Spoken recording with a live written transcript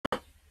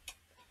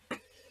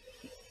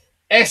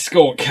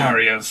Escort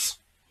carriers.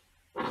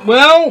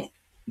 Well,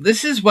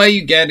 this is where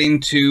you get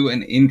into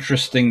an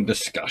interesting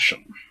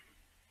discussion.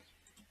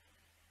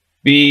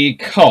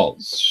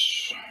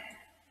 Because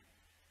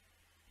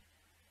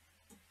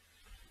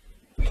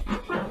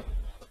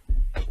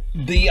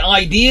the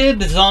idea,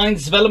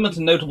 designs, development,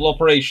 and notable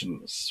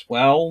operations.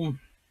 Well,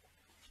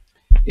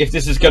 if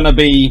this is going to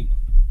be,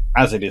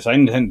 as it is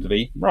intended to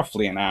be,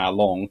 roughly an hour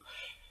long,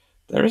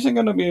 there isn't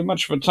going to be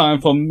much of a time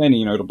for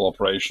many notable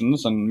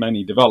operations and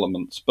many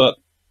developments, but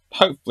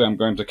hopefully I'm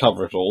going to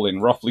cover it all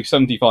in roughly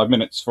 75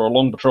 minutes for a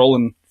long patrol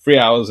and 3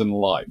 hours in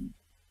line.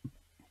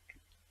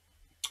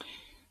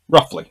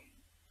 Roughly.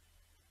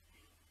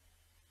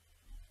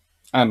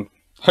 And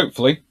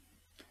hopefully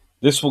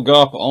this will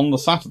go up on the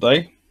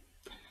Saturday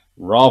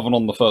rather than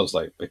on the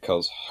Thursday,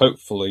 because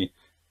hopefully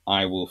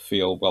I will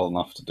feel well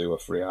enough to do a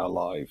 3-hour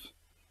live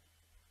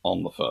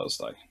on the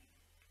Thursday.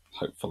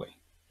 Hopefully.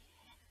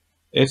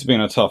 It's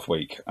been a tough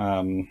week.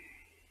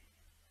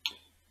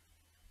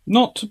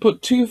 Not to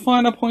put too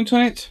fine a point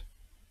on it,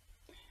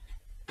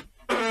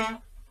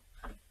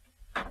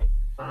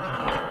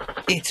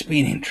 it's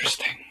been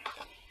interesting.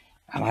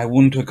 And I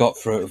wouldn't have got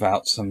through it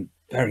without some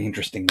very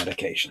interesting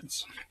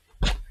medications.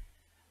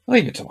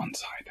 Leave it to one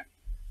side.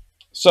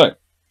 So,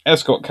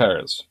 Escort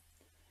Carriers.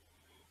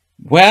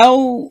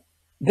 Well,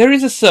 there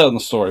is a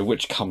certain story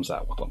which comes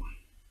out with them.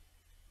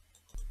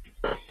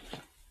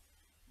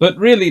 But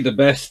really the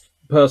best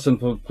person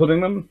for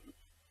putting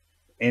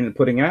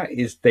out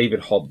is David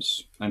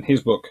Hobbs and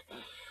his book,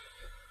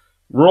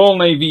 Royal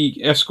Navy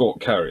Escort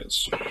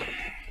Carriers.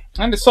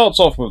 And it starts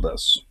off with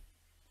this.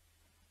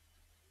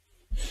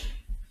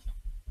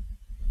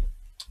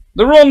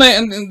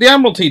 The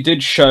Admiralty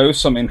did show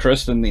some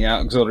interest in the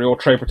auxiliary or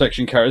trade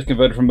protection carriers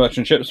converted from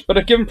merchant ships, but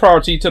have given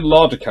priority to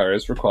larger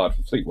carriers required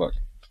for fleet work.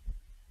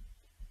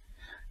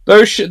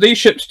 These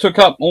ships took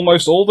up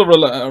almost all the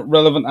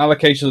relevant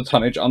allocations of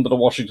tonnage under the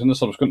Washington and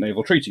subsequent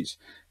naval treaties.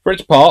 For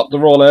its part, the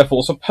Royal Air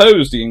Force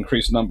opposed the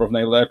increased number of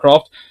naval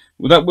aircraft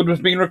that would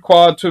have been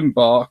required to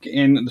embark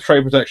in the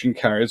trade protection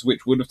carriers,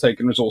 which would have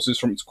taken resources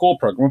from its core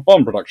program of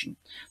bomb production.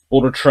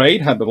 Board of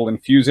Trade had little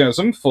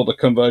enthusiasm for the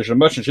conversion of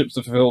merchant ships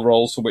to fulfill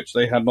roles for which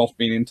they had not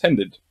been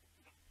intended.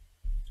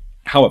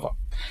 However,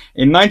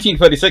 in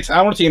 1936,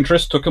 Admiralty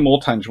interest took a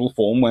more tangible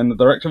form when the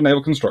Director of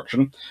Naval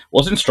Construction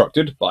was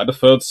instructed by the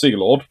 3rd Sea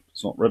Lord,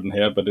 it's not written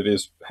here, but it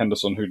is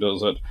Henderson who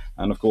does it,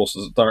 and of course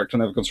the Director of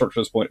Naval Construction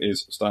at this point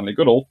is Stanley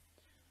Goodall,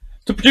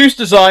 to produce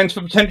designs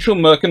for potential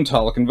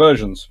mercantile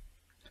conversions.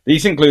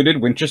 These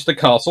included Winchester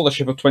Castle, a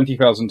ship of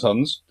 20,000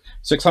 tons,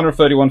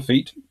 631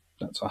 feet,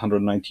 that's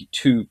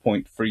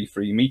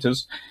 192.33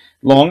 meters,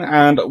 long,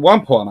 and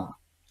Wampoana,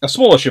 a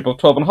smaller ship of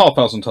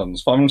 12,500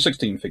 tons,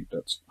 516 feet,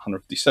 that's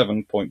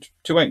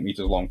 157.28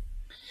 meters long.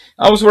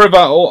 Others were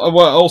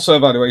also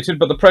evaluated,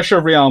 but the pressure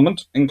of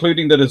rearmament,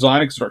 including the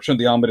design and construction of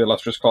the Armoured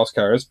Illustrious class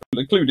carriers,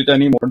 precluded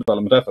any more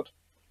development effort.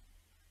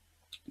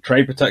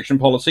 Trade protection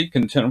policy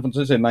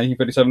conferences in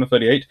 1937 and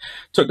 38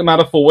 took the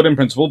matter forward in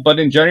principle, but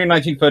in January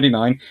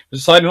 1939 it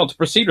was decided not to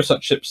proceed with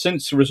such ships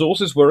since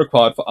resources were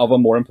required for other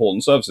more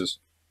important services.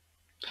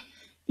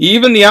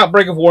 Even the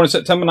outbreak of war in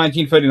September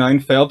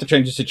 1939 failed to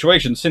change the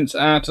situation, since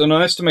at an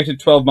estimated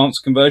 12 months,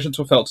 conversions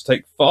were felt to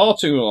take far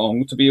too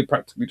long to be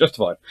practically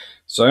justified.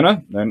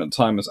 SONA, known at the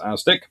time as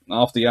ASDIC,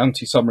 after the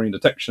Anti-Submarine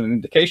Detection and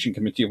Indication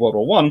Committee of World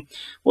War I,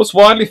 was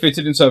widely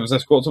fitted in service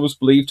escorts and was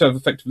believed to have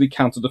effectively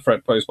countered the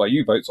threat posed by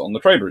U-boats on the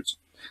trade routes.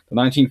 The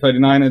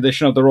 1939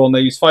 edition of the Royal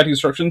Navy's fighting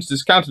instructions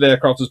discounted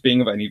aircraft as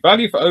being of any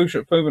value for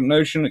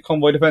ocean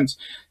convoy defence,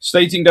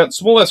 stating that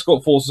small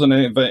escort forces in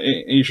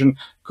aviation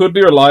could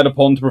be relied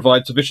upon to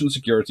provide sufficient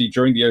security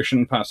during the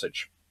ocean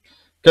passage.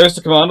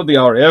 Coastal Command of the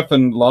RAF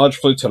and large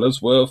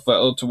flotillas were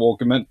felt to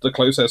augment the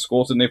close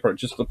escort in the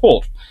approaches to the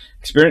port.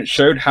 Experience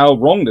showed how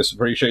wrong this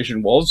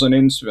appreciation was, and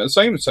in the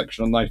same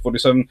section of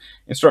 1947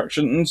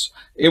 instructions,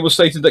 it was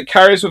stated that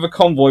carriers with a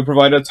convoy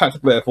provided a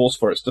tactical air force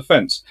for its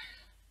defence.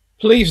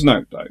 Please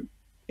note, though,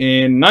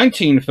 in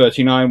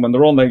 1939, when the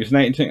Royal Navy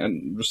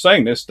was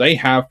saying this, they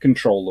have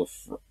control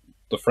of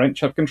the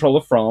French have control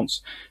of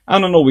France,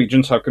 and the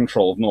Norwegians have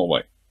control of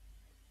Norway.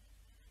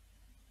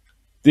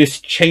 This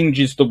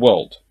changes the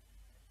world.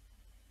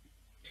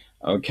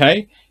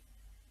 Okay,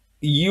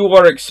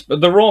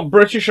 the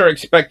British are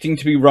expecting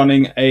to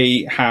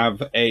be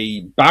have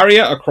a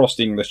barrier across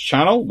the English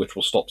Channel, which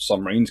will stop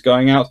submarines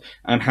going out,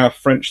 and have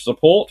French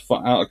support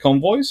for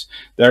convoys.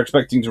 They're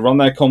expecting to run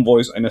their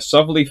convoys in a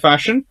southerly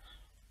fashion,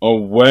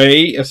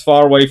 as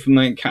far away from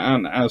they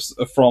can as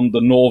from the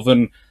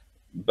northern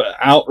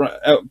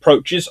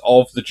approaches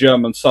of the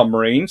German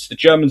submarines. The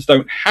Germans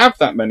don't have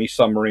that many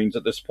submarines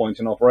at this point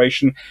in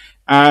operation,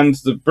 and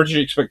the British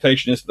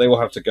expectation is that they will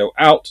have to go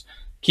out,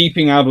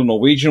 keeping out of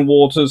Norwegian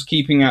waters,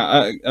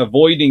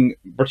 avoiding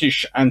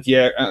British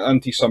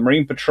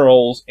anti-submarine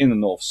patrols in the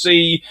North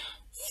Sea,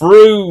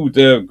 through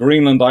the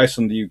Greenland,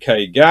 Iceland,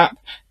 UK gap,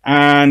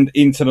 and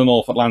into the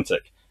North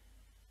Atlantic.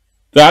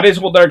 That is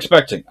what they're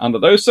expecting. Under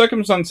those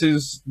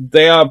circumstances,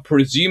 they are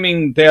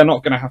presuming they are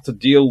not going to have to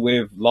deal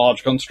with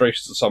large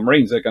concentrations of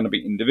submarines. They're going to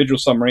be individual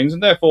submarines,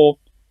 and therefore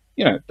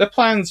Their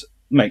plans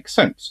make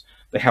sense.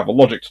 They have a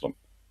logic to them.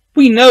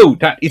 We know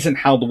that isn't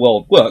how the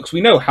world works.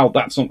 We know how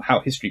that's not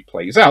how history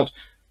plays out,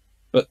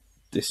 but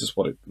this is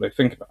what they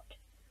think about.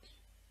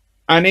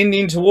 And in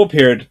the interwar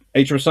period,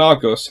 HMS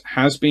Argus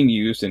has been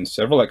used in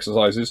several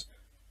exercises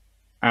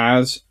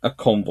as a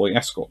convoy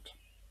escort.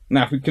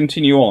 Now, if we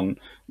continue on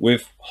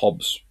with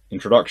Hobbs'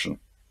 introduction.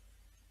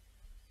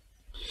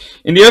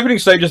 In the opening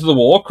stages of the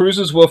war,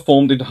 cruisers were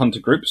formed into hunter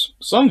groups,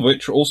 some of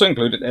which also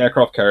included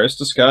aircraft carriers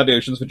to scour the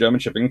oceans for German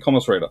shipping and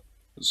commerce raiders.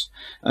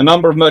 A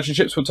number of merchant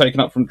ships were taken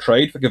up from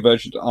trade for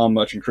conversion to armed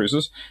merchant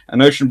cruisers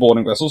and ocean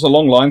boarding vessels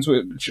along lines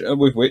with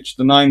which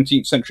the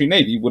 19th century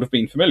Navy would have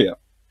been familiar,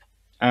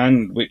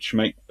 and which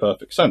make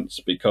perfect sense,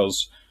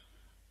 because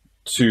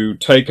to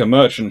take a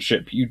merchant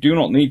ship, you do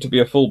not need to be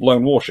a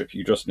full-blown warship.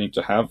 You just need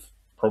to have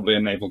probably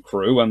a naval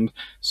crew and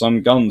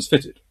some guns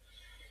fitted.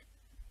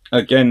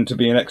 Again, to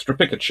be an extra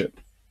picket ship.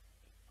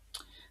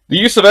 The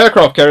use of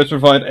aircraft carriers to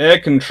provide air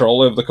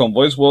control over the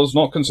convoys was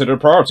not considered a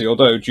priority,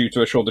 although, due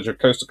to a shortage of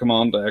coastal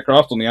command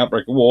aircraft on the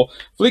outbreak of war,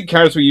 fleet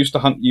carriers were used to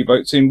hunt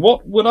U-boats in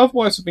what would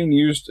otherwise have been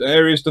used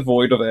areas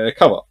devoid of air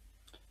cover.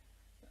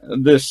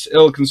 This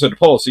ill-considered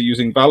policy,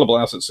 using valuable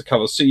assets to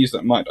cover seas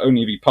that might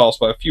only be passed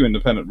by a few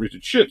independent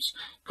routed ships,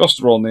 cost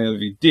the Royal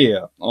Navy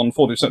dear. On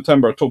 14th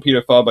September, a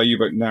torpedo fired by a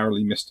U-boat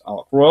narrowly missed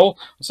Ark Royal.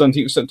 On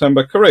 17th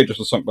September, Courageous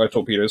was sunk by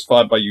torpedoes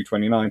fired by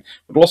U-29,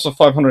 with a loss of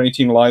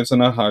 518 lives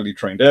and a highly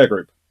trained air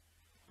group.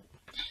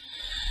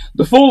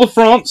 The fall of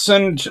France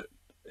and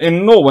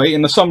in Norway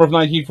in the summer of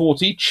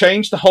 1940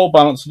 changed the whole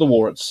balance of the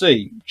war at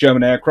sea.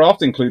 German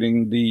aircraft,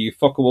 including the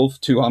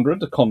Focke-Wulf 200,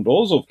 the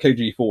Condors of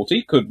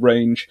KG-40, could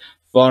range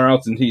far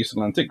out into the East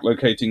Atlantic,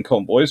 locating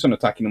convoys and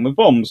attacking them with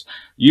bombs.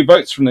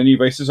 U-boats from the new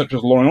bases such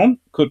as Lorient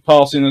could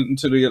pass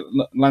into the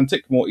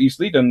Atlantic more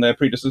easily than their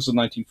predecessors of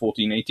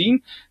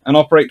 1914-18 and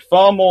operate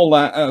far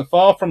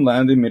from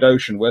land in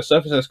mid-ocean, where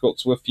surface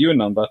escorts were few in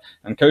number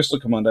and coastal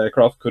command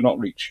aircraft could not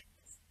reach.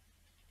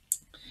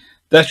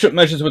 Desperate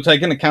measures were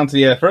taken to counter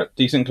the air threat.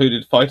 These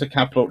included fighter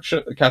catapult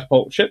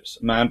ships,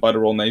 manned by the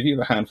Royal Navy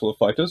with a handful of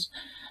fighters,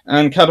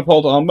 and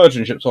catapult armed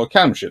merchant ships, or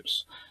CAM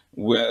ships,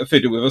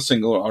 fitted with a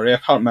single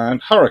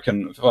RAF-manned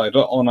Hurricane fighter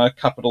on a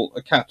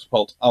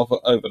catapult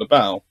over the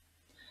bow.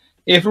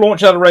 If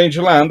launched out of range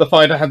of land, the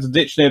fighter had to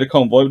ditch near the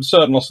convoy with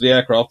certain loss of the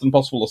aircraft and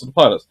possible loss of the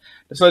pilots.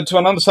 This led to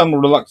an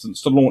understandable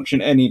reluctance to launch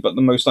in any but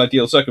the most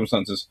ideal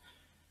circumstances.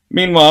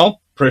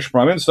 Meanwhile, British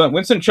Prime Minister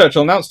Winston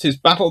Churchill announced his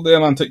Battle of the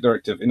Atlantic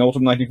Directive in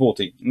autumn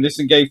 1940, and this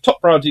gave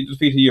top priority to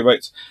defeat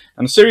U-boats,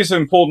 and a series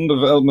of important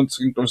developments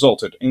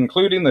resulted,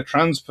 including the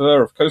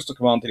transfer of coastal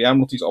command to the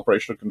Admiralty's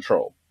operational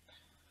control.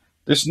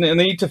 This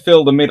need to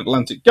fill the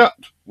mid-Atlantic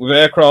gap with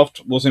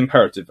aircraft was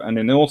imperative, and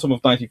in the autumn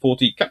of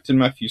 1940, Captain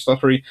Matthew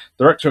Slattery,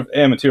 Director of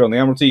Air Material on the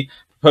Admiralty,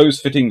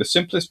 proposed fitting the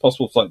simplest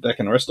possible flight deck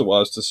and arrestor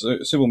wires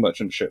to civil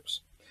merchant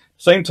ships.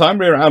 At the same time,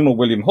 Rear Admiral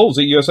William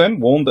Halsey, USN,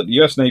 warned that the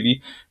US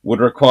Navy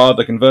would require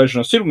the conversion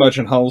of civil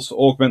merchant hulls to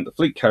augment the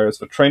fleet carriers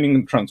for training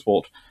and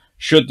transport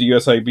should the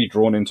USA be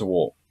drawn into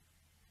war.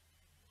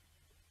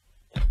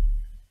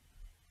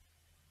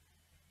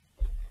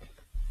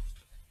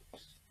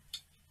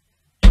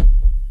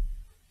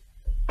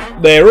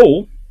 They're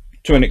all,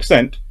 to an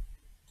extent,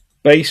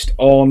 based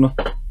on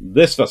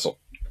this vessel,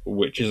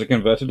 which is a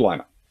converted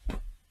liner.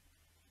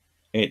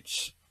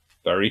 It's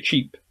very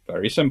cheap,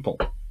 very simple.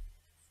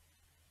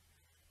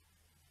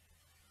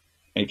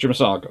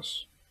 HMS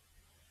Argus.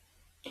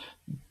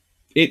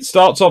 It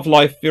starts off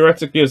life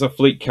theoretically as a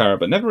fleet carrier,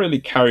 but never really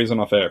carries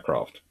enough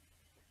aircraft.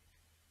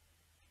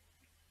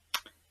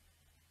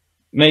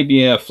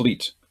 Maybe a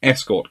fleet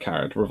escort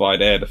carrier to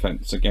provide air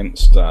defense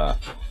against,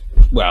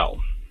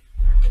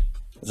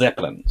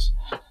 Zeppelins.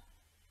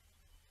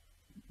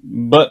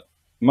 But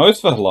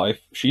most of her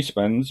life she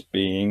spends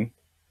being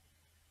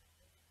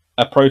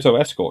a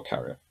proto-escort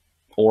carrier,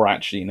 or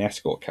actually an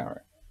escort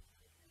carrier.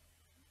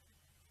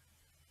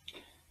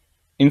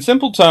 In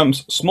simple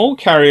terms, small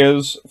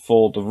carriers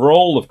for the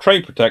role of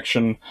trade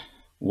protection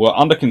were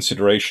under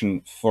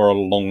consideration for a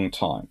long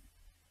time.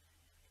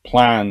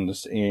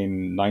 Plans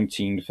in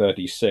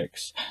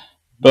 1936,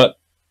 but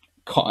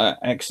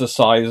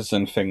exercises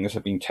and things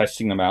have been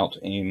testing them out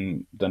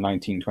in the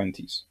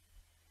 1920s.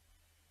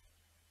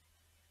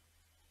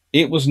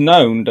 It was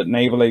known that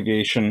naval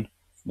aviation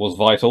was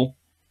vital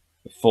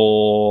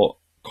for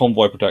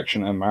convoy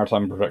protection and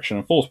maritime protection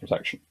and force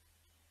protection.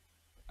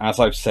 As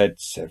I've said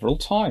several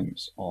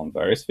times on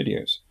various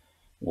videos,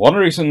 one of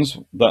the reasons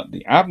that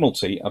the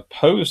Admiralty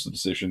opposed the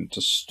decision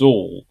to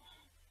stall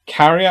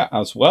carrier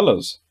as well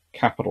as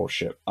capital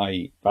ship,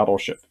 i.e.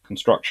 battleship,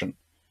 construction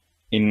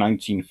in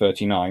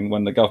 1939,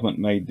 when the government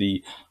made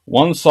the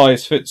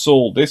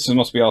one-size-fits-all, this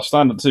must be our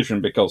standard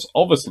decision because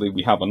obviously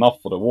we have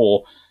enough for the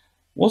war,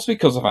 was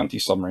because of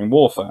anti-submarine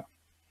warfare.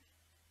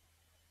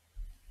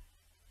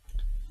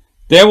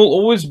 There will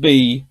always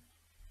be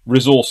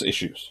resource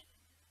issues.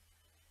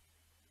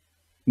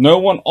 No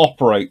one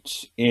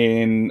operates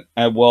in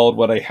a world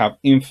where they have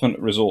infinite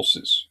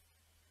resources.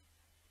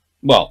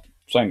 Well,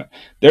 saying that,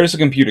 there is a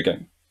computer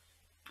game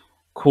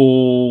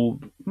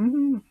called...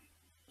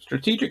 let's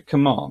Strategic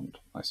Command,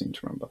 I seem to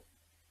remember.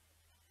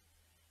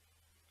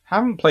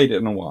 Haven't played it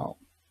in a while.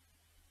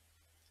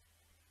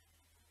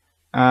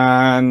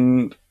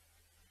 And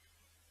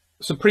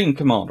Supreme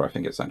Commander, I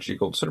think it's actually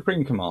called.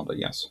 Supreme Commander,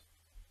 yes.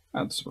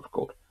 That's what it's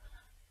called.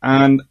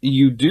 And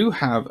you do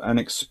have an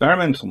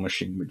experimental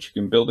machine, which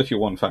you can build if you're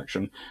one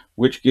faction,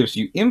 which gives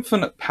you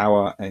infinite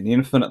power and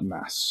infinite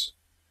mass.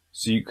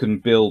 So you can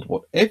build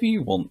whatever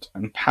you want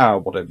and power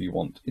whatever you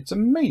want. It's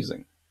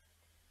amazing.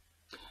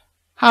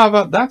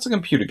 However, that's a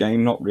computer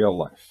game, not real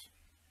life.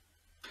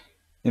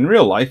 In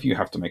real life, you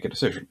have to make a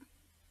decision.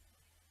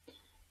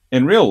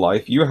 In real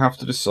life, you have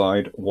to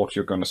decide what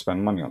you're going to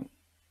spend money on.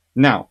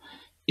 Now,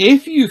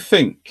 if you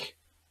think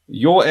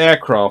your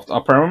aircraft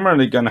are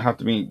primarily going to have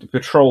to be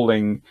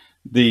patrolling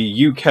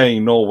the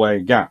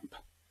UK-Norway gap,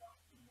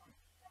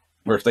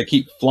 or if they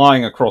keep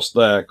flying across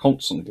there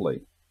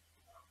constantly,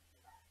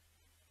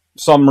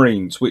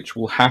 submarines, which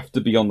will have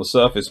to be on the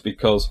surface,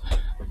 because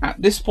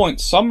at this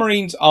point,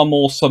 submarines are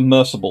more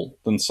submersible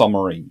than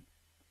submarine.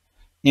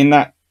 In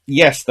that,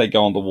 yes, they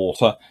go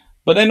underwater,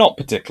 but they're not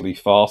particularly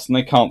fast, and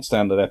they can't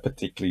stand there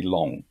particularly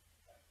long.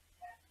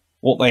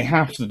 What they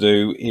have to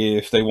do,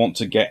 if they want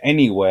to get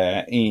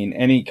anywhere in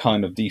any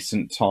kind of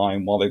decent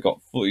time while they've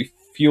got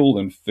fuel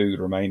and food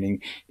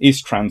remaining,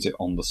 is transit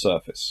on the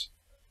surface.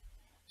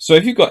 So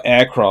if you've got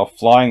aircraft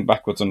flying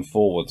backwards and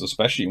forwards,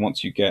 especially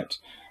once you get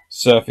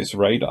surface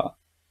radar,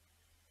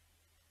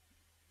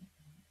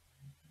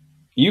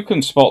 you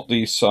can spot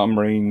these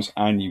submarines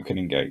and you can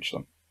engage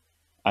them.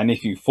 And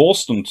if you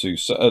force them to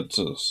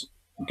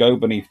go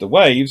beneath the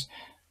waves,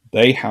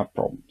 they have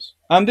problems.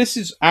 And this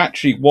is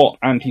actually what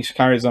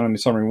anti-carriers and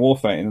anti-submarine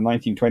warfare in the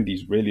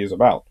 1920s really is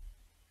about.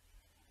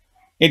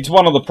 It's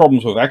one of the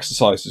problems with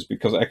exercises,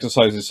 because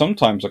exercises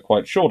sometimes are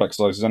quite short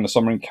exercises, and the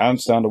submarine can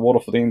stay underwater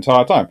for the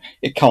entire time.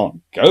 It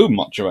can't go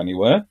much of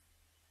anywhere.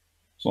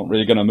 It's not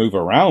really going to move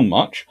around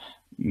much,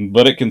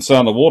 but it can stay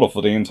underwater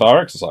for the entire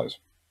exercise.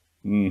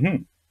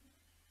 But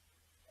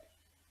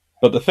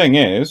the thing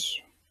is,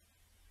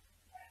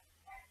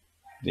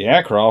 the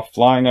aircraft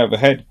flying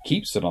overhead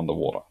keeps it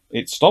underwater.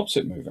 It stops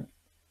it moving.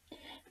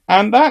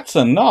 And that's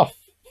enough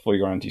for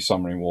your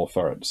anti-submarine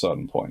warfare at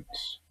certain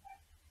points.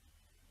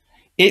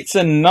 It's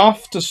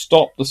enough to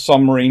stop the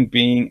submarine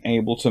being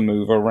able to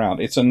move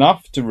around. It's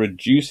enough to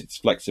reduce its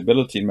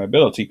flexibility and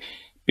mobility,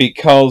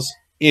 because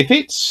if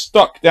it's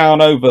stuck down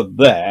over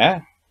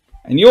there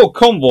and your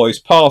convoy's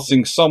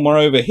passing somewhere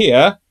over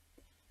here,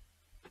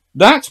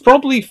 that's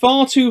probably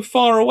far too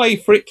far away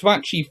for it to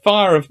actually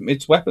fire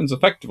its weapons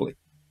effectively.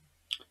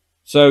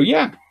 So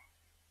yeah,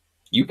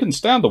 you can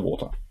stay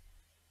underwater.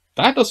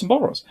 That doesn't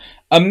bother us.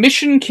 A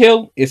mission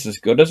kill is as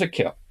good as a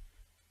kill.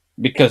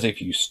 Because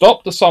if you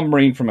stop the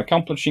submarine from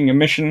accomplishing a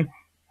mission,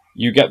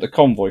 you get the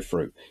convoy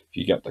through. If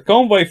you get the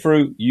convoy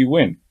through, you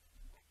win.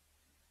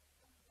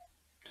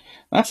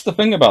 That's the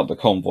thing about the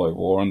convoy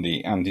war and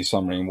the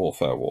anti-submarine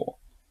warfare war.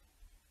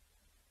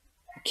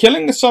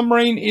 Killing the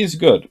submarine is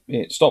good.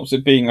 It stops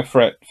it being a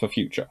threat for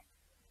future.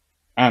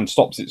 And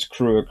stops its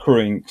crew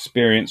accruing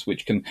experience,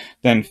 which can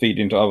then feed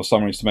into other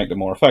submarines to make them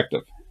more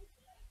effective.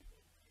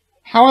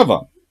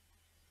 However,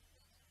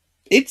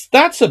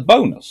 that's a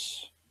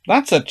bonus.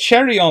 That's a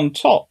cherry on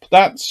top.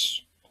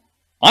 That's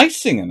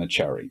icing on a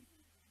cherry.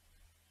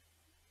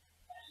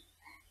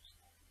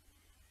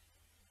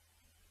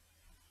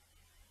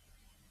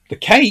 The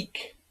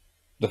cake,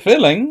 the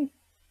filling,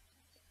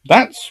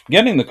 that's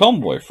getting the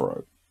convoy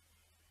through.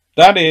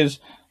 That is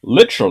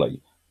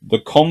literally the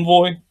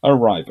convoy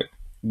arriving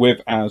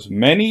with as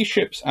many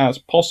ships as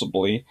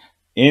possibly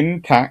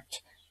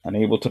intact and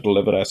able to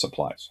deliver their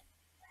supplies.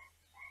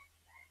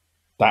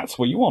 That's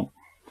what you want.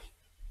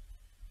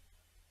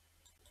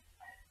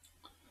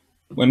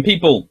 When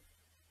people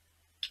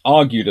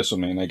argue this with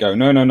me and they go,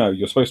 no,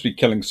 you're supposed to be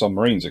killing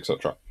submarines,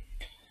 etc.,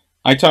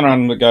 I turn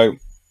around and go,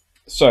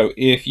 so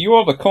if you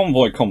are the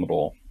convoy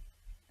commodore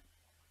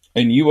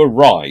and you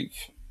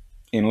arrive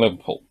in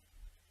Liverpool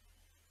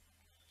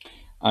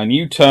and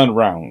you turn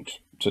round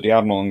to the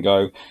admiral and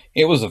go,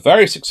 it was a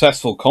very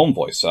successful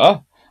convoy,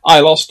 sir. I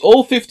lost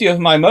all 50 of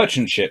my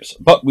merchant ships,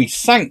 but we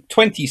sank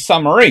 20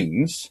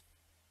 submarines,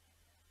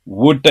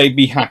 would they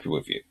be happy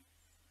with you?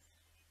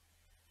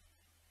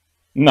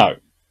 No,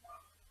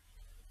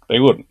 they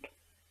wouldn't.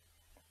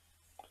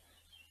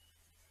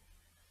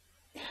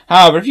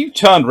 However, if you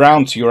turned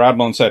round to your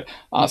admiral and said,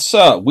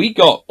 sir, we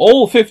got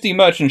all 50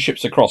 merchant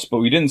ships across, but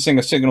we didn't sink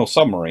a single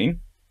submarine.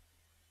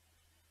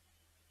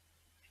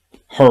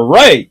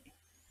 Hooray!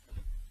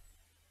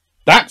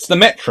 That's the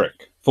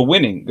metric for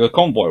winning the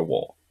convoy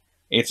war.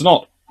 It's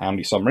not how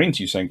many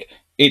submarines you sink,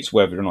 it's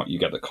whether or not you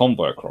get the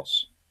convoy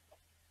across.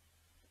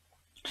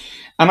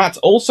 And that's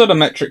also the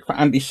metric for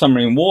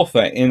anti-submarine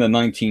warfare in the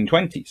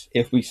 1920s,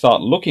 if we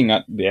start looking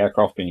at the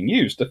aircraft being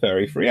used, the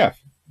Fairey 3F.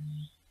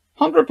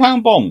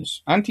 100-pound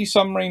bombs,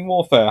 anti-submarine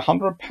warfare,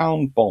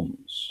 100-pound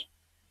bombs.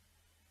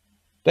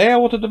 They are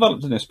what are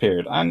developed in this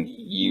period, and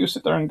you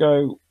sit there and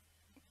go,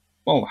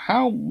 well,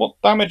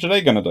 what damage are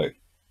they going to do?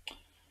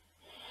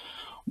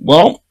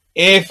 Well,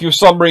 if your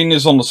submarine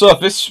is on the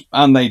surface,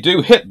 and they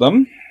do hit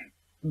them,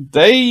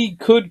 they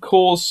could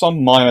cause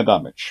some minor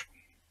damage.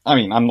 I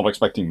mean, I'm not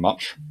expecting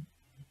much.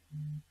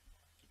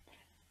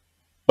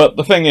 But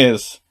the thing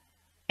is,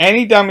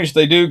 any damage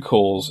they do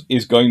cause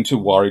is going to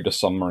worry the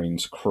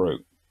submarine's crew.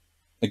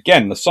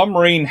 Again, the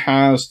submarine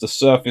has the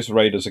surface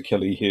raider's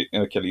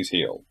Achilles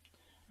heel.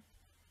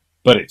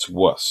 But it's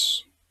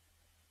worse.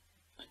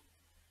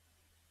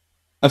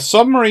 A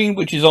submarine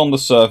which is on the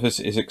surface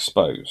is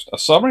exposed. A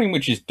submarine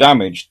which is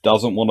damaged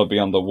doesn't want to be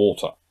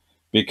underwater,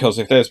 because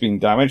if there's been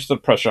damage to the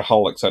pressure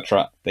hull,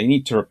 etc., they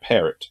need to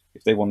repair it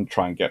if they want to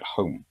try and get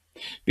home,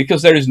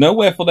 because there is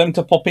nowhere for them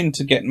to pop in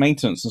to get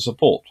maintenance and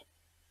support.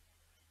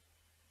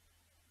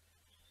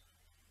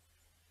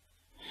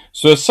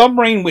 So a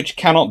submarine which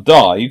cannot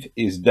dive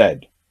is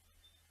dead,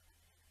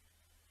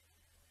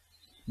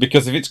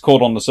 because if it's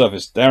caught on the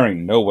surface, there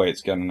ain't no way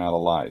it's getting out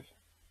alive.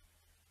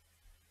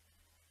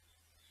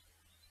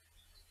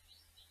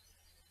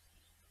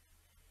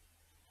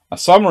 A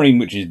submarine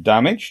which is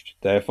damaged,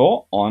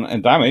 therefore,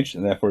 and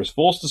therefore is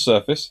forced to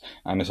surface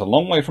and is a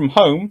long way from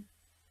home,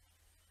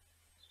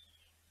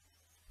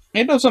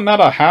 it doesn't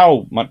matter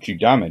how much you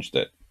damaged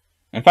it.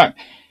 In fact,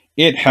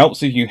 it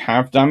helps if you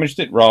have damaged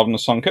it rather than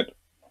sunk it.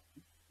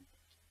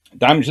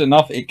 Damaged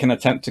enough, it can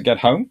attempt to get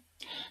home,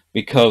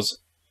 because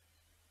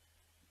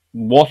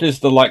what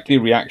is the likely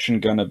reaction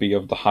going to be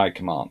of the High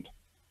Command?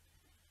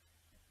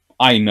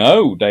 I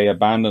know they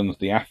abandoned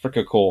the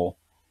Africa Corps,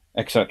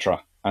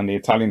 etc., and the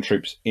Italian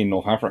troops in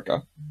North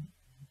Africa.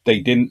 They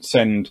didn't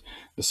send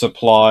the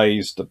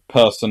supplies, the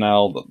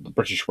personnel that the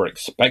British were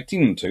expecting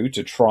them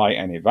to try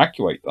and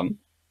evacuate them.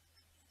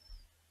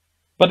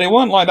 But they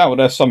weren't like that with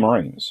their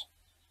submarines.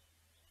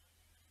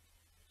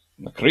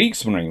 The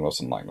Kriegsmarine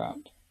wasn't like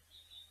that.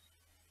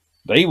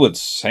 They would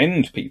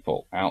send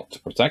people out to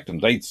protect them.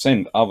 They'd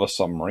send other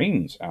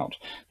submarines out.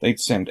 They'd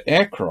send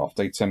aircraft.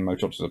 They'd send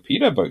motor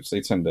torpedo boats.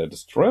 They'd send their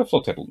destroyer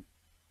flotilla.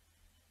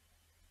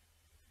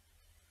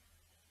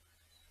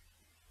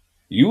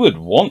 You would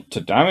want to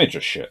damage a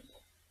ship,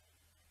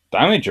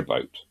 damage a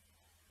boat,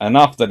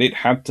 enough that it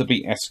had to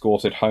be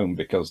escorted home,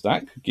 because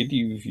that could give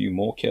you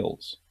more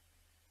kills.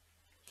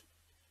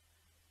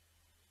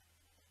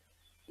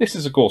 This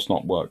is, of course,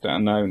 not worked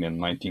out. Known in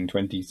the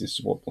 1920s, this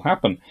is what will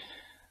happen.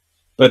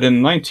 But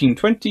in the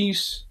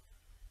 1920s,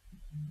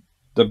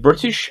 the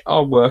British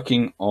are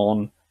working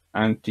on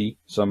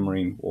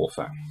anti-submarine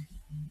warfare.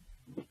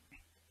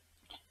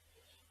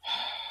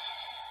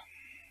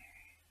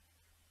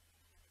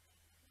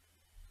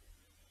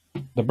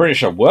 The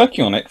British are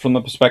working on it from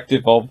the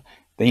perspective of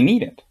they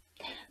need it,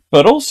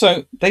 but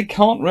also they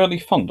can't really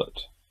fund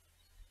it.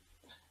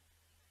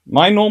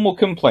 My normal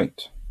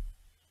complaint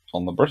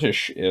on the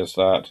British is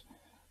that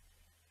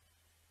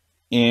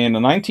in the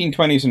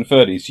 1920s and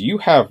 30s, you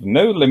have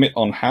no limit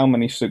on how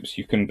many sloops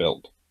you can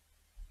build.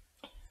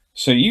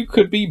 So you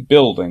could be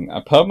building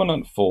a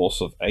permanent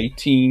force of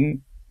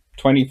 18,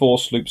 24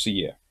 sloops a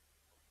year.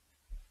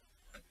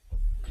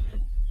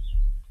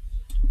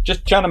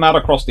 Just churn them out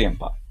across the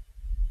empire.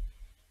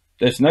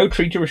 There's no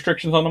treaty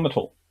restrictions on them at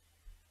all.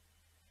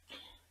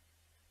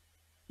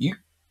 You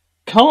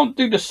can't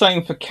do the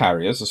same for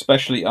carriers,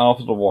 especially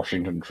after the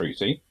Washington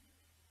Treaty.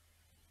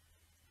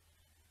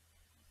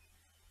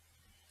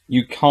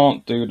 You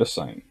can't do the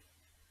same.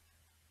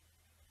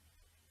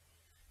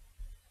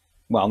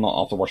 Well,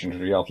 not after Washington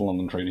Treaty, after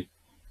London Treaty.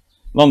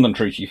 London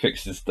Treaty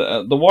fixes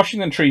the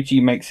Washington Treaty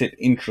makes it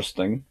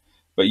interesting,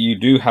 but you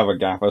do have a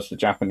gap as the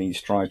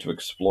Japanese try to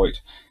exploit,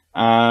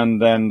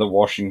 and then the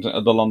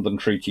London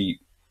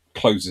Treaty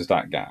closes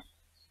that gap.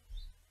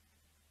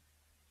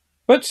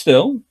 But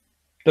still,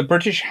 the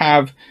British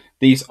have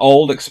these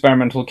old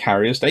experimental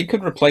carriers they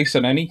could replace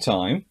at any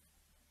time.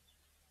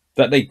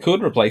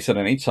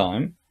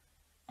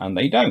 And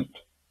they don't.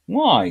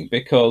 Why?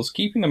 Because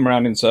keeping them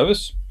around in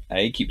service,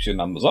 A, keeps your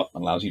numbers up,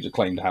 allows you to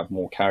claim to have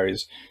more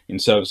carriers in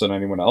service than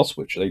anyone else,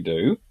 which they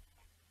do.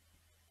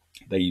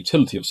 The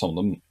utility of some of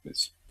them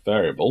is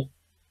variable.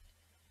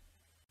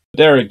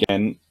 There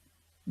again,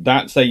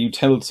 that's a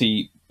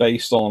utility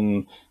based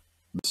on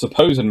the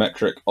supposed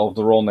metric of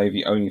the Royal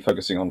Navy only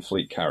focusing on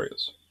fleet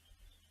carriers.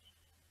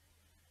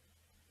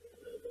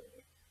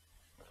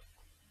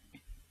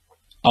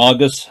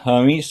 Argus,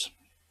 Hermes,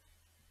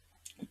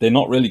 they're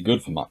not really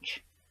good for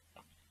much.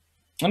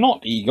 They're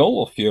not Eagle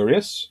or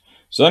Furious,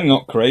 certainly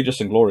not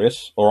Courageous and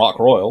Glorious or Ark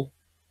Royal.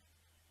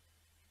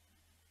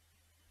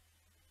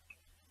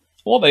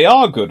 What they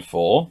are good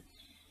for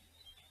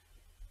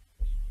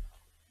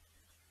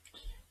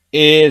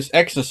is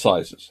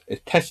exercises, is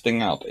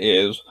testing out,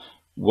 is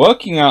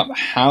working out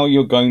how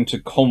you're going to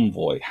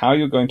convoy, how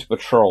you're going to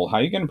patrol, how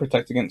you're going to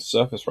protect against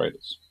surface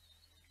raiders.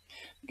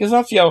 Because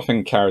that's the other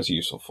thing carriers are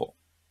useful for.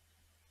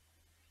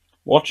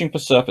 Watching for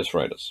surface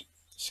raiders,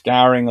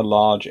 scouring a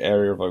large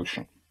area of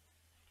ocean.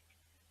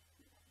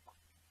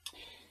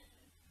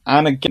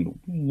 And again,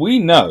 we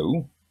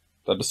know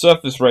that the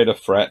surface raider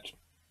threat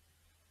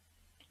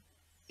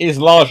is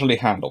largely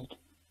handled.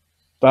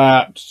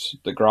 That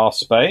the Graf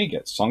Spee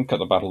gets sunk at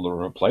the Battle of the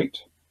River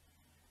Plate.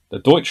 The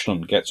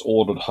Deutschland gets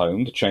ordered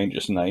home to change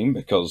its name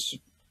because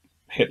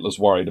Hitler's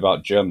worried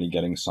about Germany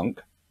getting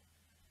sunk.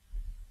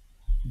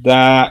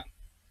 that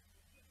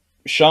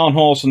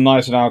Scharnhorst and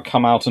Gneisenau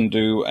come out and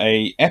do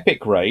a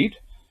epic raid,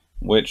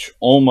 which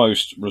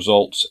almost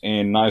results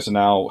in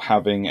Gneisenau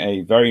having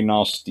a very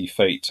nasty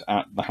fate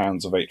at the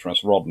hands of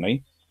HMS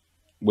Rodney,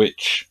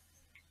 which,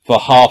 for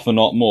half a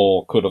knot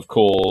more, could have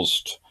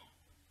caused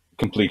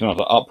complete and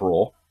utter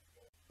uproar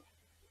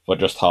for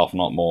just half a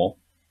knot more.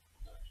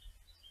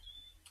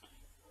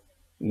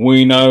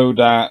 We know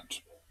that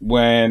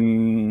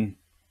when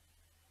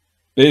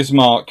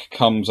Bismarck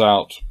comes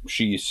out,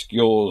 she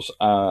secures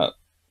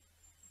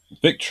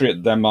victory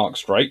at Denmark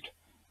Strait,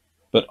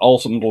 but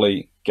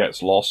ultimately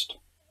gets lost.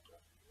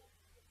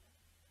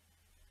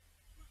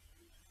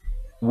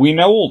 We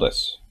know all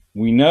this.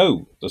 We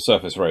know the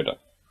surface radar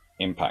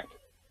impact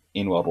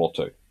in World War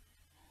II.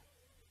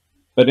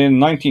 But in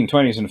the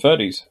 1920s and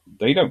 30s,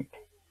 they don't.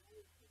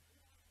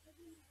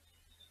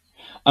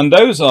 And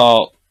those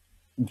are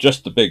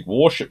just the big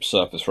warship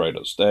surface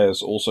radars.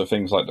 There's also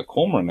things like the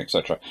Cormoran,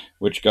 etc.,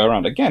 which go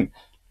around. Again,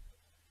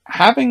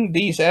 having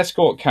these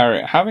escort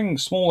carriers, having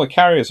smaller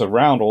carriers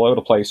around all over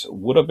the place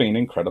would have been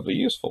incredibly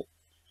useful.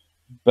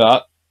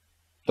 But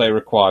they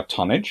require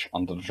tonnage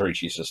under the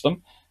treaty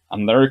system,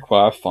 and they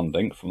require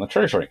funding from the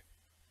Treasury.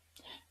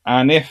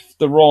 And if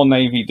the Royal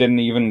Navy didn't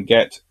even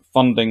get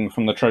funding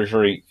from the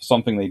Treasury for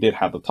something they did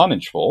have the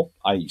tonnage for,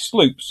 i.e.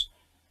 sloops,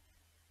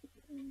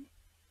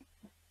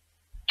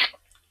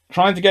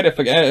 trying to get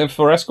it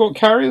for escort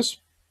carriers,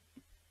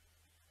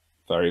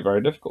 very,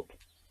 very difficult.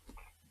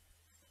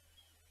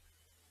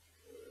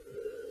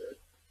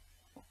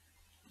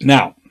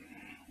 Now,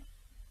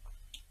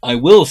 I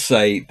will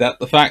say that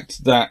the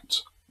fact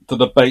that the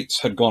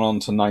debates had gone on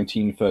to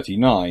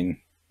 1939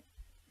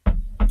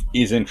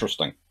 is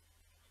interesting.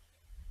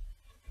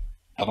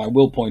 And I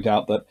will point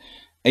out that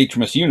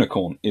HMS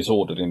Unicorn is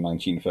ordered in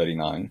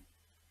 1939.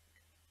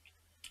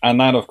 And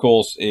that, of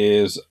course,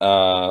 is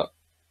a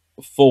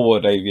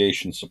forward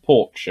aviation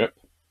support ship,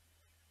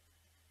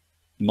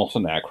 not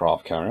an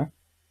aircraft carrier.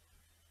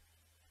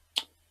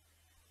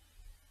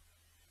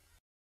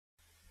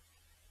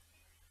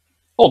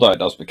 Although it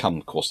does become,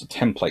 of course, the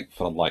template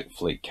for light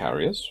fleet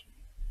carriers.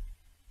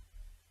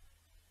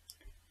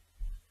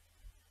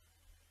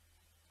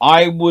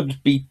 I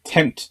would be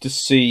tempted to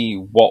see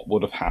what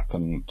would have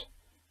happened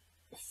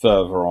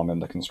further on in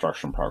the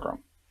construction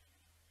program.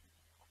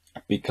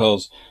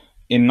 Because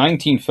in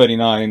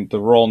 1939, the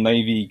Royal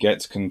Navy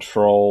gets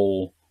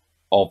control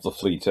of the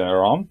Fleet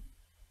Air Arm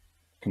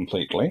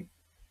completely.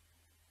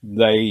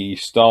 They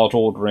start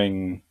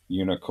ordering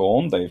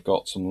Unicorn. They've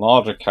got some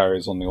larger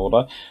carriers on the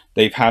order.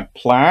 They've had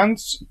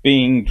plans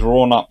being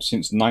drawn up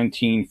since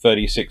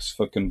 1936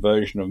 for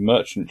conversion of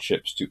merchant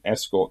ships to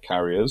escort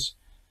carriers.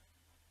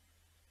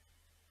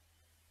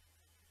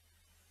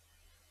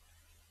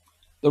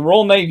 The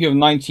Royal Navy of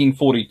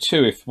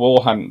 1942, if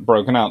war hadn't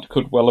broken out,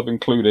 could well have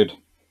included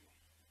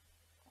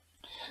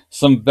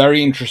some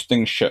very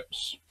interesting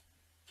ships.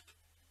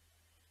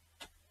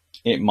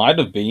 It might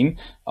have been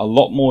a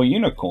lot more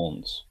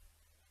Unicorns,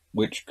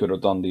 which could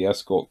have done the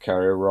escort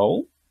carrier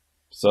role,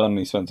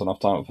 certainly spent enough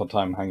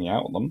time hanging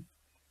out with them,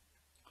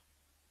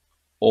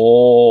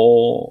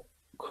 or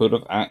could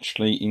have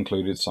actually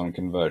included some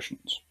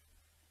conversions.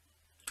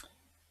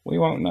 We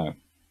won't know.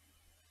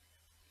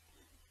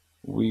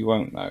 We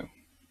won't know.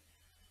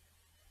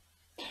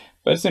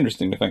 But it's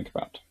interesting to think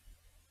about.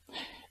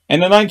 In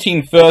the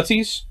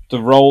 1930s,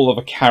 the role of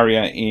a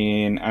carrier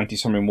in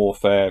anti-submarine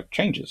warfare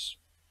changes.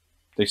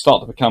 They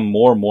start to become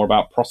more and more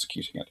about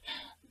prosecuting it.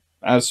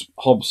 As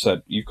Hobbs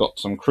said, you've got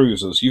some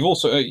cruisers. You've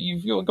also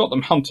you've got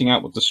them hunting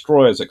out with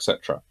destroyers,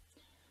 etc.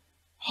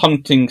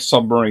 Hunting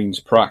submarines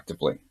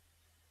proactively.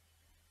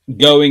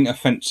 Going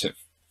offensive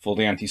for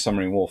the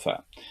anti-submarine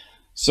warfare.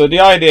 So the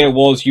idea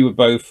was you would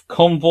both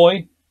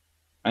convoy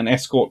and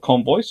escort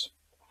convoys,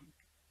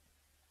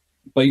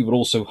 but you would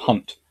also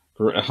hunt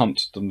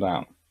them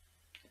down.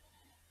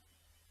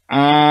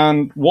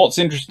 And what's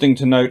interesting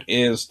to note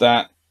is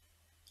that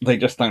they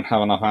just don't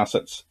have enough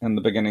assets in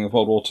the beginning of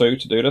World War II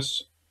to do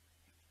this.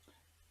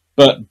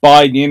 But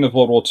by the end of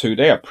World War II,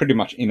 they are pretty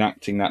much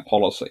enacting that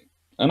policy.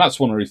 And that's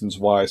one of the reasons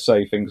why I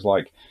say things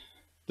like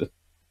the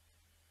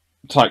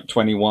Type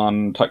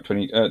 21, Type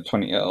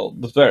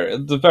 20L,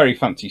 the very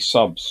fancy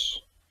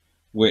subs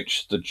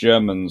which the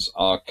Germans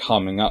are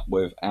coming up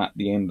with at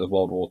the end of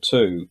World War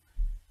II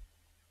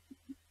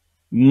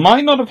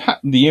might not have had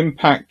the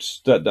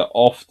impact that they're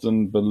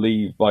often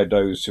believed by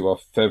those who are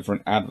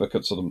fervent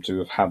advocates of them to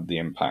have had the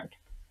impact.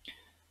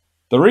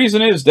 The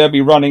reason is they'll be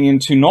running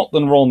into not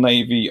the Royal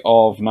Navy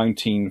of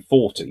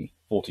 1940-41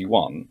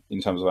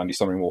 in terms of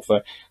anti-submarine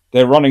warfare,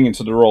 they're running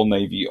into the Royal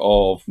Navy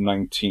of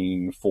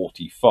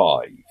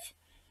 1945.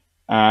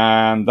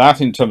 And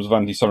that, in terms of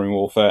anti-submarine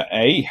warfare,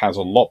 A, has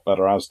a lot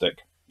better ASDIC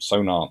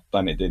sonar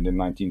than it did in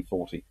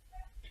 1940.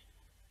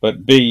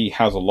 But B,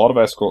 has a lot of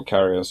escort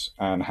carriers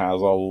and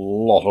has a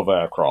lot of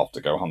aircraft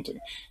to go hunting,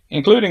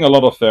 including a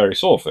lot of fairy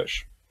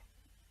swordfish,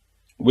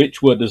 which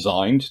were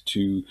designed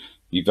to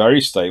be very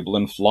stable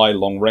and fly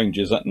long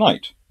ranges at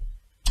night,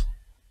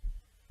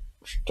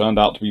 which turned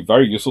out to be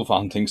very useful for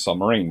hunting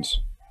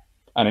submarines.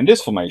 And in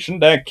this formation,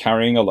 they're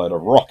carrying a load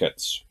of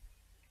rockets.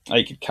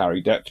 They could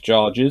carry depth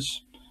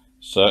charges,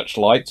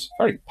 searchlights,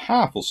 very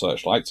powerful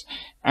searchlights,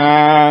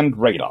 and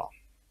radar.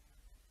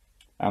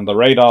 And the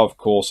radar, of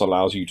course,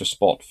 allows you to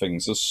spot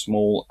things as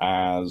small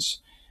as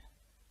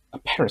a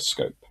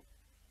periscope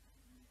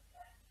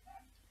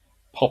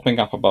popping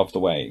up above the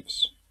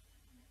waves,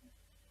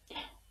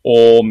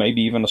 or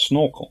maybe even a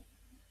snorkel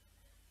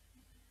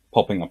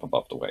popping up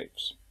above the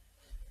waves.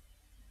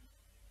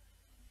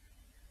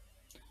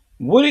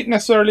 Would it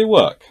necessarily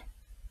work?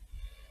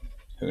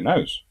 Who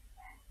knows?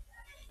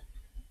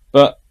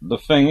 But the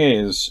thing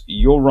is,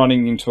 you're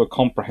running into a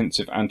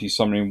comprehensive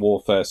anti-submarine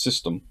warfare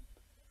system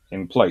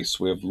in place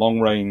with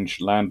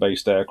long-range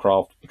land-based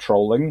aircraft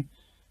patrolling,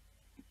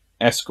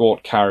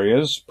 escort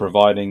carriers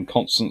providing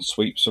constant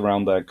sweeps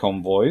around their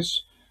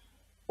convoys,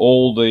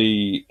 all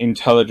the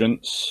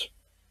intelligence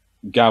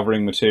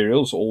gathering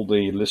materials, all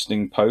the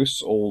listening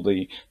posts, all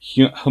the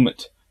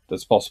hummet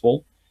that's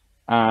possible,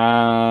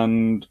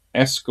 and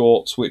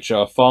escorts which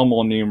are far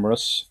more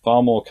numerous,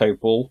 far more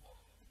capable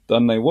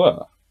than they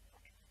were.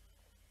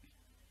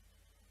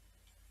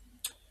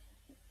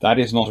 That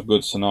is not a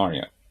good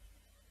scenario.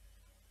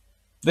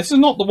 This is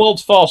not the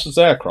world's fastest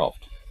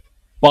aircraft,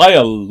 by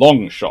a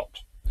long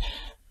shot,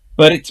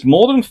 but it's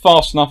more than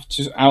fast enough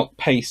to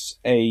outpace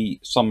a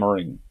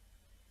submarine,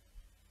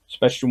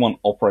 especially one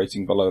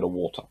operating below the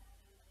water.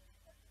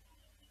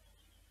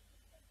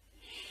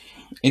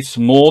 It's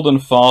more than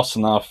fast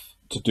enough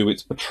to do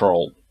its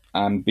patrol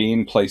and be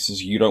in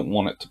places you don't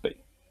want it to be.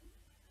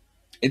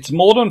 It's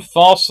more than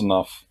fast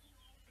enough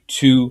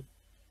to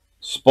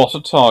spot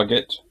a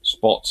target,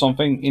 spot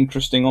something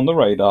interesting on the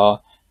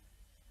radar,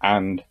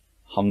 and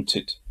hunt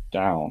it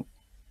down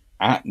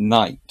at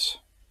night.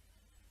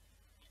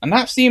 And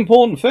that's the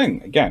important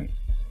thing, again.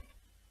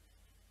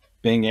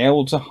 Being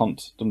able to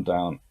hunt them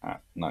down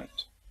at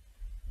night.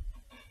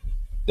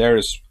 There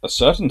is a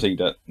certainty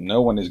that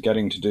no one is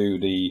getting to do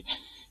the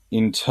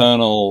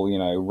internal,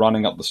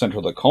 running up the center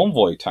of the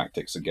convoy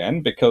tactics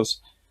again, because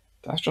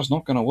that's just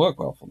not going to work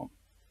well for them.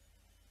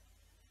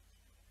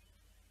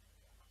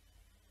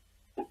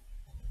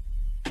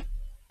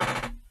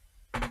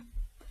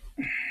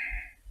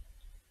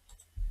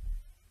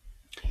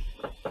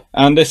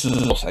 And this is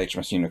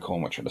HMS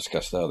Unicorn, which I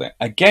discussed earlier.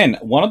 Again,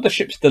 one of the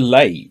ships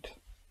delayed.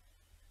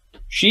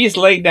 She is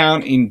laid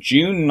down in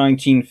June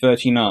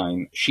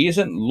 1939. She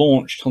isn't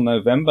launched till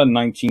November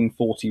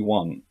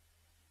 1941.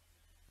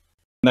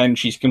 And then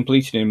she's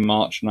completed in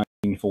March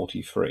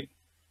 1943.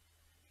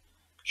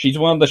 She's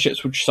one of the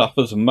ships which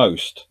suffers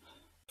most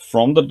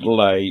from the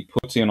delay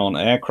putting on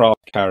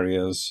aircraft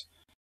carriers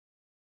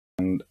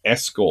and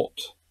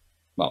aircraft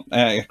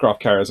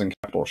carriers and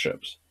capital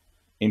ships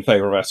in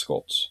favor of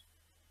escorts.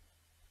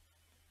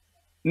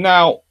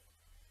 Now,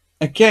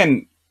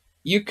 again,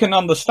 you can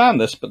understand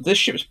this, but this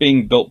ship's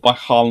being built by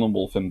Harland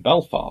Wolff in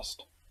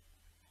Belfast.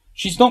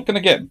 She's not going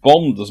to get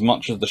bombed as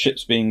much as the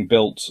ships being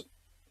built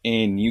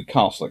in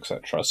Newcastle,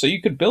 etc. So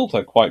you could build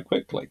her quite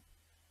quickly.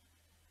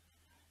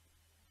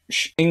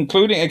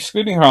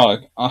 Excluding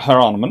her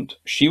armament,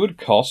 she would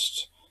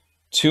cost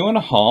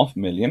 £2.5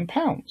 million.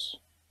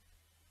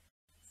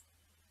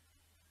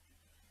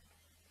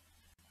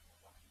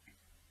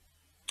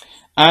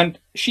 And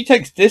she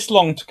takes this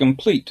long to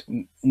complete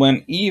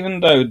when, even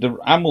though the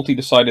Admiralty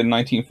decided in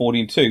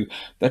 1942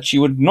 that she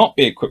would not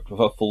be equipped with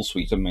a full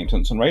suite of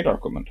maintenance and radar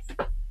equipment,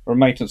 or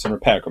maintenance and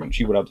repair equipment,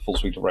 she would have the full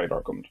suite of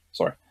radar equipment.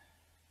 Sorry.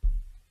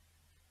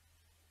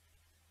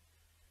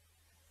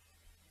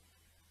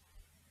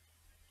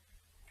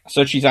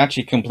 So she's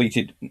actually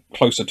completed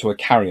closer to a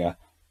carrier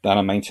than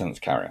a maintenance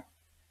carrier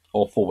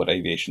or forward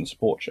aviation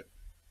support ship.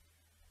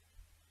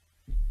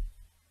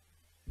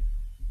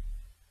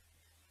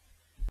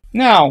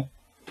 Now,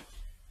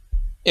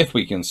 if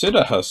we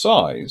consider her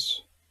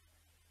size,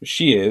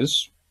 she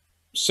is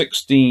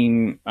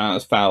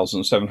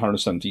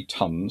 16,770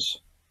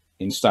 tons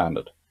in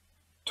standard,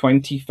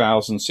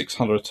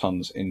 20,600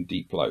 tons in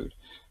deep load.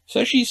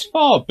 So she's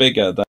far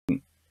bigger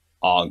than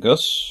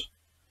Argus,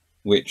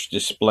 which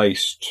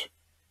displaced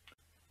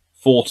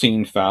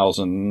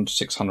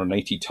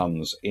 14,680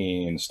 tons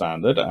in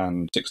standard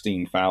and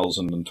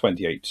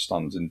 16,028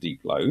 tons in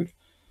deep load,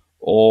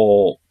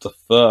 or the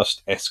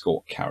first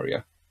escort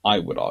carrier, I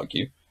would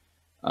argue,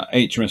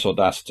 HMS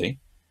Audacity,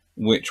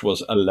 which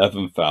was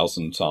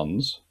 11,000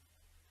 tons.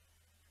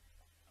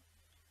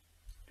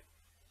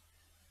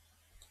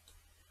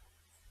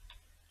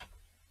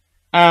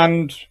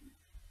 And,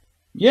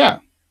 yeah,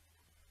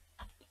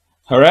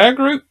 her air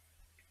group,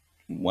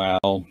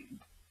 well,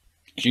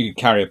 she could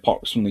carry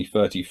approximately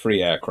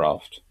 33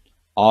 aircraft.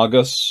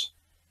 Argus,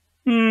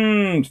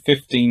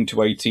 15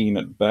 to 18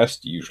 at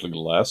best, usually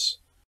less.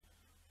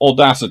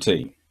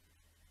 Audacity,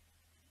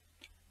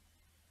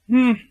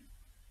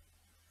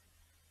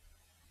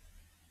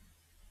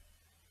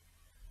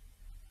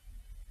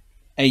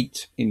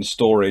 8 in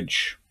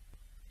storage,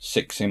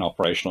 6 in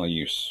operational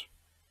use,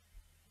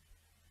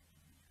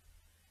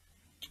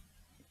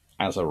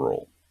 as a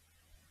rule.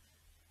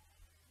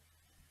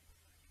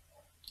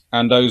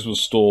 And those were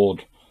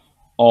stored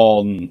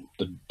on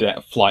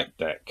the flight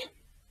deck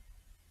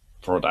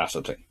for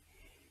Audacity.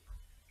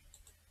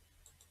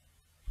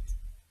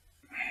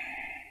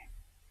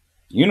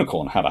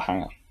 Unicorn had a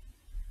hangar.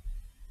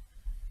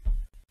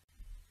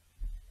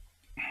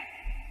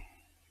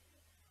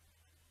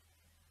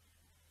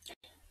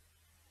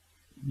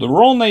 The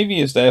Royal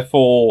Navy is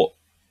therefore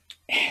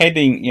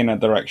heading in a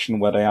direction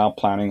where they are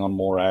planning on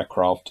more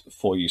aircraft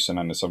for use in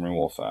anti-submarine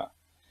warfare.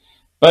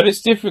 But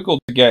it's difficult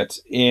to get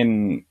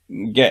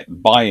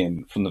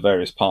buy-in from the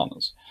various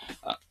partners.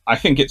 I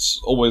think it's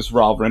always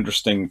rather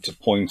interesting to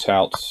point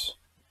out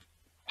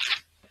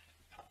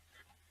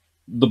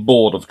the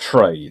Board of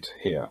Trade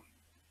here.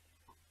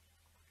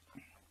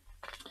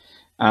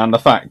 And the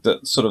fact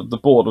that sort of the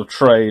Board of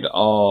Trade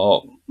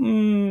are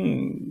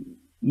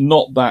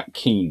not that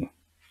keen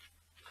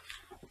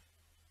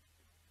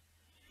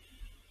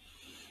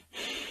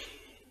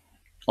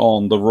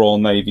on the Royal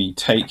Navy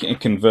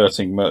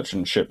converting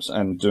merchant ships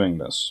and doing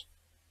this.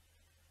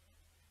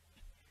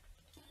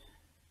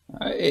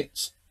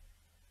 It's...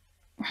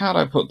 how do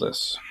I put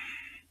this?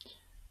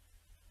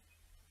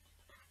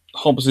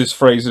 Hobbes's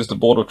phrase is the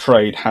Board of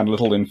Trade had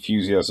little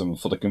enthusiasm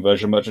for the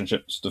conversion of merchant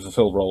ships to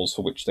fulfill roles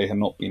for which they had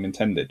not been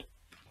intended.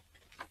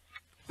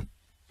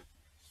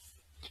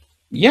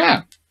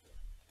 Yeah,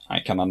 I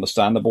can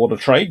understand the Board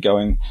of Trade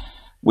going,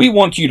 we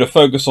want you to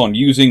focus on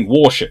using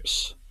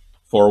warships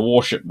for a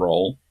warship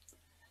role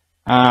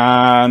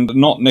and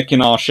not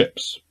nicking our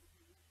ships.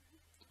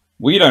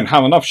 We don't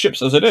have enough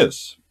ships as it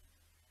is.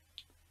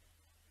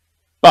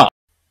 But,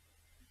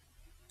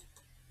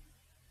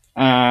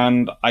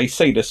 and I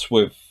say this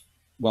with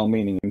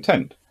well-meaning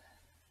intent,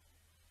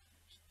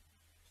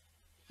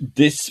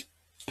 this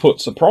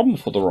puts a problem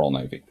for the Royal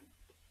Navy.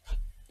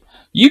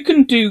 You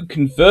can do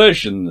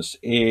conversions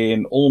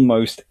in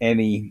almost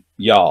any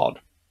yard,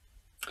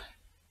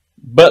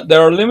 but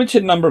there are a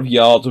limited number of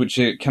yards which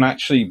can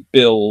actually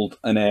build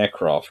an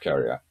aircraft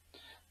carrier.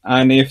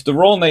 And if the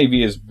Royal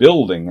Navy is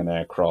building an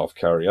aircraft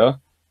carrier,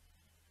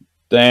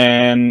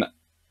 then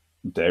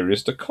there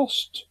is the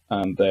cost,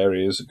 and there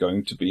is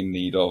going to be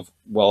need of,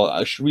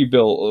 well, should we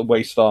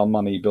waste our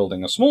money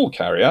building a small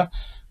carrier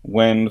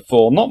when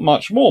for not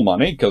much more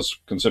money, because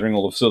considering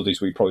all the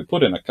facilities we probably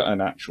put in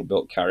an actual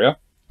built carrier,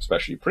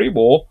 especially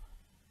pre-war,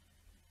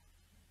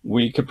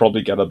 we could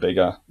probably get a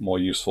bigger, more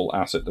useful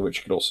asset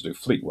which could also do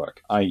fleet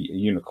work, i.e. a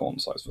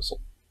unicorn-sized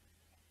vessel.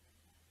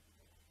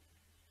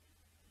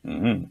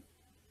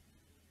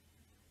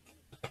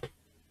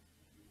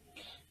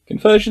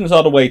 Conversions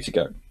are the way to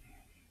go.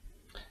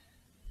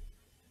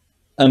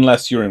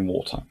 Unless you're in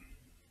wartime.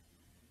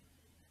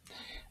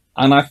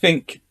 And I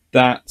think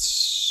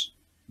that's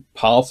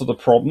part of the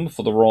problem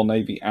for the Royal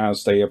Navy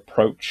as they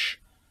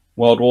approach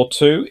World War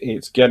II.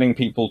 It's getting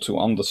people to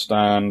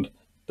understand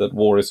that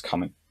war is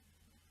coming.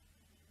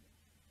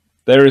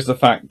 There is the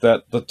fact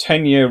that the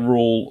 10-year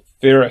rule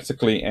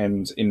theoretically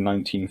ends in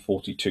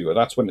 1942.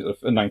 That's when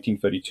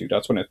 1932.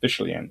 That's when it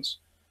officially ends.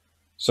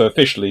 So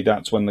officially,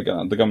 that's when the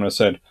government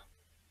said,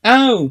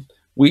 "Oh,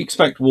 we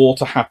expect war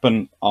to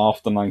happen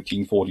after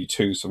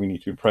 1942, so we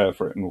need to prepare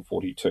for it in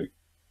 1942."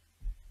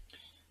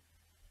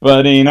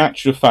 But in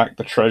actual fact,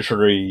 the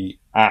Treasury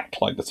act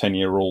like the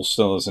 10-year rule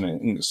still is in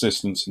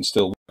existence and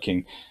still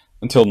working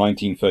until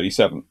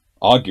 1937,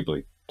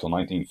 arguably till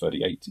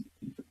 1938,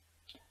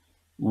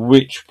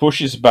 which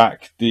pushes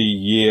back the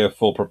year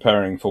for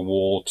preparing for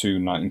war to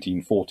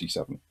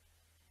 1947,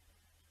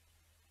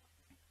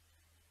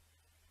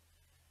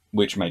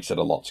 which makes it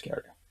a lot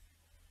scarier.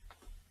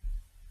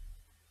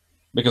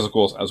 Because, of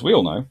course, as we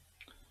all know,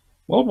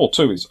 World War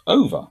II is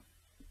over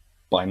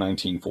by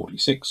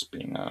 1946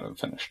 being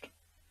finished.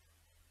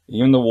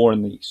 Even the war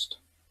in the East.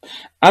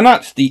 And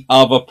that's the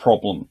other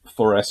problem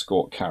for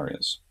escort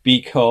carriers.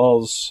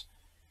 Because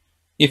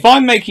if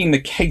I'm making the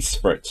case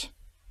for it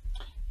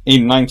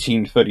in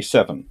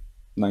 1937,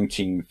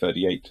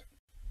 1938,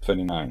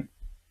 39,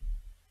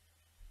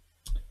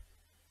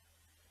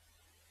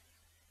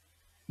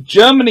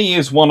 Germany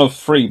is one of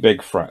three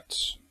big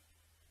threats.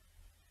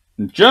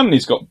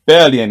 Germany's got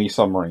barely any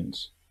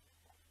submarines.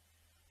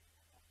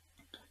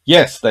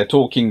 Yes, they're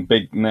talking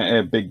big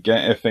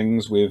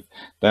things with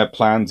their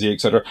plans,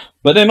 etc.,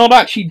 but they're not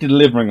actually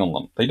delivering on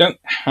them. They don't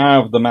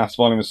have the mass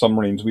volume of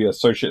submarines we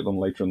associate them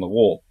later in the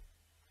war.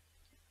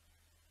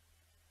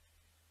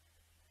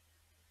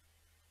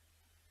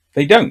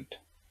 They don't.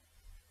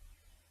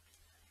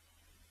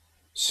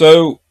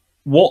 So,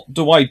 what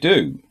do I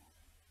do?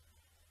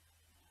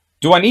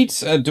 Do I need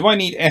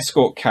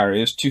escort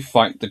carriers to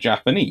fight the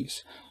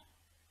Japanese?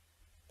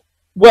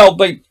 Well,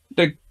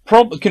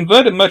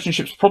 converted merchant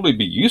ships probably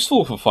be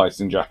useful for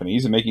fighting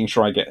Japanese and making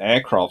sure I get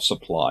aircraft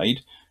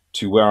supplied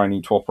to where I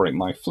need to operate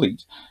my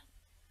fleet.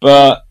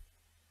 But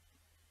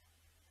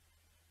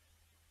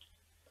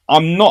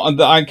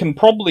I can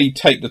probably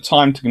take the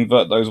time to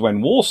convert those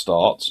when war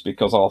starts,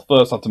 because I'll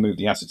first have to move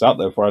the assets out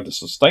there before I have to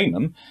sustain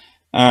them.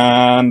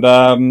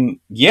 And,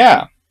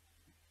 yeah.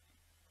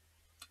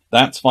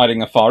 That's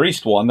fighting a Far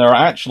East war. And there are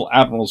actual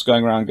admirals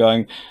going around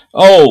going,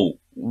 "Oh,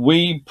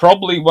 We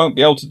probably won't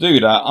be able to do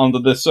that under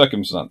this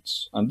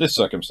circumstance. And this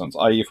circumstance,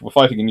 i.e., if we're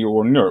fighting in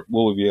war in Europe,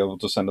 will we be able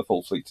to send a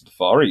full fleet to the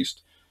Far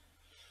East?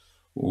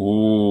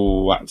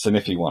 Ooh, that's an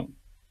iffy one.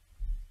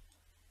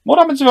 What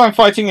happens if I'm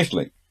fighting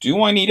Italy?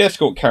 Do I need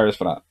escort carriers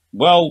for that?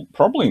 Well,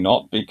 probably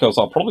not, because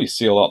I'll probably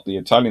seal up the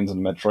Italians in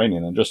the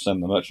Mediterranean and just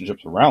send the merchant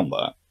ships around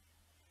there.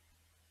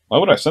 Why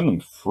would I send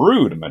them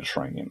through the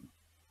Mediterranean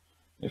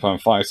if I'm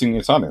fighting the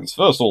Italians?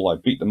 First of all, I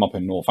beat them up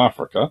in North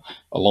Africa,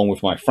 along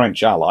with my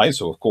French allies,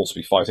 who will of course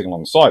be fighting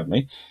alongside me.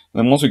 And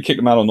then once we kick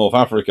them out of North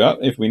Africa,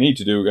 if we need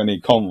to do any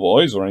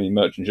convoys or any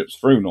merchant ships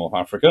through North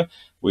Africa,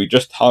 we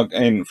just hug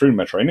in through the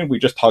Mediterranean, we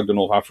just hug the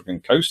North African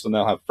coast, and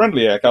they'll have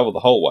friendly air cover the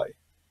whole way.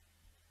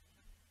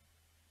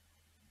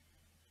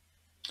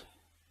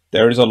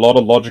 There is a lot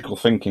of logical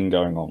thinking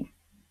going on.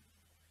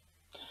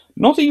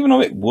 Not even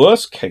a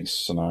worst case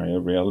scenario,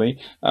 really.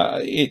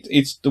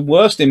 It's the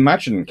worst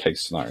imagined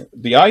case scenario.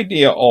 The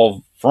idea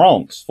of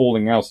France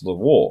falling out of the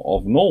war,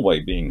 of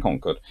Norway being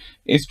conquered,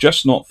 is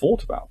just not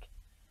thought about.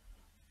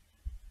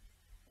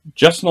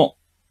 Just not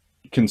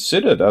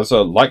considered as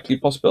a likely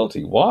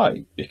possibility.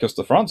 Why? Because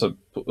the France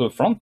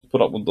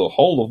put up with the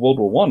whole of World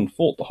War I,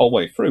 fought the whole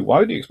way through. Why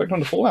would you expect them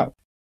to fall out?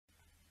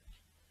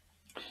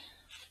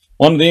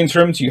 One of the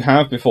interims you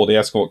have before the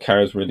escort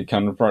carriers really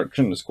come into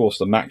production is, of course,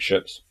 the Max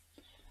ships.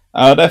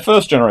 Their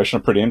first generation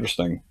are pretty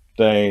interesting.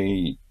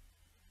 They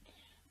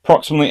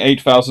approximately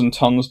 8,000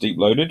 tons deep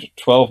loaded,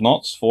 12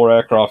 knots, 4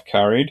 aircraft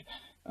carried,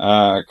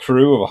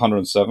 crew of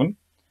 107.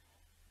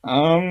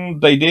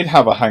 They did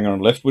have a hangar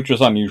and lift, which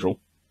was unusual.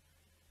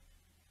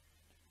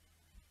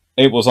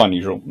 It was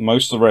unusual.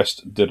 Most of the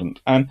rest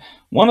didn't. And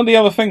one of the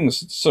other things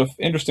that's sort of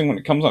interesting when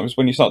it comes up is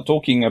when you start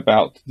talking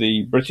about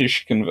the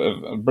British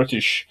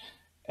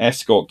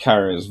escort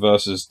carriers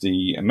versus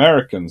the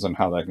Americans and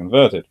how they're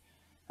converted.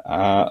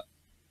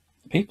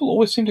 People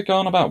always seem to go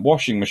on about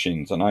washing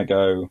machines, and I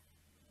go,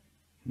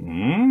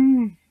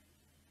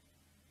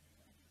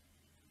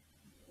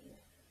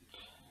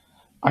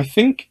 I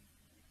think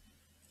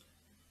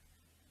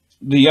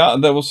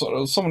there was sort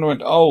of someone who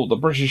went, oh, the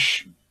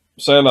British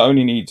sailor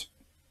only needs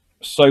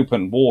soap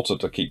and water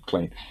to keep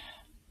clean.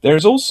 There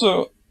is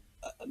also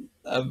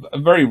a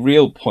very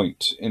real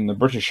point in the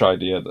British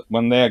idea that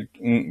when they're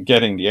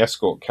getting the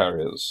escort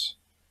carriers,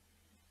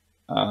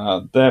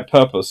 their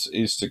purpose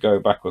is to go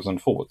backwards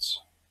and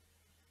forwards.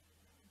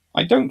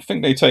 I don't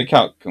think they take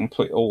out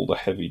all the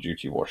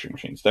heavy-duty washing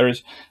machines.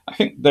 I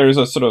think there is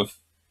a sort of,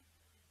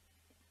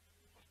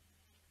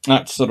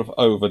 that's sort of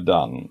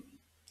overdone.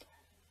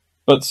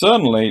 But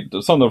certainly,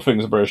 some of the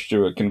things the British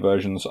do at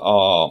conversions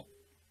are,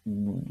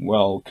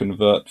 well,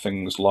 convert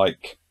things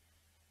like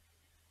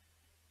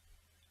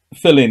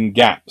fill in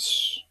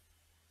gaps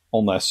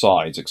on their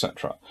sides,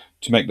 etc.,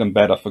 to make them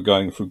better for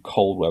going through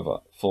cold weather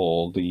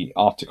for the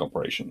Arctic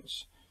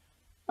operations.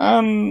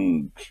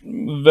 And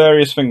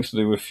various things to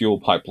do with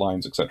fuel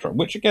pipelines, etc.,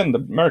 which, again, the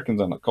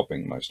Americans end up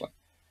copying mostly.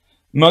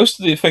 Most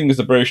of the things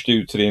the British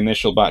do to the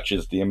initial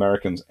batches, the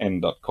Americans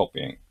end up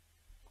copying.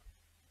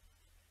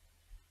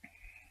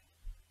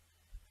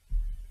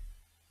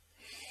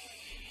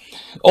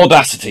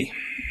 Audacity.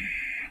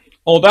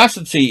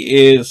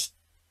 Audacity is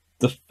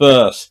the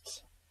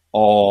first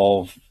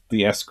of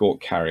the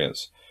escort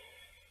carriers.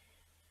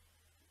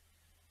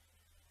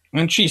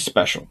 And she's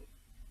special.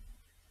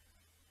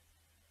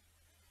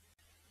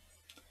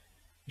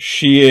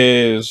 She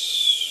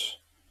is,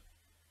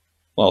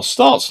 well,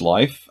 starts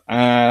life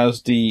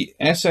as the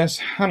SS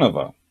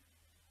Hanover.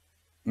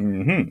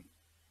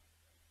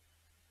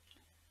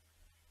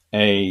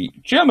 A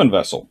German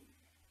vessel,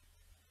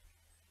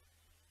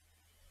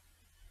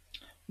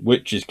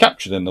 which is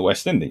captured in the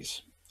West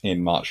Indies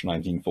in March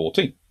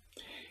 1914.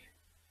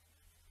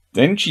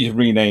 Then she's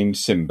renamed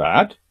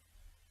Sinbad,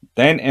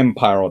 then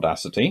Empire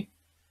Audacity,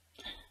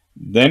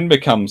 then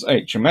becomes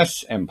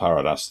HMS Empire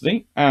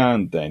Audacity,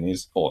 and then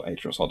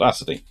HMS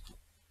Audacity.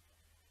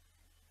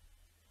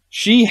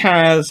 She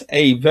has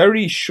a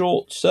very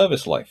short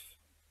service life.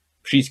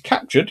 She's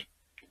captured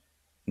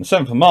on the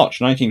 7th of March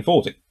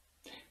 1940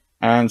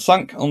 and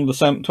sunk on the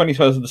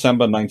 21st of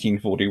December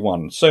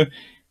 1941. So,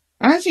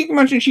 as you can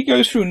imagine, she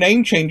goes through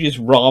name changes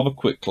rather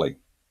quickly,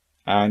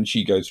 and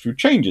she goes through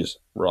changes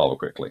rather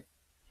quickly.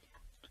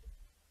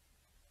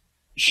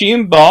 She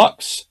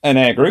embarks an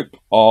air group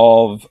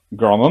of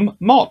Grumman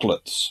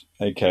Martlets,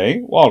 aka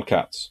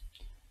Wildcats,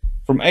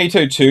 from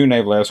 802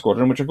 Naval Air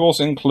Squadron, which of course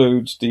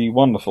includes the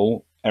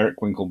wonderful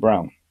Eric Winkle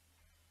Brown,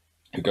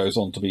 who goes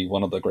on to be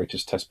one of the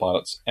greatest test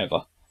pilots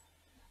ever,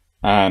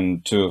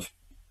 and to have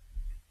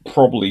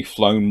probably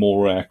flown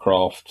more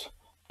aircraft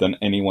than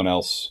anyone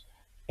else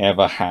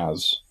ever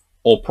has,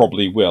 or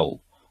probably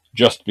will,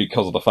 just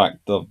because of the fact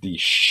of the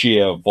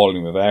sheer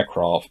volume of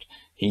aircraft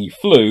he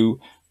flew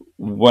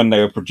when they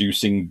were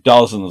producing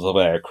dozens of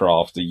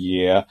aircraft a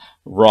year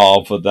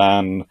rather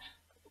than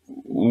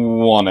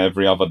one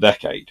every other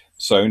decade.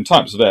 So in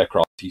types of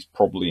aircraft, he's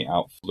probably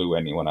outflew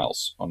anyone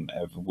else and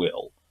ever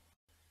will,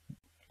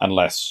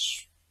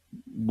 unless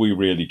we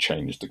really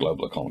change the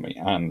global economy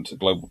and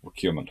global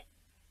procurement.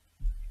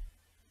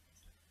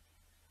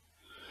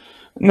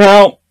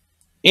 Now,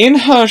 in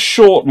her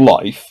short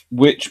life,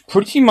 which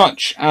pretty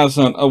much as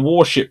a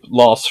warship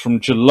lasts from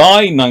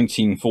July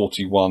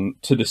 1941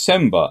 to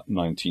December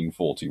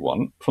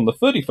 1941, from the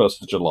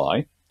 31st of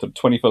July to the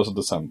 21st of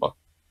December.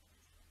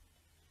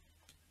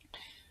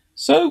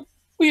 So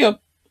we are,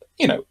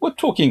 we're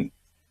talking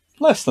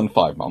less than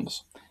 5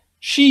 months.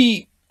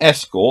 She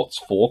escorts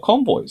 4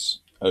 convoys: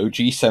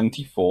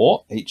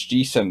 OG-74,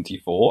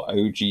 HG-74,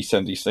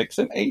 OG-76,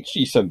 and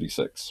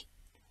HG-76.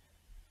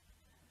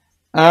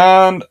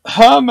 And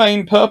her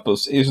main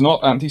purpose is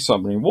not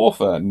anti-submarine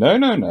warfare. No,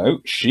 no, no.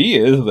 She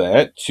is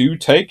there to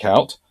take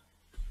out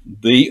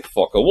the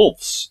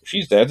Focke-Wulfs.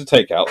 She's there to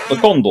take out the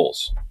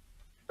Condors.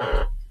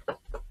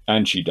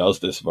 And she does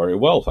this very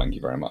well, thank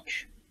you very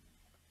much.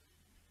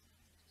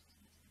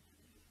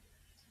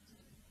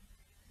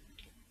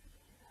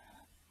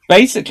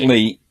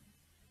 Basically,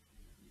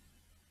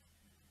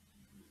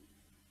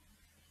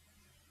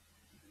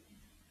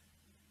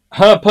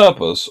 her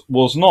purpose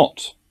was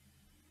not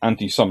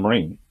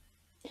anti-submarine.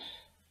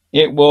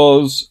 It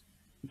was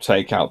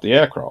take out the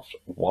aircraft.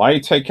 Why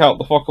take out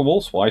the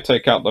Focke-Wulfs? Why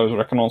take out those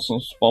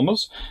reconnaissance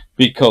bombers?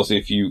 Because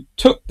if you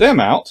took them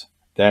out,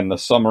 then the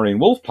submarine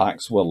wolf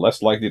packs were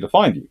less likely to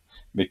find you,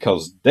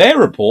 because their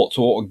reports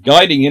were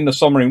guiding in the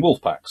submarine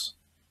wolf packs.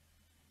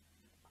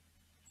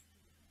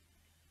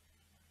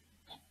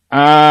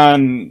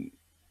 And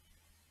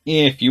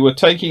if you were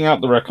taking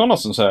out the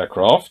reconnaissance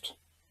aircraft,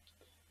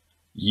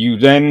 you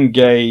then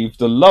gave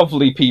the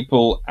lovely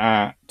people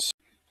at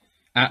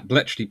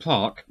Bletchley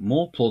Park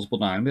more plausible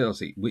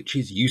deniability, which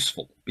is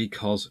useful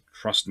because,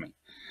 trust me,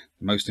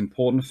 the most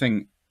important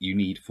thing you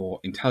need for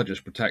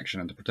intelligence protection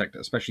and to protect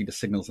especially the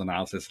signals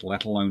analysis,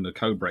 let alone the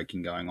code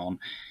breaking going on,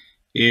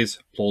 is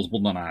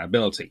plausible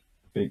deniability.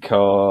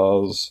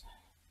 Because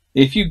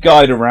if you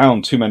guide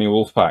around too many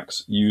wolf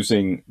packs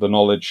using the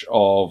knowledge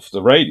of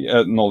the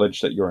radio,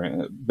 knowledge that your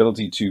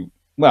ability to,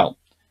 well,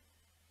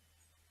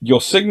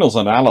 your signals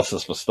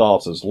analysis for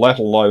starters, let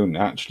alone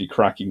actually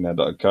cracking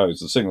their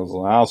codes, the signals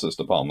analysis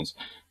departments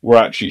were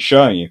actually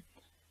showing you,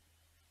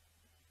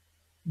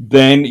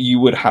 then you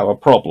would have a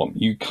problem.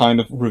 You kind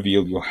of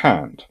reveal your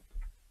hand.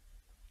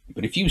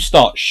 But if you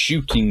start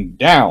shooting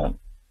down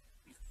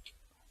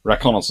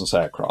reconnaissance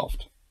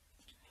aircraft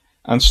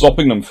and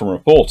stopping them from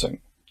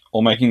reporting,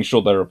 or making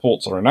sure their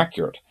reports are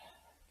inaccurate,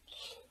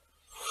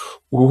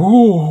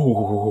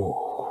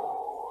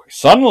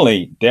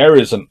 suddenly there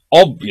is an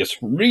obvious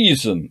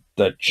reason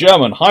the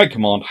German High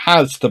Command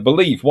has to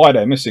believe why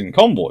they're missing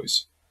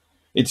convoys.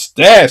 It's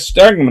there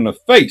staring them in the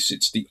face.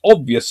 It's the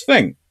obvious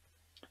thing.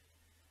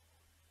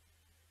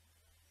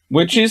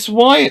 Which is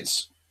why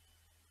it's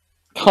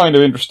kind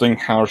of interesting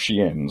how she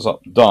ends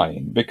up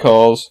dying,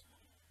 because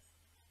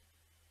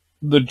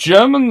the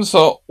Germans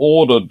are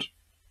ordered,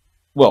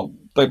 well,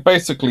 they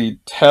basically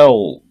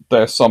tell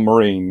their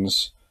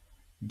submarines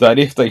that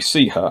if they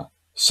see her,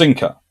 sink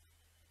her,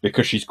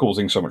 because she's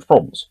causing so much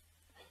problems.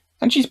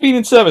 And she's been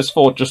in service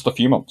for just a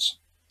few months.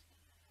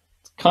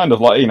 It's kind of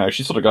like,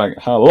 she's sort of going,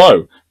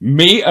 hello,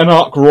 me and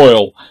Ark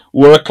Royal,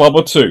 we're a club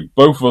of 2.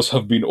 Both of us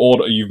have been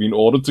you've been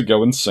ordered to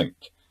go and sink.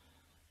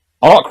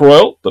 Ark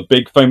Royal, the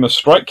big famous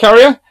strike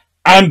carrier,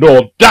 and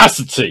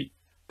Audacity,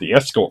 the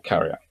escort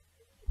carrier.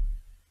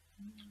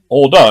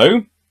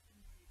 Although,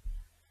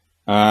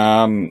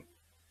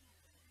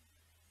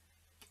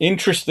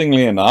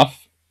 interestingly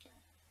enough,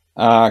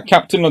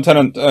 Captain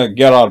Lieutenant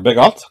Gerard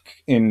Begat,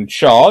 in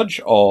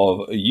charge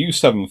of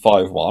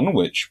U-751,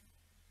 which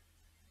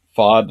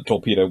fired the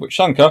torpedo which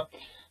sunk her,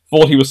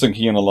 thought he was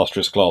sinking an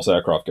illustrious class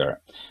aircraft carrier.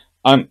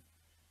 And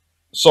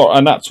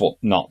that's what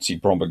Nazi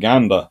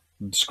propaganda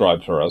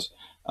described her as.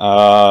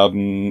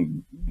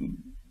 In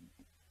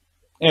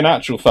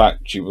actual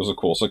fact, she was, of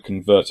course, a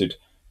converted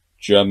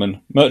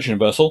German merchant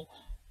vessel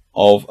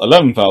of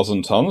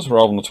 11,000 tons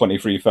rather than the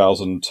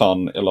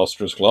 23,000-ton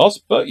illustrious class,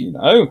 but,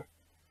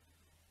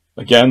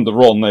 again, the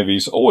Royal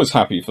Navy's always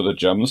happy for the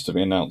Germans to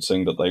be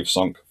announcing that they've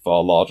sunk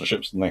far larger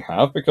ships than they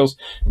have, because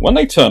when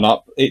they turn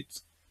up,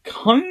 it's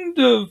kind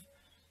of...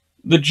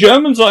 The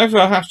Germans either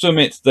have to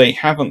admit they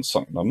haven't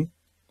sunk them,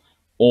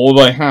 or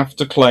they have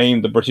to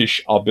claim the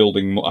British have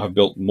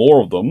built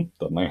more of them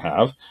than they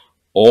have,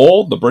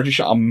 or the British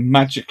are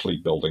magically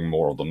building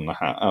more of them than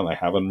they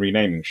have and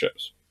renaming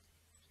ships.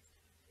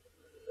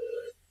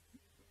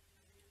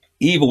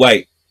 Either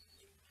way,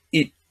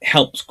 it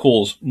helps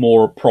cause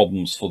more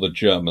problems for the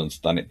Germans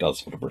than it does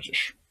for the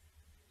British.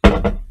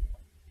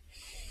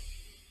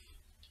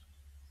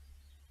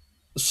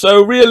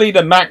 So really,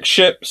 the Mac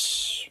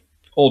ships,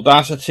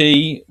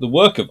 Audacity, the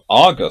work of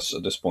Argus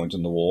at this point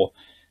in the war,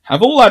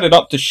 have all added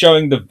up to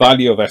showing the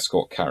value of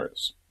escort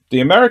carriers.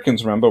 The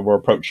Americans, remember, were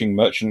approaching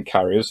merchant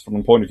carriers from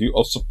the point of view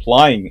of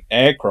supplying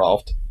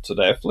aircraft to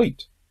their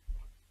fleet.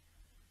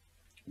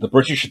 The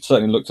British had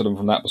certainly looked at them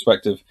from that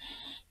perspective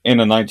in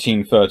the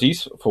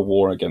 1930s for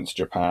war against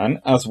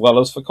Japan, as well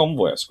as for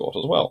convoy escort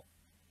as well.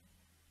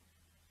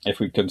 If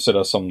we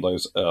consider some of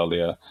those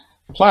earlier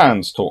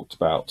plans talked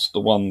about, the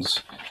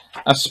ones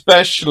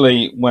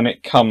especially when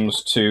it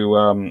comes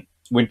to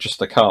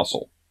Winchester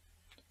Castle.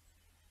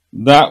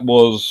 That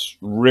was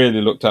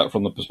really looked at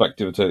from the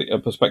perspective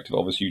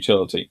of its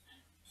utility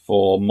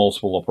for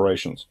multiple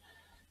operations.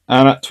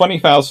 And at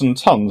 20,000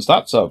 tons,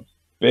 that's a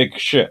big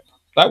ship.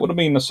 That would have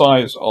been the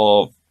size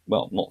of,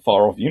 well, not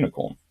far off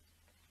Unicorn.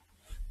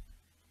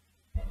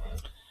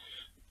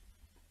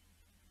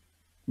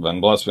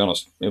 Then, let's be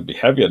honest, it would be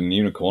heavier than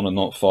Unicorn and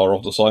not far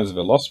off the size of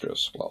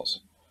Illustrious class.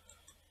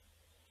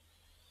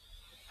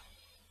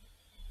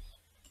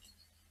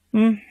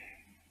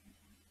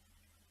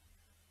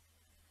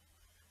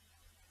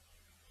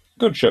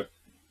 Good ship.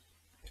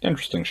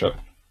 Interesting ship.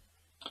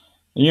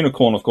 The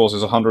Unicorn, of course,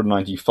 is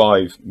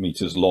 195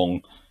 meters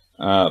long,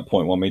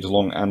 0.1 meters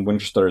long, and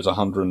Winchester is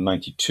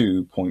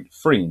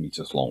 192.3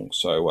 meters long.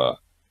 So,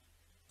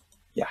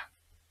 yeah,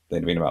 they'd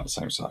have been about the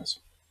same size.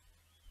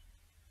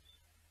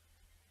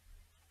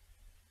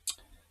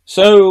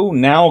 So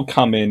now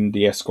come in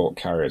the escort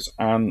carriers,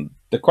 and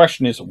the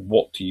question is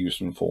what to use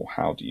them for,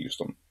 how to use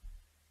them.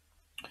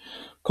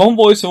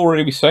 Convoys will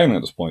already be sailing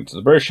at this point.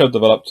 The British have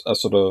developed a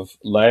sort of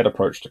layered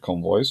approach to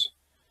convoys,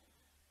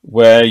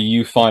 where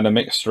you find a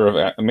mixture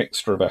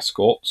of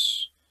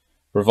escorts,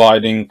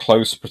 providing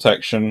close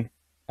protection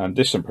and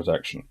distant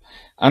protection.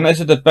 And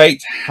there's a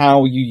debate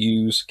how you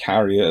use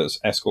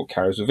escort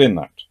carriers within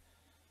that.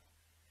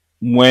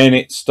 When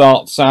it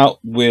starts out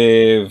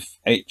with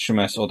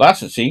HMS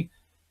Audacity,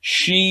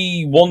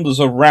 she wanders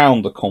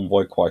around the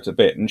convoy quite a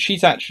bit, and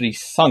she's actually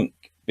sunk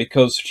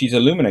because she's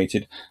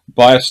illuminated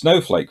by a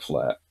snowflake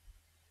flare.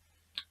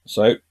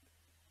 So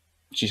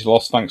she's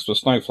lost thanks to a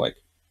snowflake.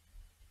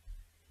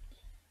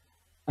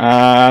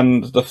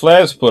 And the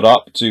flare's put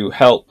up to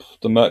help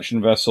the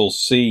merchant vessel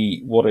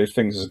see what it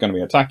thinks is going to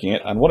be attacking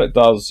it, and what it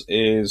does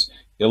is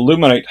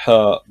illuminate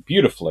her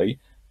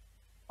beautifully,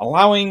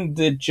 allowing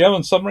the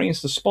German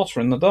submarines to spot her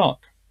in the dark.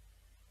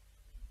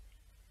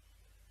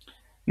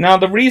 Now,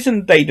 the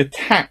reason they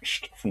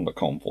detached from the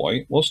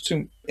convoy was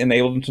to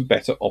enable them to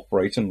better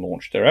operate and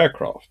launch their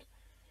aircraft,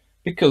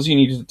 because you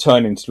needed to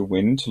turn into the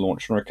wind to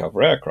launch and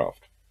recover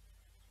aircraft.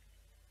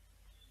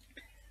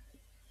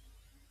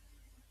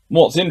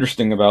 What's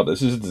interesting about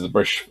this is the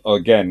British,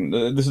 again,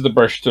 this is the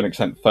British to an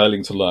extent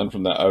failing to learn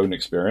from their own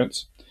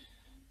experience,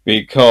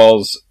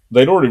 because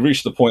they'd already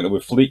reached the point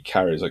with fleet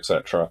carriers,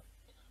 etc.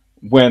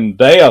 When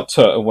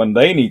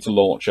they need to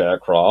launch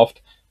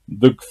aircraft,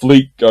 the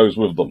fleet goes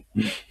with them.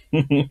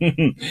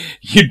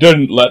 You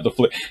didn't let the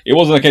fleet. It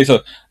wasn't a case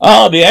of,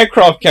 the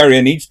aircraft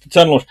carrier needs to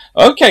turn and launch.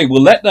 Okay,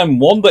 we'll let them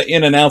wander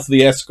in and out of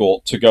the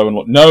escort to go and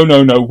launch.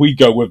 No, we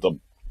go with them.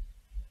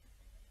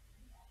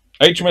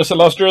 HMS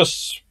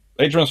Illustrious,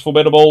 HMS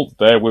Formidable,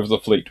 they're with the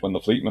fleet when the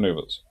fleet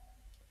maneuvers.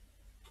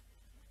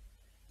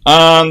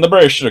 And the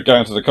British are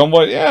going to the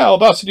convoy. Yeah,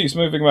 Audacity's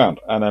moving around.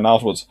 And then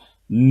afterwards,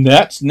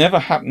 that's never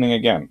happening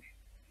again.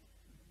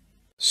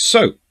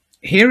 So,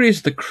 here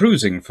is the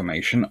cruising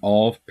formation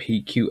of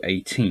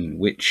PQ-18,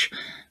 which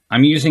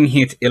I'm using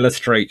here to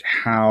illustrate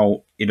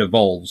how it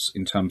evolves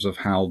in terms of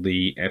how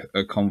the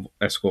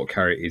escort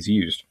carrier is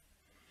used.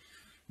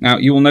 Now,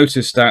 you will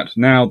notice that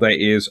now there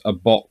is a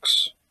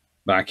box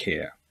back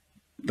here,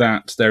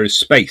 that there is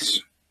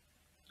space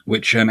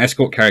which an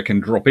escort carrier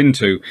can drop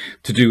into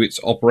to do its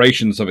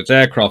operations of its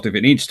aircraft if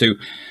it needs to,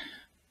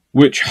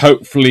 which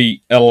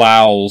hopefully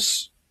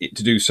allows it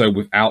to do so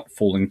without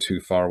falling too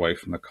far away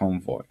from the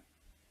convoy.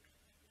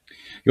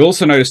 You'll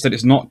also notice that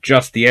it's not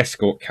just the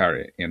escort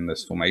carrier in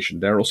this formation.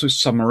 There are also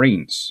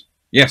submarines.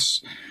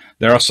 Yes,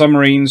 there are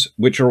submarines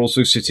which are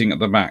also sitting at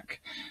the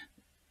back.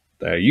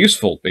 They're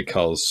useful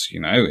because,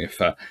 if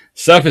a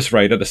surface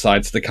raider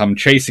decides to come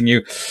chasing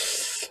you,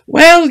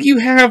 well, you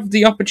have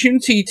the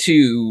opportunity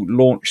to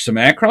launch some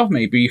aircraft,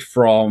 maybe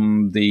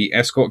from the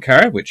escort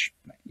carrier, which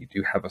you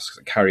do have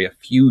carry a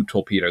few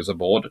torpedoes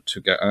aboard to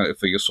go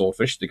for your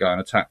swordfish to go and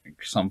attack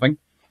something.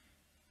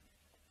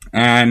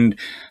 And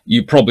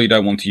you probably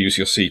don't want to use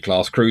your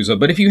C-class cruiser,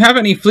 but if you have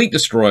any fleet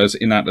destroyers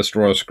in that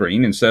destroyer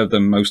screen, instead of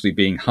them mostly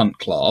being Hunt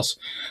class,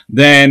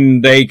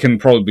 then they can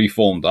probably be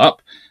formed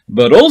up.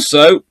 But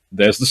also,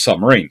 there's the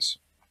submarines.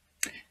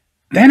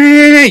 Then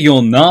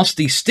your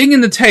nasty sting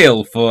in the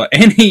tail for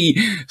any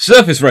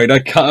surface raider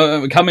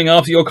coming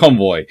after your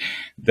convoy.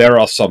 There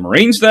are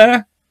submarines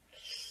there.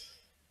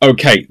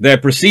 Okay, they're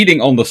proceeding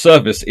on the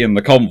surface in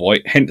the convoy,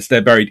 hence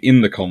they're buried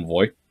in the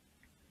convoy,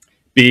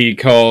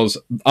 because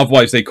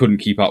otherwise they couldn't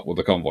keep up with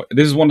the convoy.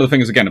 This is one of the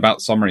things, again,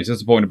 about submarines. This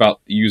is the point about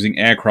using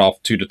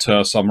aircraft to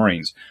deter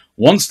submarines.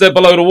 Once they're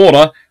below the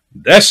water,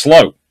 they're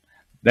slow.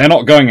 They're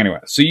not going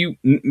anywhere. So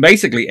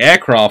basically,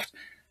 aircraft,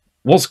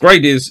 what's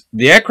great is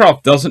the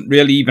aircraft doesn't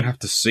really even have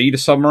to see the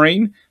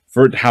submarine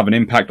for it to have an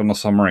impact on the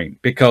submarine,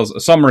 because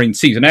a submarine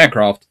sees an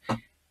aircraft,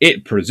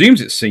 it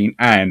presumes it's seen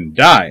and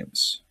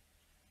dives.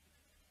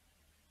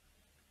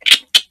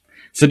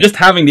 So just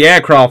having the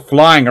aircraft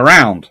flying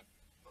around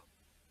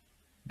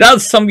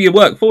does some of your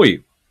work for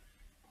you.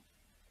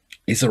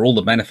 These are all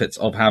the benefits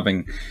of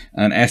having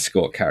an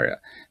escort carrier.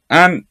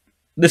 And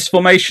this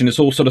formation is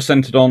all sort of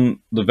centered on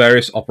the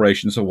various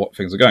operations of what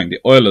things are going.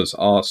 The oilers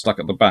are stuck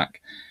at the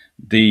back.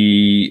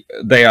 They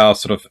are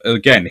sort of,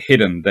 again,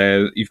 hidden.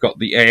 You've got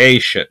the AA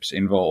ships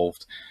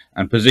involved.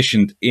 and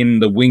positioned in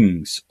the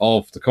wings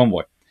of the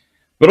convoy.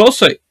 But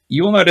also,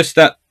 you will notice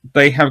that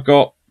they have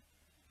got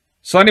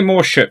slightly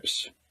more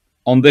ships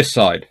on this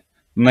side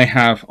than they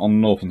have on the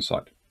northern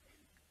side.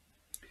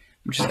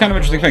 Which is kind of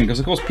an interesting thing, because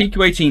of course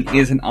PQ-18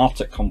 is an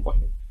Arctic convoy.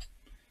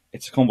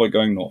 It's a convoy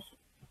going north.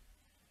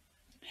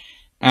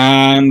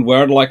 And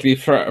where are the likely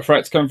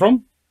threats coming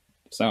from?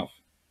 South.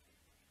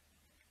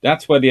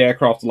 That's where the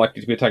aircraft are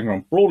likely to be attacking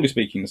from, broadly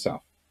speaking, the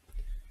south.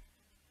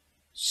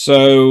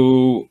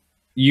 So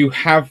you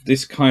have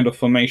this kind of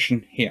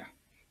formation here.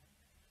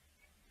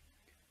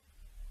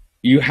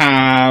 You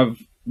have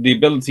the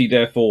ability,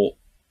 therefore,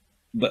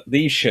 that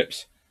these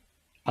ships,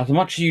 as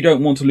much as you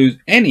don't want to lose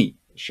any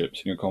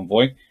ships in your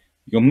convoy,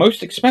 your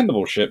most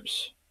expendable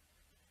ships,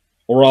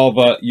 or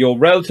rather, your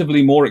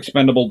relatively more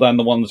expendable than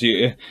the ones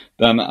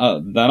than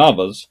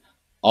others,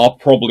 are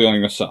probably on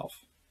your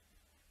south,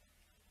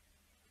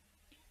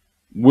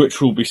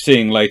 which we'll be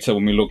seeing later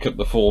when we look at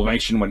the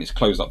formation when it's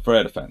closed up for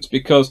air defense.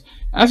 Because,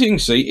 as you can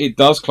see, it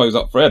does close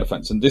up for air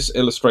defense, and this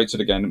illustrates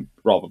it again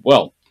rather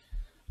well.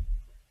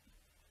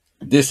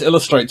 This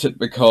illustrates it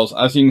because,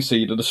 as you can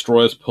see, the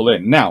destroyers pull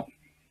in. Now,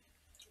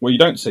 what you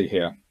don't see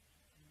here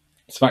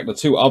is, in fact, the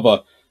two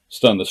other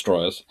stern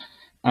destroyers,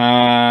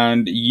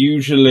 and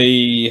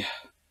usually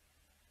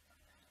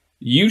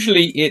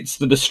it's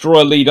the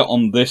destroyer leader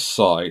on this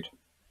side,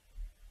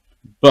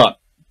 but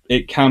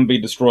it can be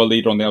destroyer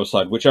leader on the other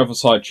side, whichever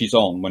side she's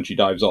on when she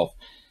dives off.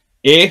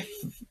 If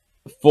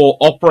for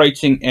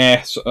operating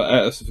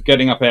for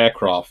getting up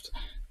aircraft,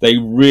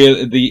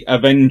 the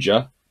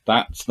Avenger,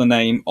 that's the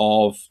name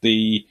of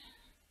the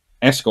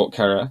escort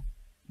carrier,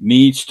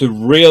 needs to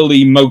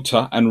really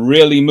motor and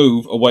really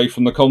move away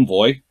from the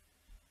convoy,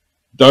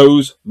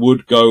 those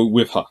would go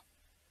with her.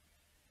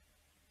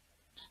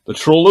 The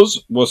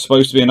trawlers were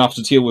supposed to be enough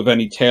to deal with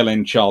any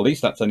tail-end Charlies,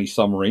 that's any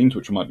submarines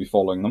which might be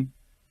following them.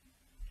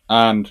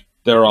 And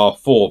there are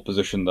 4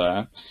 positioned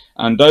there.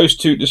 And those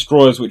 2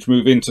 destroyers which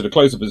move into the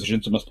closer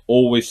positions must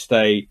always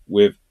stay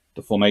with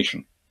the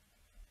formation.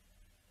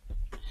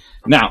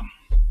 Now,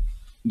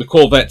 the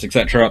corvettes,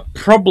 etc.,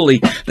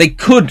 probably, they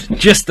could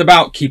just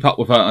about keep up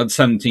with her at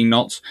 17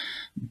 knots,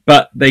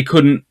 but they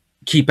couldn't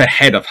keep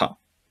ahead of her.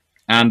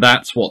 And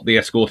that's what the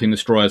escorting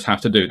destroyers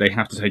have to do. They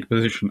have to take a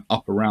position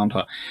up around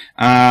her.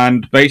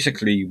 And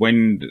basically,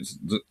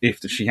 if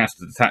she has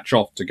to detach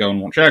off to go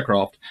and launch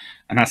aircraft,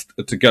 and has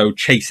to go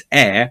chase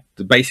air,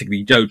 to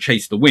basically go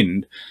chase the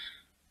wind,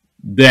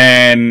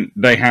 then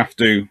they have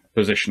to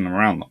position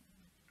around them.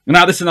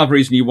 Now, this is another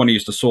reason you want to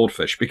use the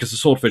Swordfish, because the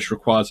Swordfish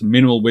requires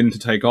minimal wind to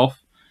take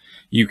off.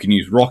 You can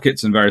use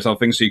rockets and various other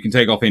things, so you can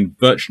take off in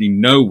virtually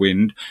no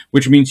wind,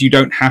 which means you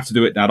don't have to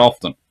do it that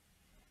often.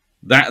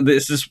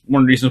 This is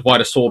one of the reasons why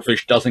the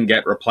Swordfish doesn't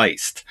get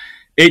replaced.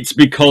 It's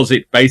because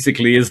it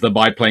basically is the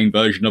biplane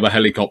version of a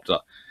helicopter.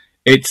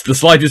 It's the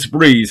slightest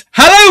breeze.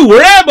 Hello,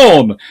 we're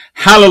airborne!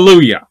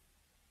 Hallelujah!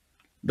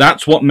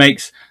 That's what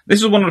makes...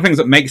 This is one of the things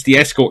that makes the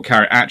escort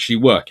carrier actually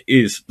work,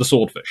 is the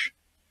Swordfish.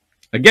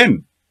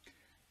 Again,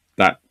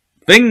 that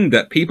thing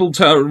that people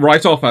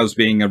write off as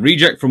being a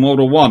reject from World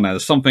War I,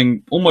 as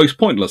something almost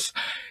pointless.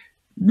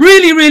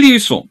 Really, really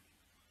useful.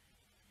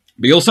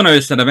 But you also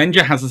notice that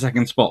Avenger has a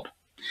second spot,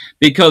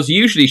 because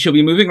usually she'll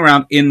be moving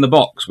around in the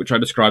box, which I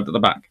described at the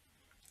back.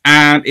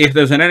 And if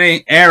there's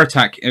any air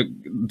attack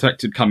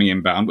detected coming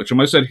inbound, which are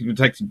most certainly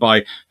detected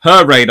by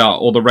her radar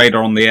or the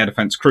radar on the air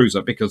defense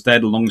cruiser, because they're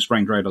the longest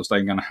range radars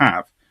they're going to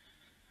have,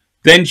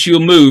 then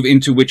she'll move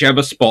into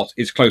whichever spot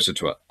is closer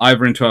to her,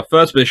 either into her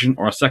first position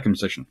or her second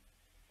position.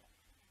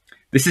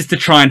 This is to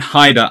try and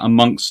hide her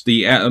amongst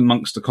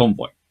the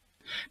convoy.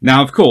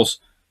 Now, of course,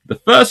 the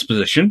first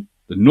position,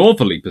 the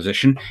northerly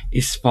position,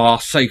 is far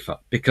safer,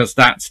 because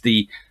that's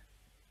the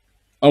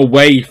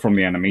away from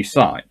the enemy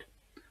side.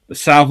 The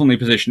southerly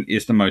position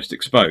is the most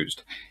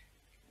exposed.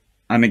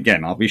 And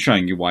again, I'll be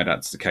showing you why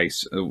that's the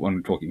case when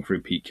we're talking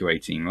through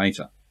PQ-18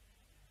 later.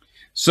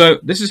 So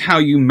this is how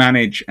you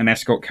manage an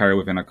escort carrier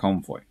within a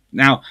convoy.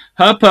 Now,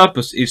 her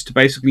purpose is to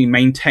basically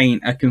maintain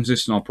a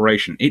consistent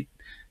operation. It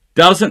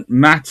doesn't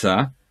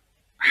matter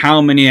how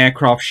many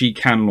aircraft she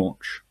can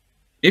launch.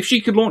 If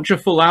she could launch a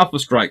full Alpha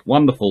Strike,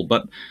 wonderful,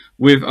 but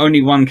with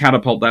only 1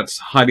 catapult, that's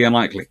highly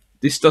unlikely.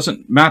 This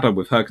doesn't matter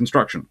with her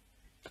construction.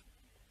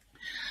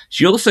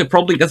 She also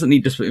probably doesn't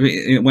need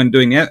to, when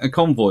doing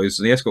convoys,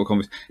 the escort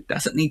convoys,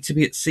 doesn't need to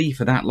be at sea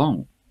for that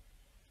long.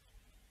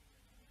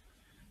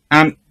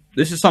 And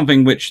this is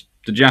something which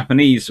the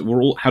Japanese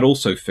had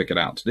also figured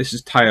out. This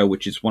is Tayo,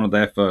 which is one of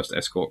their first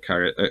escort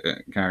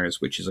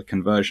carriers, which is a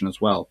conversion as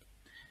well.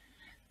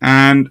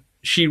 And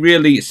she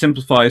really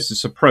simplifies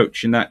this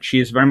approach in that she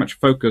is very much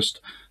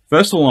focused,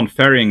 first of all, on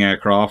ferrying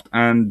aircraft,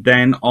 and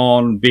then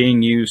on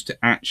being used to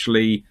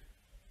actually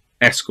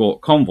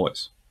escort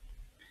convoys.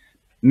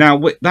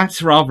 Now,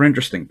 that's rather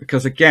interesting,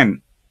 because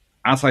again,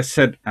 as I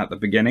said at the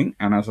beginning,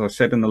 and as I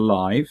said in the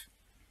live,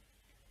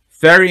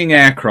 ferrying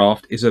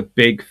aircraft is a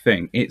big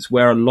thing. It's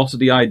where a lot of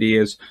the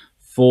ideas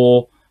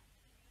for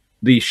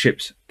these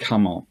ships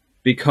come on.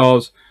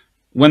 Because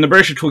when the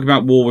British are talking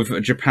about war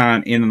with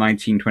Japan in the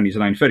 1920s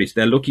and 1930s,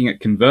 they're looking at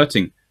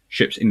converting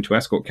ships into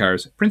escort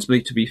carriers,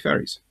 principally to be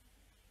ferries.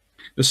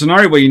 The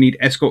scenario where you need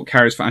escort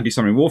carriers for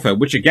anti-submarine warfare,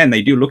 which again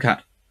they do look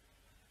at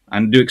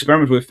and do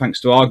experiment with thanks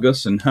to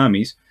Argus and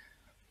Hermes,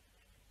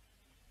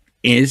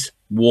 is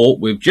war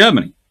with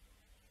Germany.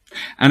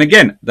 And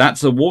again,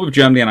 that's a war with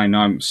Germany, and I know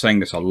I'm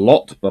saying this a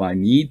lot, but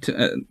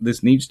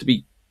this needs to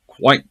be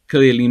quite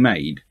clearly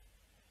made.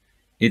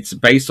 It's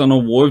based on a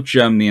war with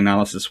Germany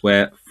analysis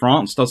where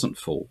France doesn't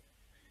fall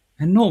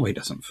and Norway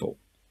doesn't fall.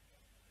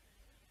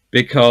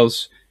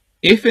 Because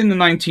if in the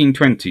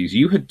 1920s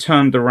you had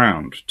turned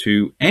around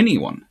to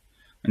anyone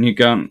and you'd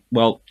gone,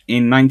 well,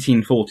 in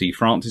 1940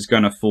 France is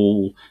going to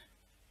fall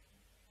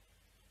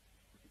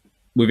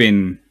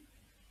within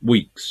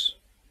weeks,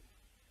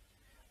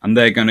 and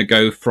they're going to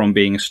go from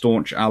being a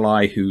staunch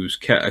ally who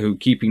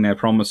keeping their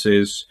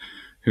promises,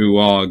 who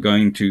are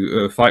going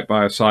to fight by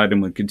our side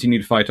and will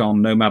continue to fight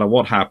on no matter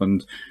what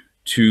happened,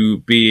 to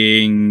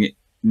being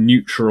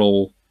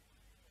neutral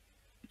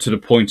to the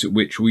point at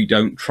which we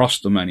don't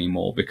trust them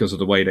anymore because of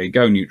the way they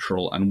go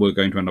neutral, and we're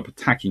going to end up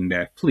attacking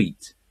their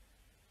fleet,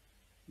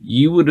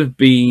 you would have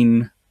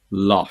been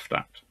laughed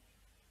at.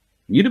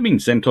 You'd have been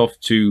sent off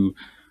to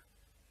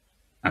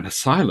an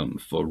asylum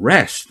for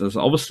rest, as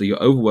obviously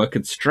your overwork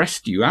had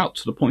stressed you out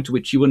to the point at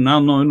which you were now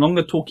no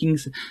longer talking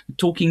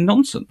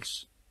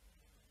nonsense.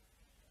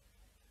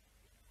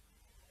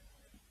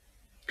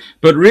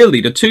 But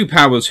really, the two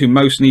powers who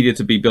most needed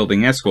to be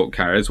building escort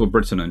carriers were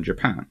Britain and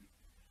Japan.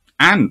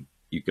 And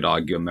you could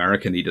argue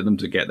America needed them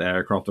to get their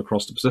aircraft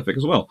across the Pacific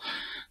as well.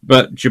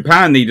 But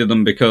Japan needed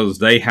them because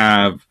they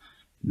have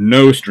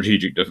no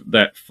strategic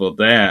depth for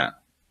their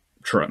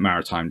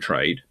maritime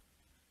trade.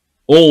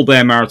 All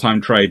their maritime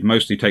trade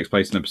mostly takes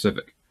place in the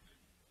Pacific,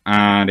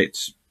 and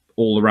it's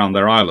all around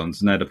their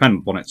islands, and they're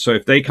dependent on it. So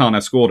if they can't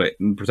escort it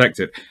and protect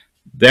it,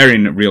 they're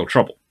in real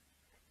trouble.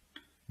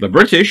 The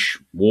British,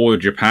 war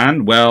with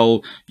Japan,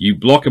 well, you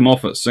block them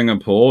off at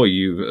Singapore,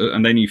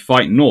 and then you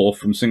fight north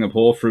from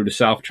Singapore through the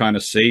South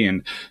China Sea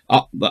and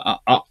up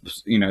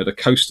the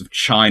coast of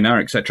China,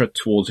 etc.,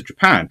 towards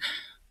Japan.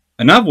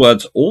 In other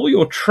words, all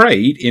your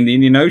trade in the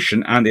Indian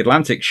Ocean and the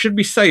Atlantic should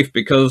be safe,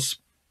 because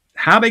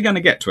how are they going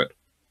to get to it?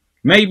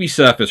 Maybe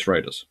surface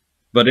raiders.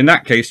 But in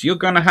that case, you're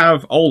going to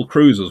have old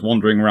cruisers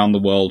wandering around the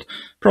world,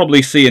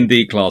 probably C and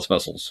D class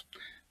vessels,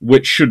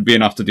 which should be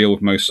enough to deal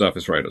with most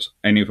surface raiders,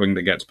 anything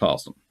that gets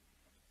past them.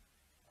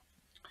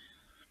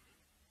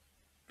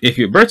 If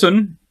you're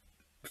Britain,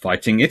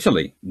 fighting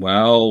Italy,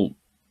 well,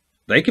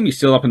 they can be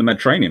still up in the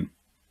Mediterranean.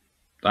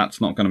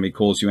 That's not going to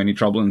cause you any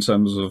trouble in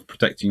terms of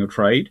protecting your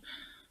trade.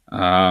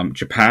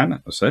 Japan, as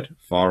I said,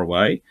 far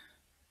away.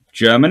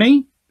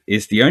 Germany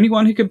is the only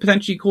one who can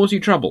potentially cause you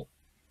trouble.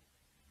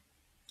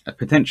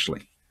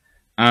 Potentially.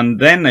 And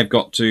then they've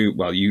got to,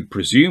 well, you'd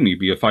presume you'd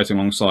be fighting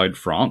alongside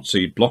France, so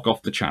you'd block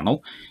off the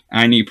channel,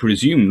 and you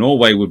presume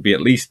Norway would be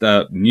at least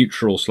a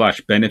neutral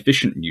 /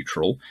 beneficent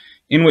neutral,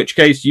 in which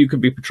case you could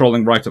be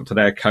patrolling right up to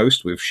their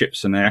coast with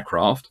ships and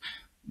aircraft.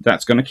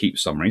 That's going to keep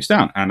submarines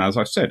down. And as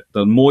I said,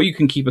 the more you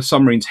can keep a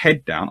submarine's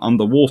head down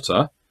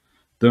underwater,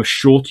 the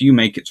shorter you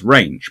make its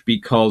range,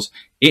 because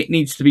it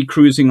needs to be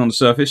cruising on the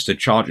surface to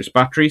charge its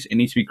batteries. It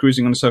needs to be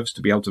cruising on the surface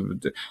to be able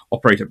to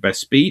operate at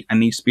best speed,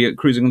 and needs to be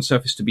cruising on the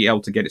surface to be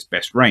able to get its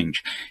best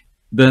range.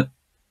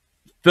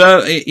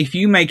 If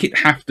you make it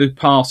have to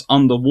pass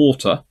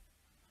underwater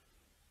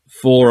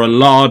for a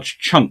large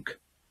chunk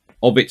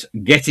of it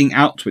getting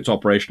out to its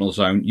operational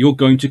zone, you're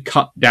going to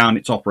cut down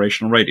its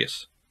operational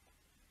radius.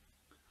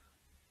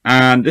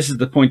 And this is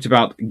the point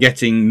about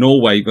getting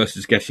Norway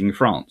versus getting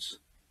France.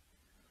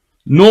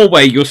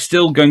 Norway, you're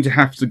still going to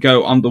have to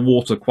go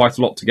underwater quite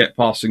a lot to get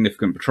past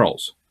significant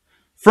patrols.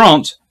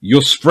 France,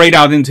 you're straight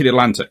out into the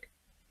Atlantic.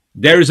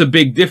 There is a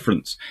big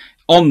difference.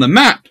 On the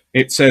map,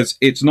 it says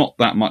it's not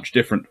that much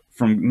different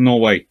from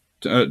Norway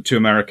to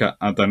America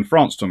than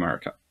France to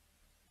America.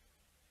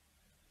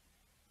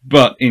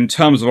 But in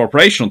terms of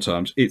operational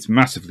terms, it's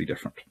massively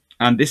different.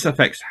 And this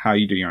affects how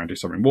you do your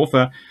anti-submarine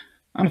warfare,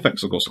 and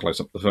affects, of course, the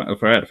close-up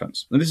for air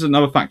defense. And this is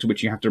another factor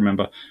which you have to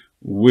remember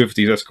with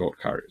these escort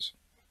carriers.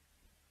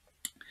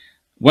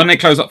 When they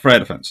close up for air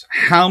defense,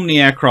 how many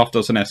aircraft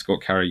does an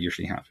escort carrier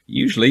usually have?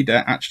 Usually,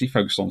 they're actually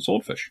focused on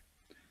swordfish.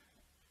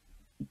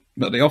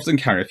 But they often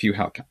carry a few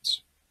Hellcats.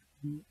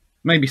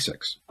 Maybe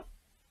 6.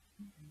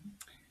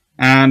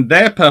 And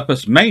their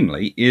purpose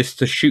mainly is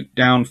to shoot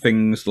down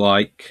things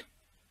like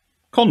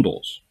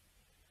condors.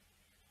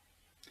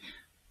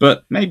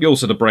 But maybe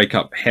also to break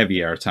up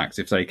heavy air attacks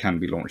if they can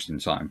be launched in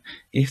time,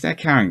 if they're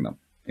carrying them.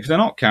 If they're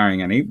not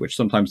carrying any, which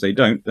sometimes they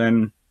don't,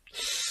 then,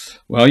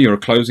 well, you're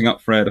closing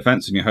up for air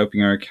defense and you're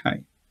hoping you're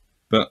okay.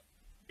 But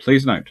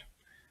please note,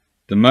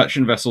 the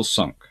merchant vessels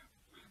sunk.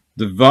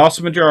 The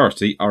vast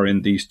majority are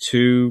in these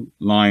 2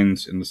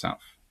 lines in the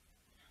south.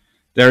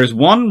 There is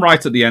one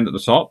right at the end at the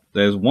top,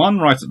 there's one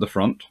right at the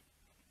front,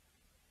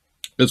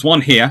 there's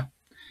one here,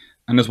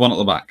 and there's one at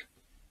the back.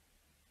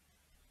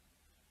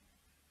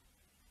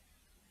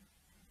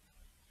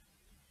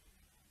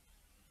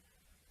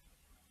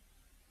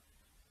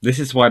 This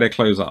is why they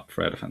close up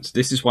for air defense.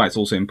 This is why it's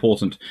also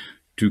important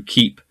to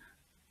keep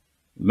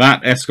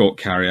that escort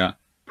carrier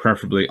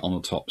preferably on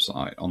the top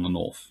side, on the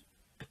north.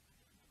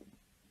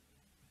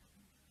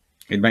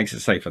 It makes it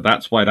safer.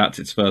 That's why that's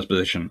its first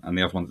position and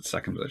the other one's its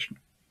second position.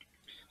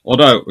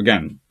 Although,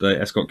 again, the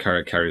escort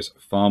carrier carries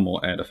far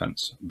more air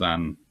defense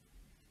than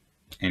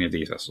any of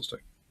these vessels do.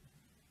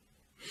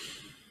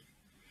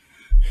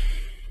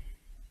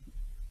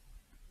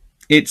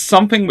 It's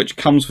something which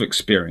comes with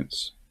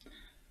experience,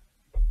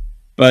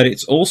 but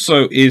it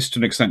also is to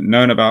an extent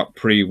known about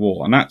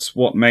pre-war, and that's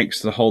what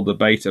makes the whole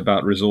debate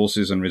about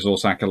resources and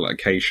resource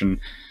allocation.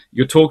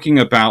 You're talking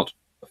about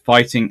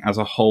fighting as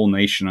a whole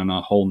nation and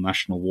a whole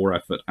national war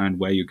effort and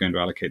where you're going to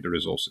allocate the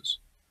resources.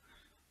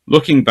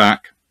 Looking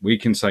back, we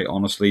can say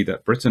honestly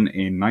that Britain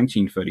in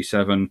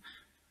 1937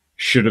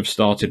 should have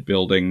started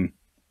building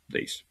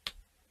these.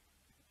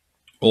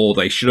 Or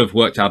they should have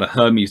worked out a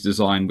Hermes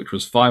design which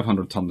was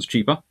 500 tons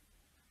cheaper.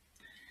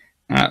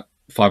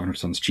 500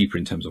 tons cheaper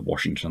in terms of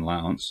Washington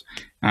allowance.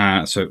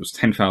 So it was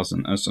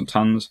 10,000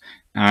 tons,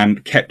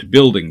 and kept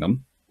building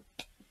them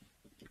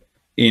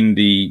in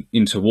the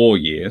interwar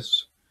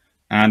years.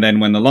 And then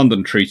when the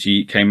London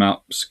Treaty came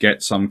out,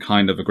 get some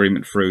kind of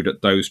agreement through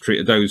that those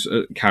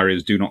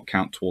carriers do not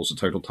count towards the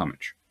total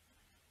tonnage.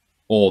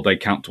 Or they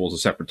count towards a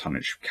separate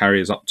tonnage.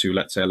 Carriers up to,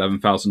 let's say,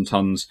 11,000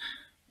 tons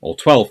or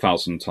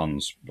 12,000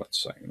 tons,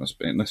 let's say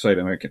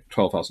they make it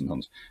 12,000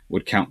 tons,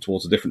 would count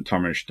towards a different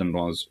tonnage than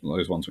those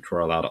ones which were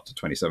allowed up to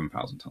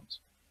 27,000 tons.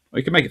 Or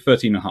you could make it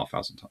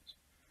 13,500 tons.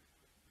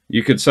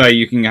 You could say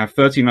you can have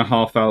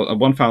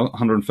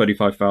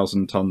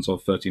 135,000 tons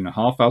of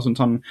 13,500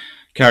 ton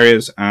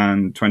carriers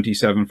and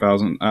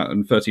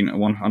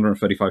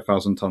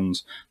 135,000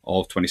 tons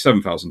of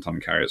 27,000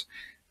 ton carriers,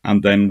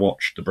 and then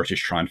watch the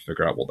British try and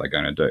figure out what they're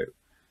going to do.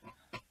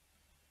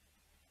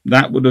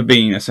 That would have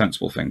been a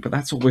sensible thing, but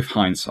that's all with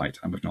hindsight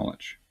and with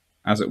knowledge.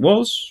 As it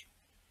was,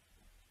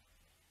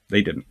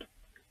 they didn't.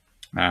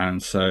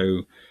 And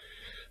so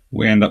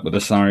we end up with a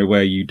scenario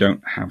where you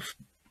don't have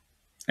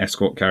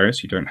escort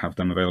carriers, you don't have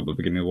them available at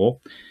the beginning of the war.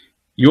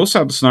 You also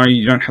have the scenario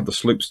you don't have the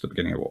sloops at the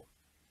beginning of the war.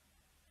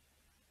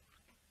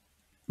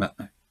 But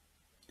no.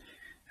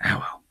 Oh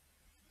well.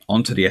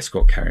 On to the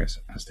escort carriers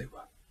as they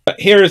were.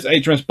 Here is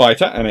HMS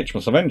Biter and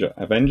HMS Avenger.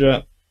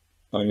 Avenger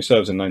only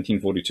serves in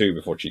 1942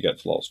 before she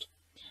gets lost.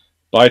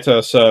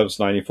 Biter serves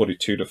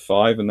 1942 to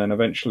 5 and then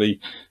eventually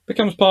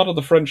becomes part of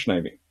the French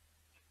Navy.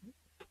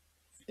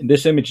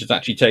 This image is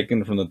actually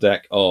taken from the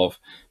deck of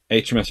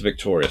HMS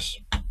Victorious.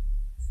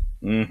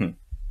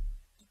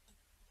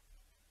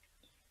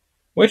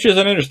 Which is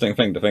an interesting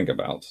thing to think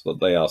about,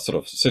 that they are sort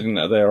of sitting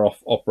there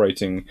off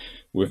operating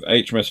with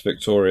HMS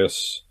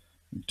Victorious,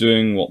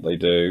 doing what they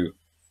do,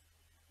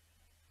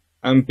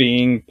 and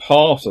being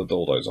part of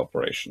all those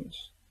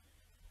operations.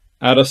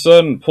 At a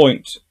certain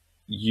point,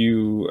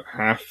 you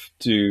have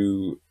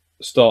to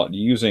start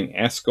using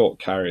escort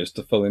carriers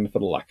to fill in for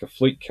the lack of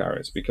fleet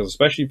carriers, because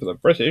especially for the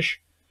British,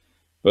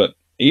 but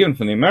even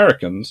for the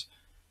Americans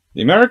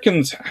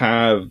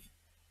have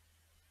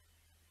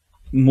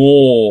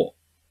more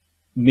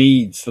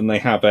needs than they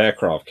have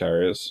aircraft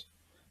carriers.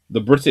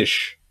 The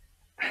British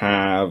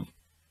have a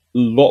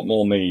lot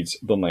more needs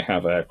than they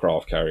have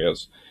aircraft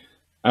carriers,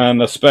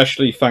 and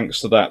especially thanks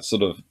to that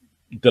sort of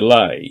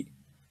delay,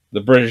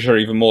 the British are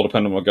even more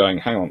dependent on going,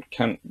 hang on,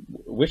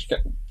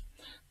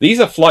 these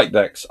are flight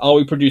decks, are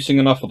we producing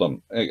enough of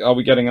them? Are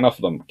we getting enough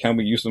of them? Can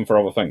we use them for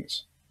other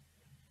things?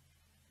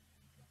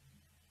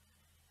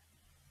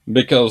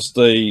 Because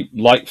the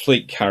light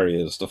fleet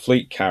carriers, the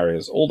fleet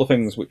carriers, all the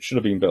things which should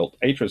have been built,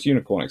 HMS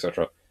Unicorn,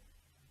 etc.,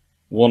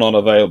 were not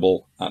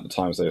available at the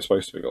times they were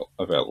supposed to be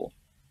available.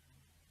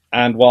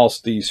 And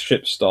whilst these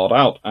ships start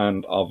out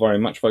and are very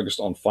much focused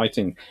on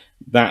fighting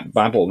that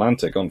Battle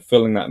Atlantic, on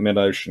filling that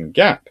mid-ocean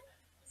gap,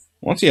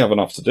 once you have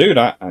enough to do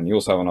that, and you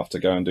also have enough to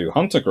go and do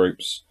hunter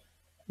groups,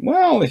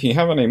 well, if you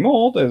have any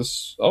more,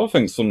 there's other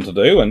things for them to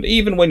do. And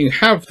even when you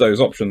have those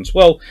options,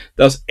 well,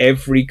 does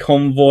every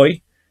convoy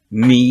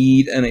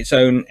need its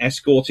own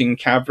escorting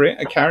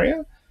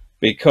carrier?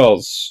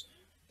 Because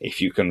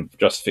if you can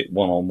just fit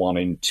one-on-one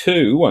in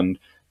two, and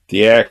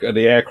the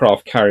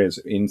aircraft carriers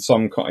in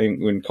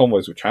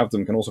convoys which have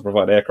them can also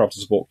provide aircraft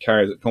to support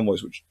carriers at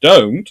convoys which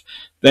don't,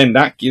 then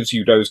that gives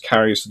you those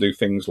carriers to do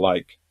things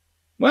like,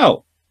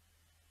 well,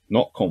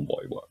 not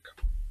convoy work.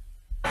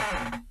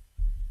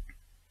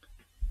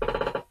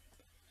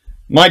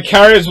 My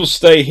carriers will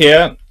stay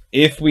here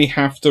if we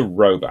have to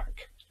row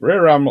back.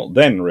 Rear Admiral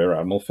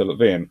Philip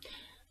Vian,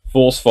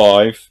 Force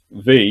 5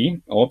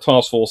 V or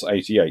Task Force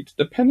 88,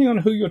 depending on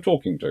who you're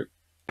talking to.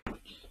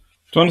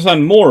 To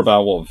understand more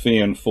about what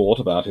Vian thought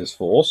about his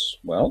force,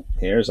 well,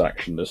 here's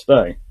action this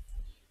day.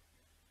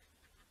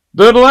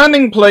 The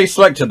landing place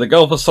selected, the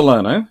Gulf of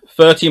Salerno,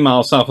 30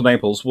 miles south of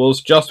Naples,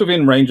 was just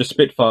within range of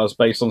Spitfires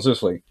based on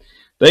Sicily.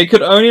 They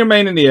could only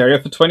remain in the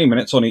area for 20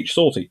 minutes on each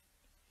sortie.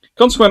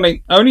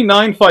 Consequently, only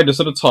 9 fighters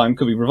at a time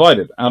could be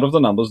provided, out of the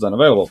numbers then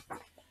available.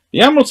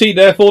 The Admiralty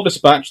therefore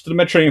dispatched to the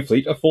Mediterranean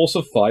Fleet a force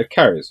of 5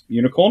 carriers,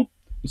 Unicorn,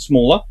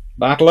 Smaller,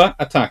 Battler,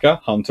 Attacker,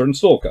 Hunter and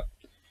Stalker.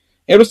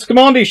 It was to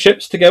command these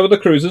ships, together with the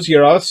cruisers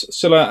Eurus,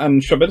 Scylla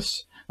and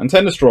Chobis, and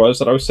 10 destroyers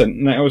that I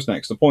was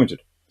next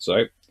appointed.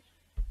 So,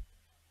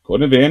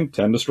 according to Vian,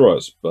 10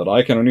 destroyers, but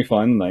I can only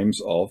find the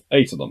names of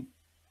 8 of them.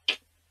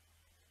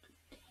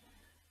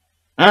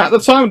 At the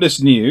time of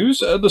this news,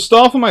 the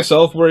staff and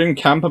myself were in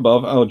camp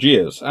above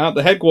Algiers, at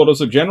the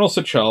headquarters of General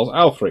Sir Charles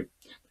Alfrey,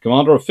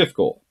 commander of 5th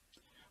Corps.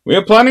 We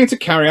are planning to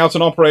carry out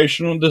an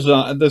operation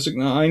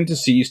designed to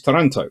seize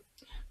Taranto.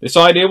 This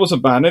idea was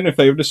abandoned in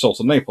favour of the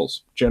assault on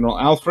Naples. General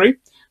Alfrey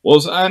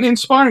was an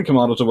inspiring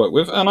commander to work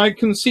with, and I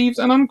conceived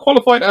an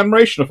unqualified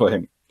admiration for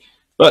him.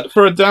 But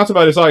for a doubt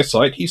about his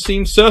eyesight, he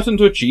seemed certain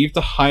to achieve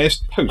the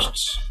highest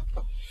posts.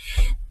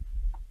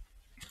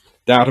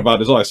 Doubt about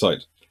his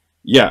eyesight.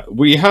 Yeah,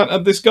 we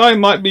had this guy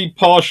might be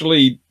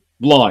partially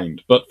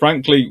blind, but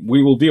frankly,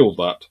 we will deal with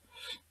that.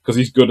 Because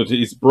he's good at it.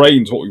 His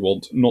brain's what we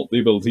want, not the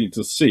ability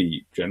to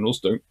see. Generals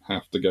don't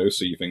have to go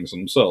see things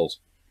themselves.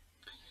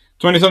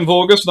 27th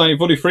August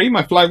 1943,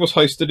 my flag was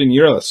hoisted in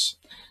Euryalus.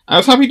 I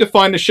was happy to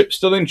find a ship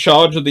still in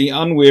charge of the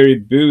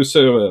unwearied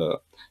Beau-Serveur,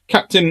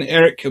 Captain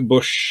Eric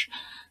Bush.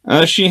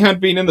 She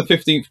had been in the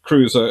 15th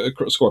Cruiser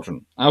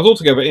Squadron. I was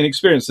altogether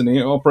inexperienced in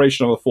the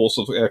operation of a force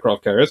of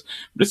aircraft carriers,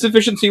 but its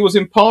efficiency was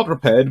in part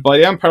repaired by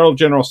the unparalleled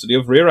generosity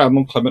of Rear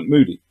Admiral Clement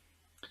Moody,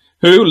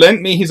 who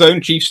lent me his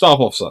own Chief Staff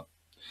Officer.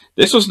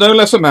 This was no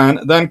less a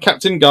man than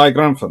Captain Guy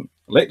Grantham,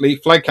 lately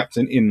Flag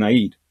Captain in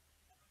Naid.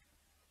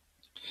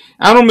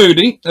 Admiral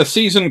Moody, a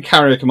seasoned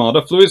carrier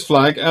commander, flew his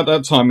flag at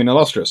that time in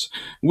Illustrious,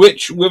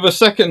 which, with a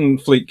second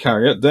fleet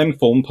carrier, then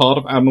formed part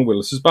of Admiral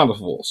Willis's battle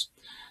force.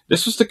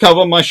 This was to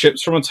cover my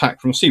ships from attack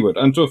from seaward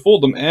and to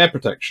afford them air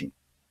protection.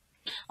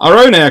 Our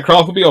own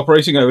aircraft would be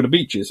operating over the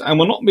beaches and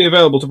will not be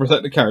available to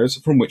protect the carriers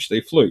from which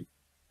they flew.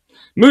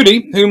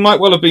 Moody, who might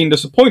well have been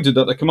disappointed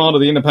that the command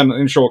of the independent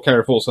inshore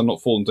carrier force had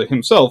not fallen to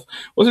himself,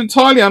 was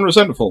entirely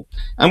unresentful,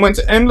 and went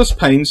to endless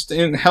pains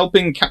in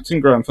helping Captain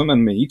Grantham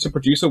and me to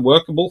produce a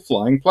workable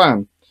flying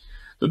plan.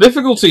 The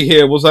difficulty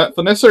here was that,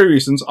 for necessary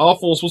reasons, our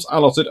force was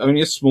allotted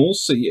only a small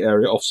sea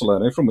area off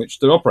Salerno from which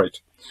to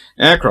operate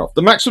aircraft.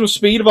 The maximum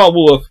speed of our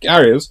Woolworth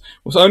carriers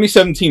was only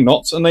 17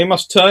 knots, and they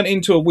must turn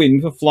into a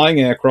wind for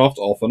flying aircraft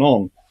off and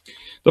on.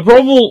 The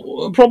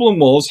problem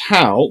was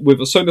how,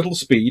 with so little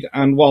speed,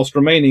 and whilst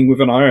remaining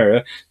within our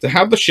area, to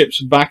have the ships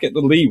back at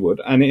the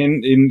leeward and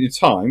in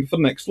time for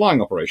the next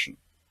flying operation.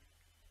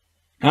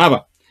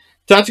 However,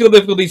 tactical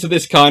difficulties of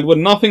this kind were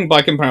nothing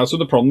by comparison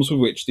with the problems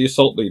with which the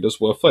assault leaders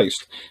were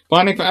faced.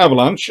 Planning for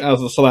Avalanche, as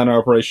the Salerno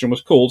operation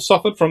was called,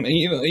 suffered from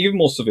even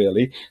more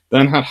severely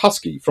than had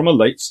Husky from a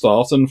late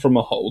start and from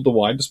the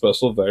wide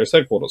dispersal of various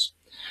headquarters.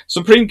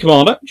 Supreme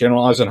Commander,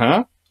 General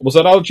Eisenhower, was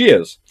at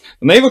Algiers.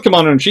 The Naval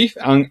Commander-in-Chief,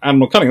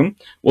 Admiral Cunningham,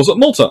 was at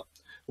Malta,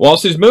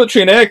 whilst his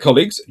military and air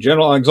colleagues,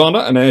 General Alexander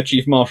and Air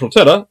Chief Marshal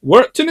Tedder,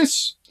 were at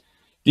Tunis.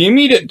 The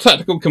immediate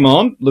tactical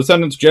command,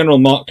 Lieutenant General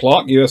Mark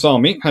Clarke, U.S.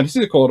 Army, had his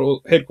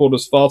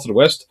headquarters far to the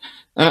west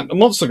at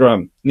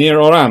Montsegram,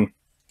 near Oran.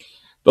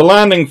 The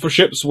landing for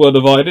ships were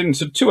divided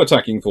into 2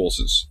 attacking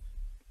forces.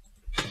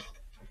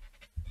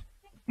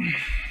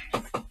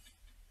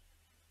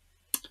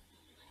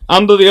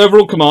 Under the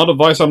overall command of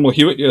Vice Admiral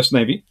Hewitt, U.S.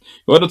 Navy,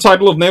 who had the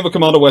title of Naval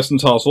Commander Western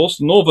Task Force,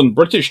 the Northern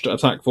British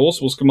Attack Force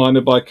was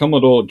commanded by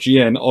Commodore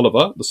G.N.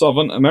 Oliver. The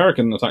Southern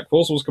American Attack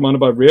Force was commanded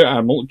by Rear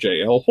Admiral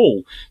J.L.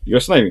 Hall,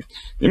 U.S. Navy.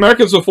 The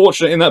Americans were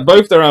fortunate in that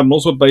both their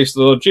admirals were based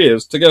at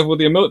Algiers, together with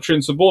their military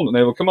and subordinate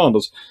naval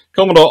commanders.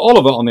 Commodore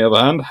Oliver, on the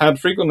other hand, had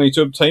frequently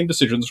to obtain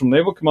decisions from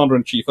Naval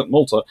Commander-in-Chief at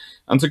Malta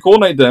and to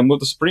coordinate them with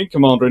the Supreme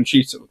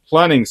Commander-in-Chief's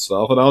planning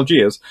staff at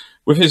Algiers,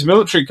 with his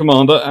military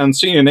commander and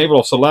senior naval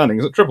officer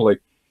landings at Tripoli,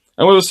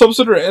 and with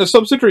a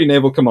subsidiary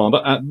naval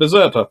commander at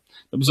Bizerta.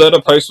 The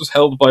Bizerta post was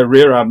held by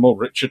Rear Admiral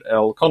Richard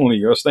L. Connolly,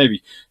 U.S.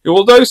 Navy, who,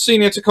 although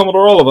senior to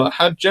Commodore Oliver,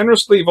 had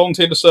generously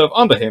volunteered to serve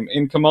under him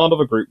in command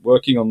of a group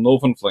working on the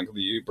northern flank of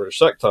the British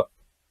sector.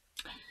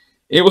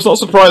 It was not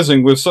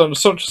surprising, with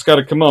such a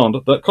scattered command,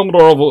 that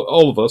Commodore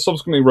Oliver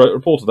subsequently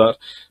reported that,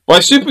 by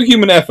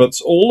superhuman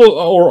efforts of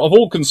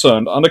all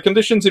concerned, under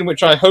conditions in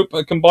which I hope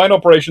combined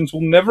operations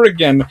will never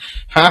again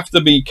have to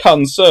be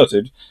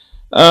concerted,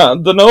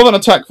 the Northern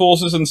Attack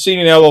Forces and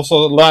senior naval officer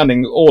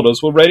landing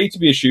orders were ready to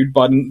be issued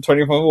by the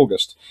 20th of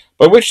August,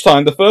 by which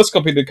time the first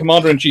copy of the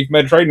Commander-in-Chief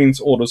Mediterranean's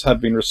orders had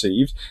been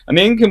received, and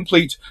the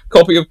incomplete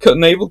copy of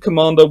Naval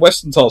Commander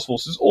Western Task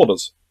Force's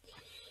orders.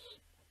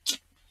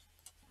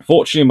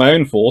 Fortunately, my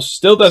own force,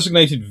 still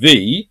designated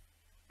V,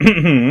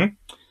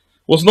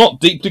 was not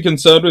deeply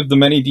concerned with the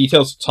many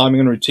details of timing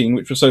and routine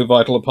which were so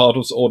vital a part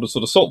of orders for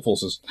the assault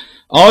forces.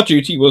 Our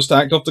duty was to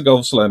act off the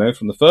Gulf of Salerno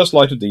from the first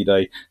light of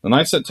D-Day, the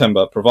 9th of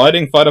September,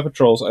 providing fighter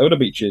patrols over the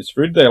beaches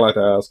through daylight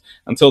hours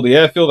until the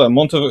airfield at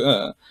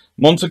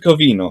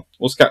Montecovino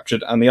was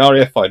captured and the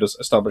RAF fighters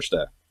established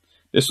there.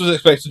 This was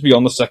expected to be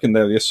on the second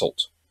day of the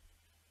assault.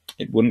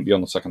 It wouldn't be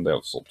on the second day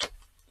of the assault.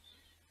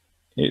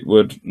 It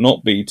would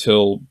not be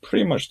till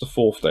pretty much the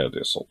 4th day of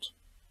the assault.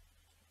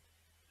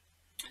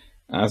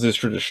 As is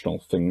traditional,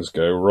 things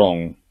go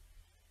wrong.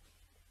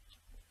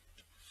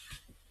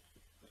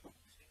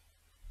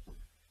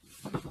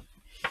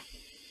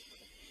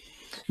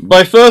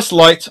 By first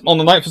light, on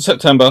the 9th of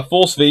September,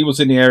 Force V was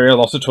in the area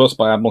allotted to us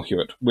by Admiral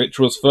Hewitt, which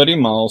was 30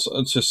 miles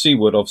to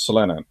seaward of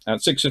Salerno.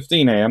 At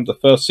 6:15 a.m., the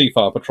first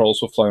Seafire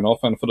patrols were flown off,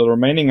 and for the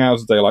remaining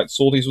hours of daylight,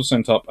 sorties were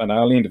sent up at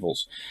hourly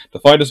intervals, the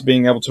fighters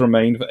being able to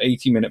remain for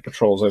 80-minute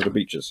patrols over the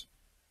beaches.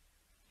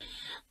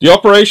 The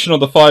operation of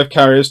the 5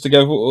 carriers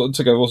together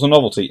was a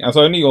novelty, as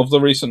only of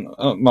the recent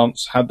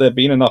months had there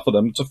been enough of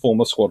them to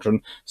form a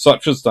squadron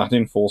such as that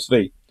in Force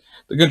V.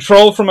 The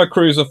control from a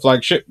cruiser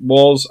flagship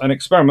was an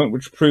experiment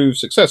which proved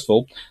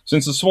successful,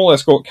 since the small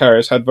escort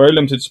carriers had very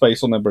limited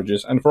space on their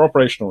bridges and for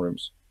operational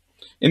rooms.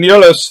 In the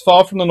earliest,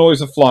 far from the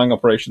noise of flying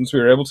operations, we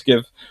were able to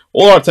give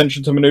all our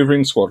attention to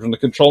manoeuvring squadron to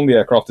control the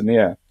aircraft in the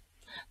air.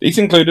 These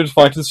included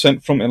fighters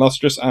sent from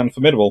Illustrious and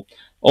Formidable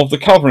of the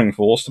covering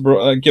force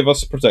to give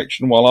us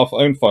protection while our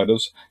own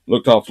fighters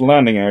looked after the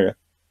landing area.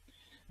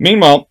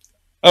 Meanwhile,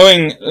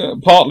 owing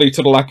partly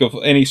to the lack of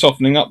any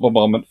softening up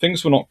bombardment,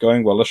 things were not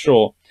going well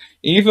ashore.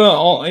 Even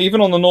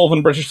on the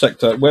northern British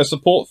sector, where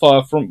support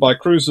fire by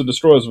cruiser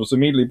destroyers was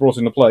immediately brought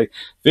into play,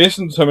 fierce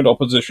and determined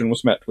opposition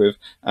was met with,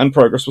 and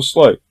progress was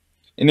slow.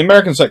 In the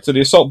American sector,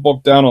 the assault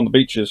bogged down on the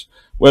beaches,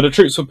 where the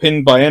troops were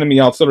pinned by enemy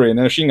artillery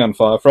and machine gun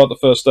fire throughout the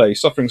first day,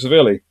 suffering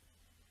severely.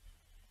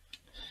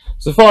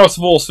 So far as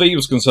Force V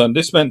was concerned,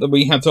 this meant that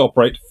we had to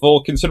operate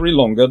for considerably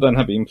longer than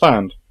had been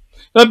planned.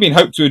 It had been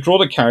hoped to withdraw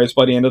the carriers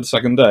by the end of the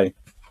second day.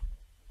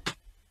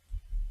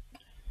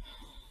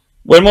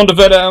 When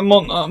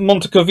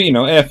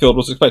Montecovino airfield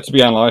was expected to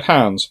be in Allied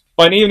hands.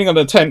 By the evening of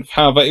the 10th,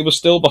 however, it was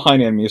still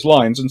behind enemy's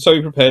lines, and so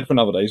we prepared for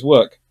another day's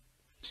work.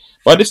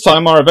 By this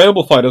time, our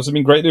available fighters had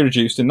been greatly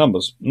reduced in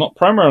numbers, not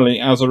primarily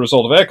as a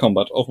result of air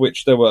combat, of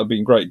which there were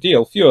a great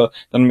deal fewer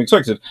than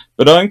expected,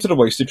 but owing to the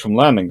wastage from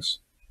landings.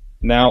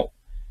 Now,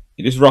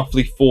 it is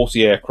roughly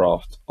 40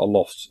 aircraft are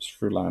lost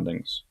through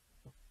landings.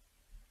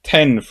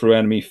 10 through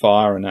enemy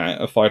fire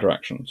and fighter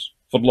actions,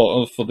 for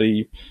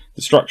the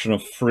destruction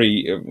of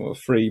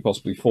three,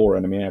 possibly 4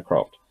 enemy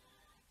aircraft.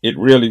 It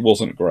really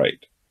wasn't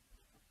great.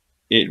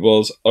 It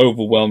was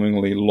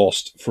overwhelmingly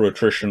lost through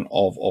attrition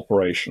of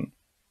operation.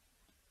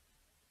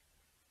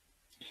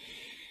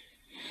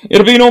 It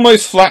had been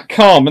almost flat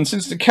calm, and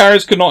since the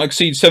carriers could not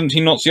exceed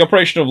 17 knots, the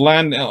operation of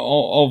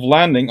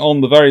landing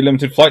on the very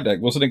limited flight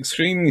deck was an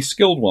extremely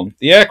skilled one.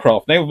 The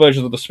aircraft, naval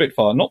versions of the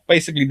Spitfire, not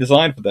basically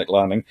designed for deck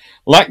landing,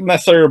 lacked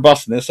necessary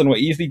robustness and were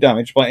easily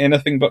damaged by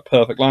anything but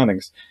perfect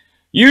landings.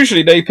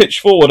 Usually they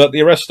pitched forward at the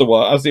arrestor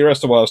wire as the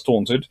arrestor wires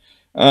taunted,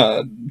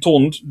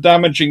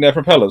 damaging their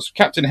propellers.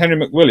 Captain Henry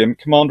McWilliam,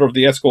 commander of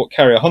the escort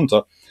carrier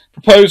Hunter,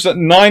 proposed that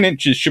 9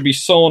 inches should be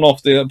sawn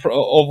off of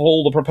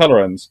all the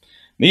propeller ends.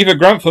 Neither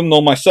Grantham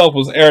nor myself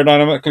was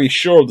aerodynamically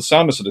sure of the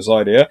soundness of this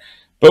idea,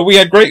 but we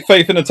had great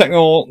faith in the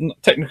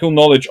technical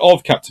knowledge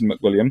of Captain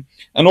McWilliam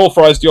and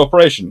authorised the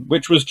operation,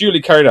 which was duly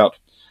carried out.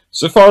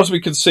 So far as we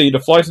could see, the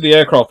flight of the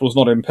aircraft was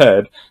not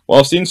impaired,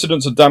 whilst the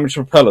incidence of damaged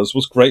propellers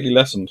was greatly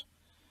lessened.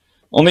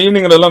 On the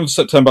evening of the 11th of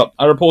September,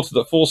 I reported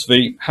that Force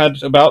V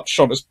had about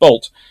shot its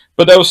bolt,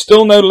 but there was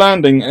still no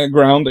landing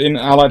ground in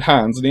Allied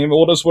hands, and the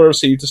orders were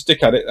received to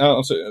stick at it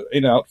out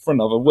for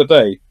another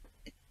day.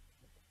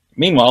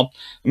 Meanwhile,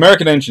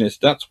 American engineers,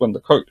 that's when the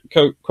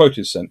quote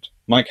is sent.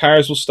 My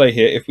carriers will stay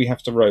here if we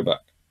have to row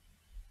back.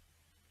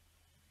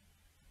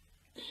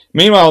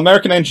 Meanwhile,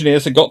 American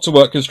engineers had got to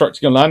work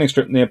constructing a landing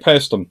strip near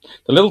Paestum,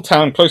 the little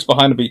town close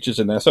behind the beaches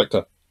in their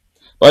sector.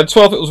 By the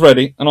 12th it was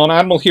ready, and on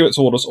Admiral Hewitt's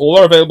orders, all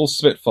our available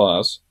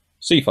Seafires,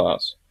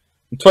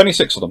 and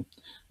 26 of them,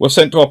 were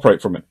sent to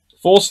operate from it.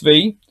 Force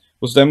V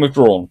was then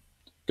withdrawn,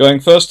 going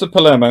first to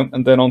Palermo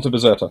and then on to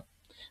Bizerta.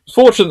 It was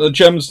fortunate that the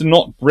Germans did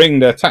not bring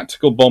their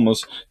tactical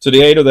bombers to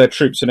the aid of their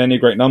troops in any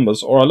great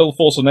numbers, or our little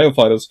force of naval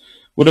fighters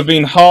would have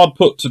been hard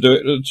put to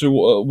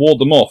ward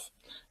them off.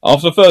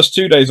 After the first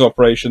 2 days'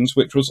 operations,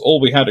 which was all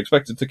we had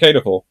expected to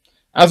cater for.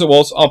 As it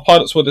was, our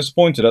pilots were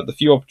disappointed at the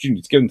few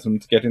opportunities given to them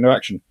to get into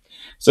action.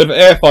 Instead of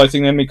air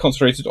fighting, the enemy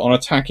concentrated on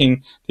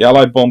attacking the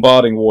Allied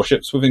bombarding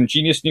warships with an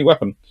ingenious new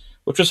weapon,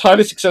 which was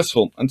highly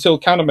successful until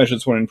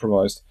countermeasures were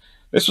improvised.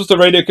 This was the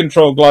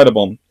radio-controlled glider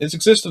bomb. Its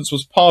existence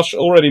was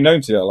already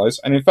known to the Allies,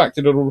 and in fact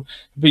it had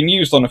been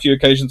used on a few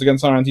occasions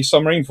against our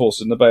anti-submarine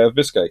forces in the Bay of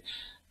Biscay,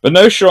 but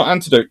no sure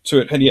antidote to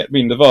it had yet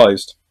been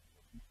devised.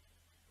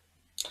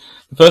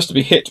 The first to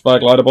be hit by a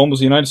glider bomb was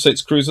the United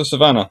States cruiser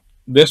Savannah.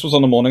 This was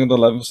on the morning of the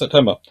 11th of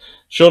September.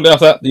 Shortly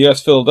after that, the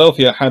US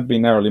Philadelphia had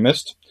been narrowly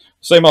missed.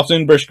 The same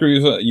afternoon, British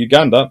cruiser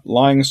Uganda,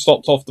 lying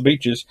stopped off the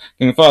beaches,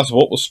 giving fire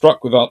support, was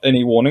struck without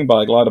any warning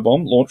by a glider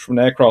bomb launched from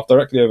an aircraft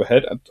directly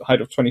overhead at a height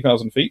of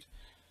 20,000 feet.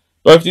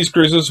 Both these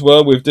cruisers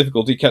were with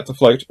difficulty kept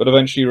afloat, but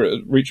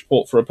eventually reached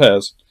port for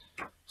repairs.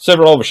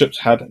 Several other ships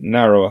had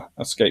narrower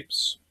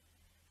escapes.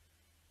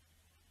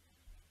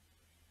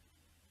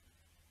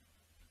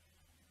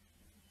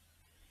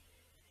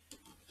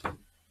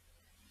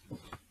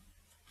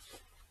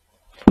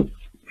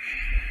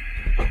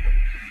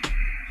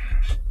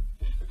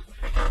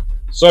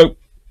 So,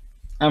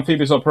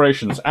 amphibious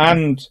operations,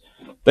 and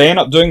they end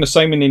up doing the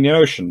same in the Indian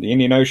Ocean. The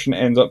Indian Ocean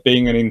ends up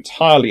being an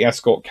entirely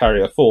escort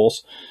carrier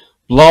force,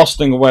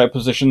 blasting away at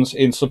positions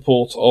in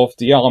support of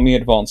the army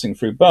advancing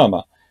through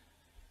Burma.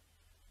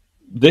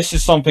 This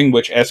is something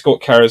which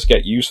escort carriers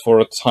get used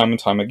for time and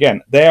time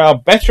again. They are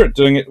better at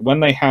doing it when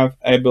they have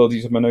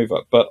ability to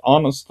maneuver, but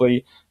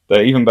honestly,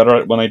 they're even better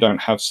at it when they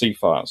don't have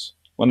Seafires.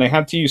 When they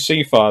had to use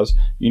Seafires,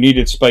 you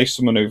needed space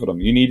to maneuver them.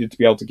 You needed to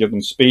be able to give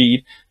them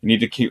speed. You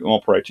needed to keep them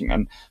operating.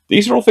 And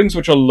these are all things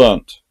which are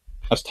learnt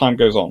as time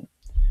goes on.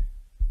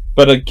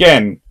 But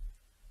again,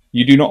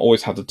 you do not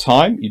always have the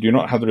time, you do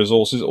not have the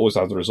resources,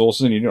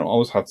 and you don't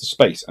always have the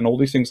space. And all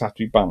these things have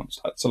to be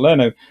balanced. At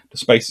Salerno, the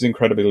space is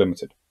incredibly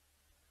limited.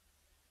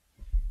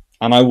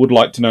 And I would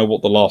like to know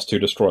what the last two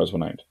destroyers were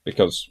named,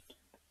 because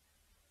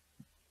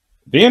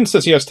Vian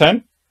says he has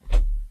 10.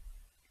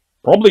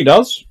 Probably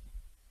does.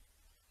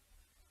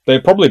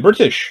 They're probably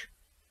British.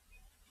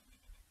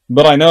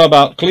 But I know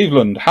about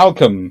Cleveland,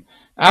 Halcombe,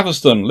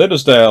 Atherstone,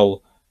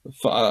 Liddesdale,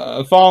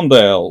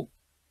 Farndale,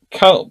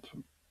 Culp,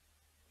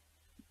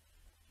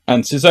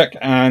 and Sizek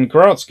and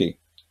Gorajek.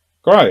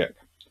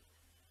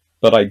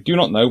 But I do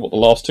not know what the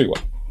last two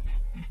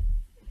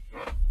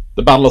were.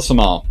 The Battle of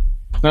Samar.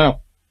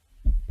 Now,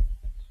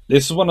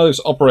 this is one of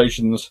those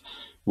operations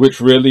which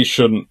really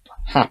shouldn't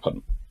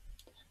happen.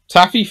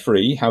 Taffy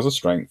 3 has a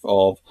strength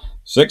of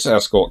 6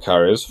 escort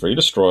carriers, 3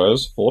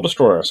 destroyers, 4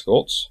 destroyer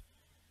escorts,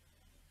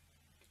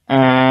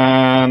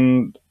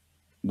 and,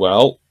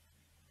 well,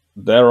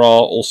 there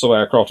are also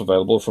aircraft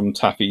available from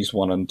Taffy's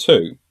 1 and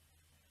 2.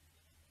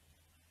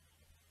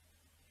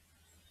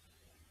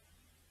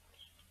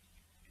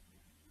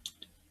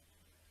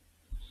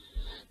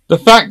 The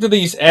fact that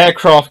these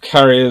aircraft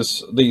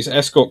carriers, these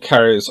escort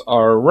carriers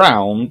are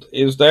around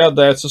is they are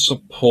there to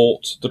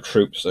support the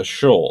troops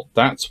ashore.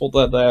 That's what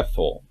they're there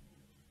for.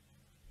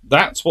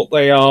 That's what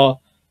they are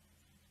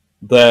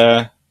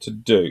there to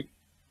do.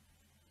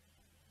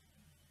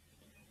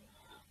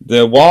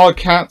 The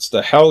Wildcats,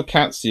 the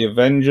Hellcats, the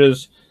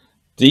Avengers,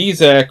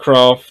 these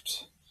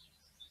aircraft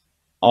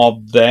are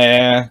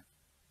there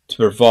to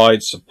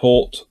provide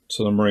support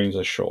to the Marines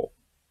ashore.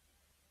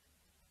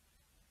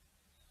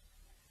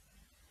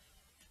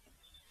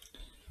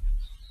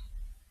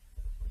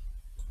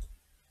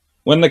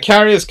 When the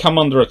carriers come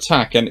under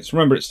attack, and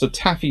remember it's the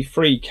Taffy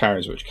 3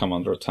 carriers which come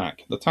under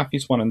attack. The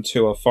Taffys 1 and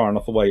 2 are far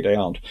enough away, they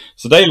aren't.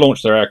 So they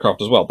launch their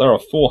aircraft as well. There are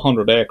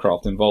 400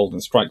 aircraft involved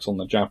in strikes on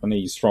the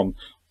Japanese from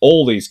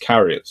all these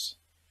carriers.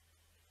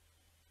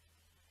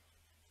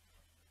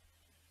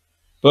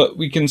 But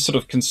we can sort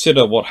of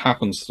consider what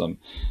happens to them.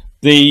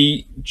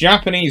 The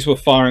Japanese were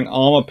firing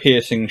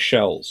armor-piercing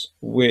shells,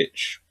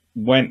 which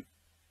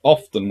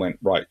often went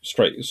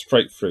straight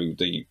through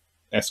the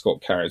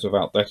escort carriers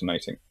without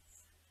detonating.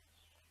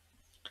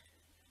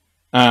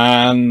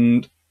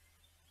 And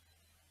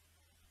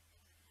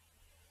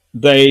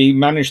they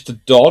managed to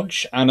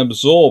dodge and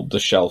absorb the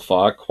shell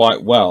fire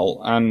quite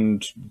well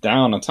and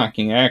down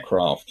attacking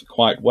aircraft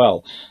quite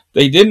well.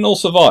 They didn't all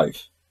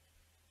survive.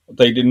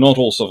 They did not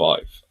all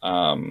survive.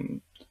 I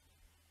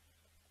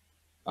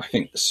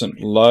think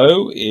St.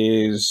 Lo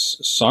is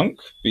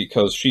sunk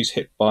because she's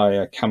hit by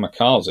a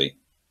kamikaze.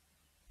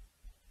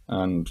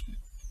 And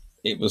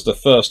it was the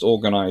first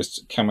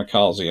organized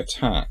kamikaze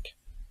attack.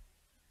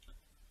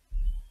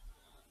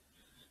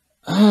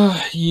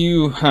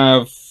 You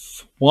have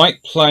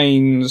White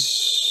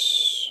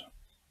Plains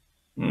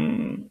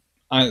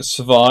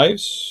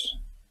survives.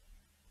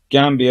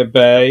 Gambia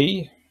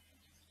Bay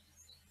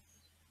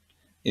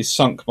is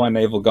sunk by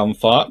naval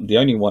gunfire, the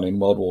only one in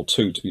World War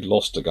II to be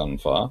lost to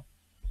gunfire.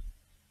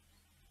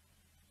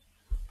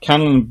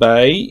 Cannon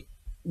Bay,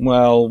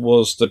 well,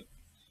 was the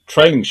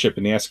trailing ship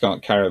in the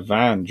Escort Carrier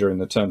van during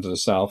the turn to the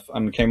south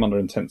and came under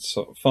intense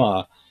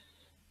fire.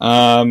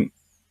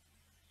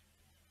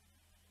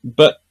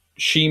 But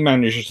she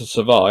managed to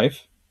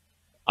survive,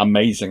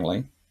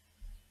 amazingly.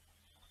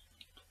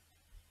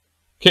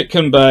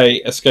 Kitcombe Bay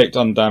escaped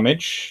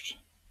undamaged,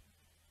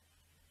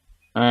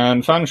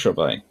 and Fanshawe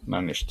Bay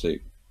managed to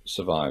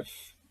survive.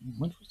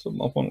 When was the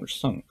one which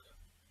sunk?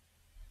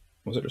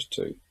 Was it just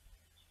 2?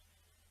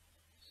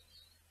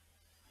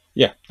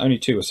 Yeah, only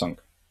 2 were sunk.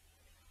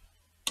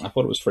 I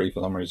thought it was 3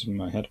 for some reason in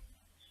my head.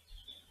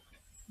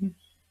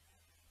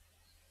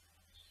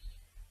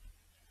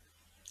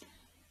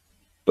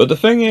 But the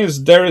thing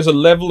is, there is a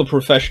level of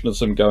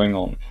professionalism going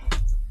on.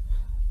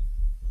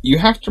 You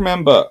have to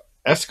remember,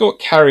 escort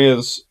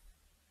carriers,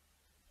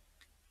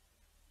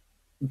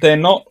 they're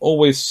not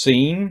always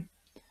seen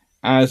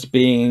as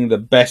being the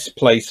best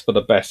place for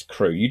the best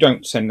crew. You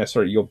don't send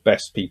necessarily your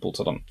best people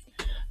to them.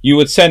 You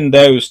would send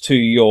those to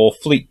your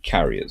fleet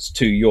carriers,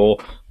 to your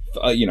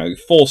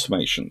force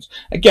formations.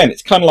 Again,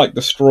 it's kind of like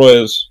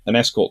destroyers and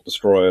escort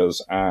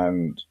destroyers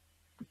and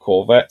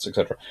corvettes,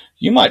 etc.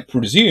 You might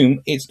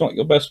presume it's not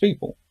your best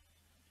people,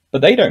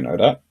 but they don't know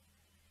that.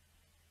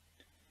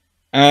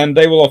 And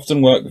they will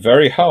often work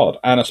very hard,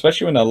 and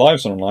especially when their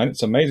lives are online,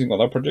 it's amazing what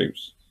they'll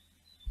produce.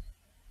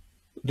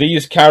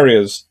 These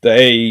carriers,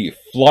 they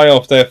fly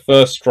off their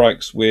first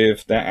strikes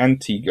with their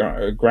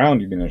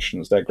anti-ground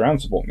munitions, their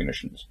ground support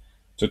munitions,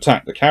 to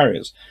attack the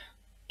carriers.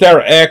 There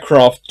are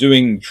aircraft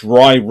doing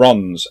dry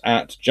runs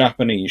at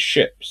Japanese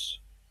ships.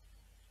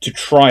 to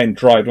try and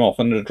drive them off.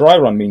 And a dry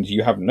run means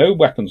you have no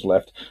weapons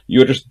left.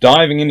 You're just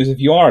diving in as if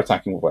you are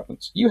attacking with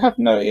weapons. You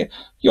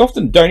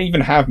often don't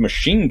even have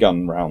machine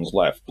gun rounds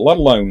left, let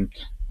alone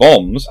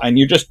bombs, and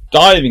you're just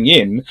diving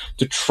in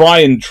to try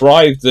and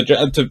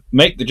to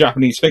make the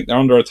Japanese think they're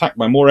under attack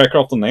by more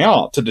aircraft than they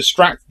are, to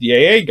distract the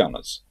AA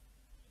gunners.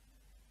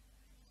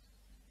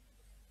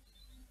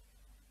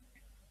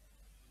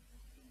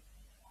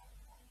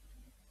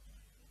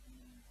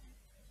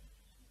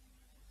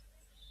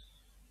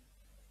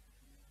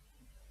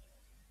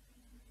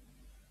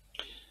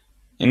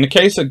 In the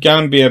case of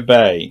Gambier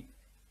Bay,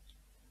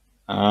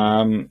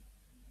 Chikuma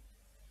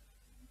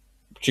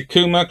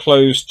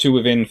closed to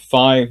within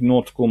 5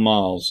 nautical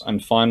miles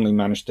and finally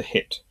managed to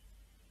hit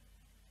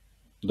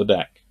the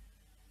deck.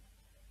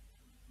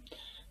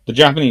 The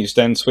Japanese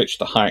then switched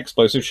to high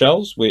explosive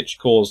shells, which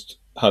caused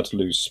her to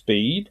lose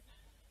speed,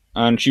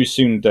 and she was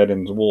soon dead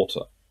in the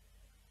water.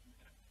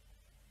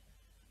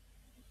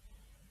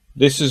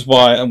 This is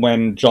why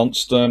when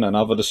Johnston and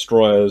other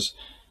destroyers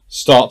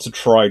start to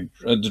try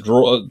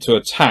to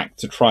attack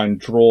to try and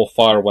draw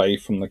fire away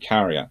from the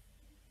carrier,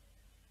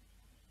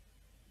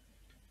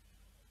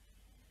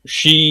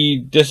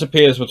 she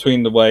disappears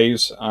between the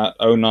waves at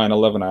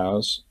 09:11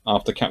 hours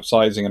after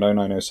capsizing at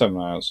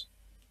 09:07 hours.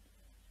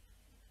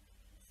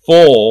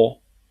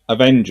 4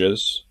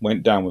 Avengers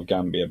went down with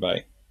Gambier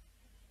Bay.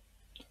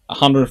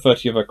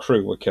 130 of her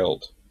crew were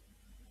killed.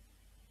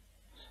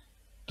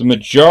 The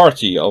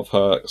majority of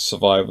her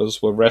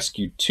survivors were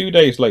rescued 2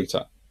 days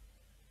later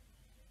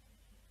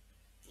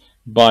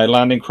by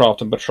landing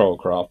craft and patrol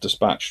craft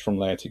dispatched from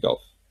Leyte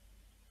Gulf.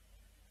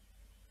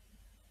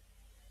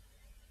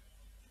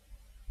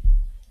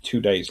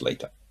 2 days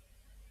later.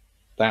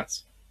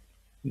 That's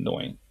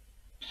annoying.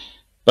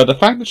 But the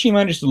fact that she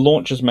managed to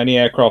launch as many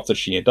aircraft as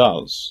she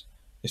does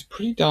is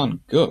pretty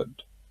darn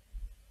good.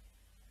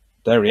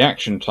 Their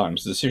reaction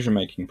times, the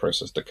decision-making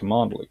process, the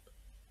command loop.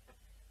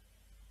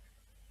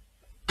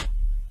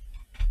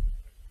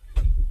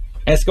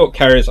 Escort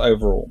carriers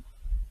overall.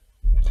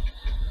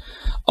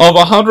 Of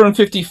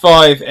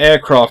 155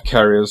 aircraft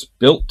carriers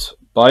built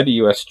by the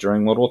US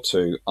during World War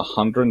II,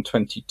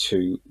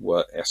 122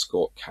 were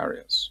escort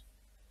carriers.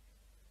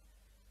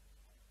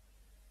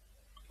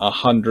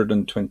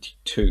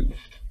 122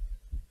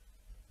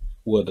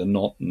 were the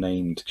not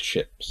named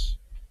ships.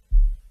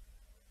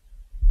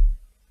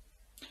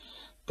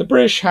 The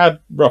British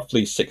had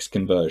roughly 6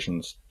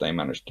 conversions they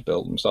managed to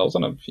build themselves,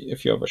 and a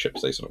few other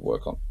ships they sort of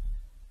work on.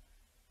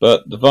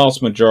 But the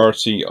vast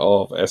majority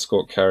of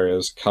escort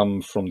carriers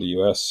come from the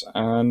US,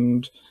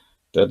 and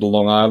they're the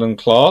Long Island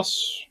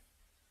class,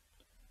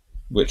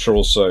 which are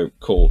also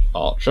called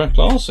Archer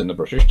class in the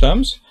British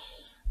terms.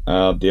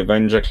 The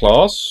Avenger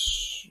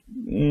class,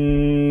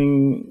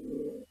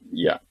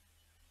 yeah,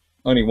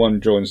 only one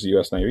joins the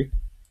US Navy.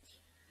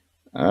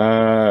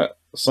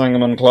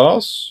 Sangamon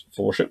class,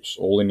 4 ships,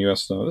 all in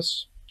US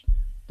service.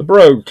 The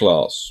Brogue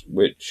class,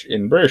 which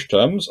in British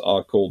terms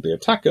are called the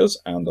Attackers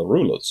and the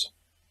Rulers.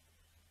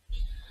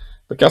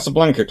 The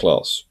Casablanca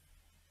class,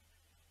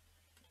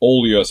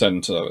 all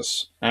USN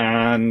service,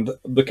 and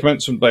the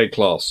Commencement Bay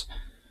class.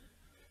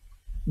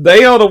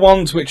 They are the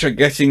ones which are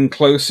getting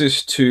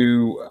closest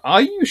to,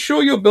 are you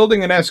sure you're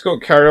building an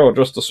escort carrier or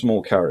just a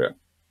small carrier?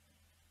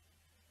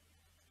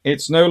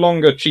 It's no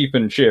longer cheap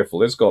and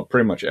cheerful, it's got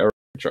pretty much everything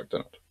chucked in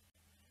it.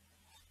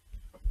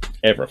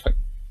 Everything.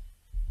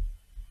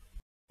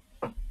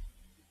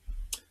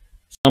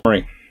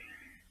 Summary.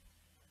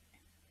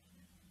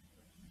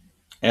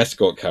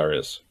 Escort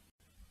carriers.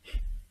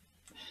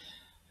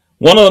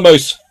 One of the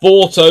most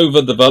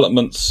fought-over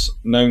developments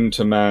known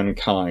to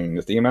mankind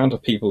is the amount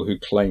of people who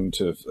claim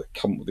to have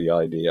come up with the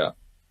idea.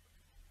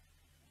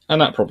 And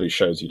that probably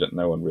shows you that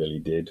no one really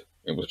did.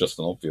 It was just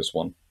an obvious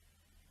one.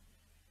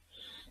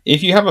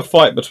 If you have a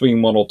fight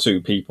between 1 or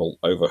 2 people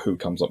over who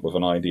comes up with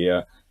an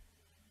idea,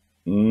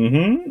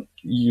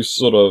 you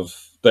sort of,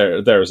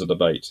 there is a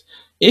debate.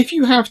 If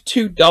you have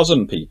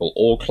 24 people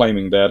all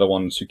claiming they're the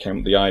ones who came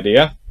up with the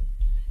idea,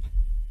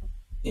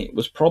 it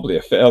was probably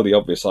a fairly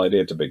obvious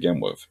idea to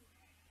begin with.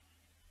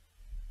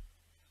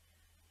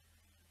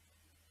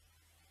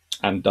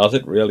 And does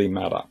it really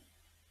matter?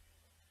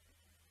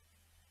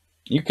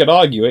 You could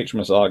argue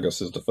HMS Argus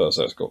is the first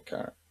escort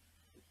carrier.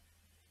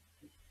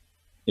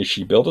 Is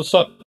she built as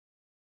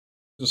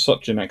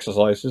such in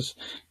exercises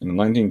in the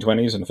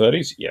 1920s and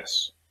 30s?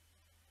 Yes.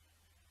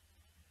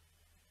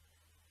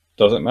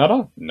 Does it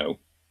matter? No.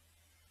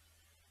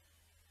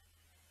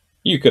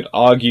 You could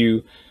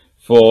argue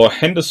for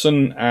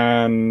Henderson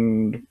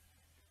and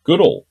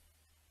Goodall.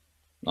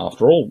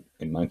 After all,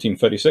 in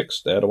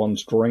 1936, they're the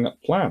ones drawing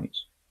up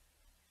plans.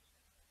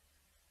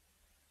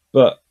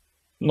 But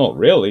not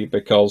really,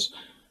 because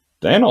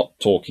they're not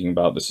talking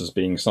about this as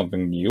being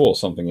something new or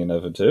something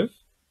innovative.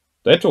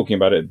 They're talking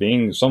about it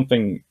being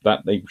something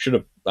that they should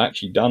have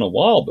actually done a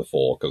while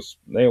before, because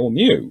they all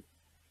knew.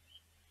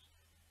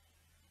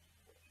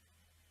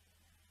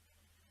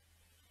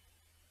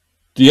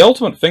 The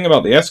ultimate thing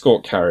about the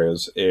escort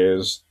carriers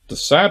is, the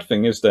sad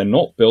thing is they're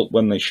not built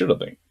when they should have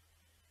been.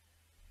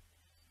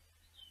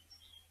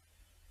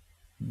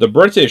 The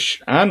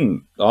British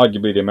and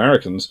arguably the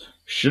Americans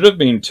should have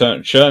been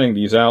churning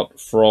these out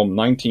from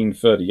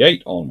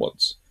 1938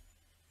 onwards.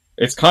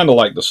 It's kind of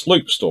like the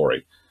sloop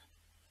story.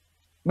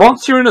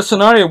 Once you're in a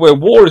scenario where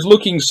war is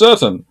looking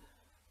certain,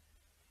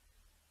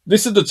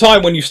 this is the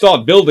time when you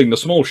start building the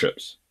small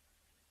ships.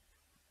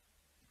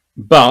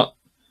 But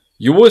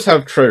you always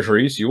have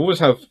treasuries, you always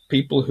have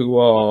people who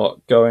are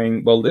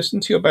going, well, listen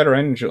to your better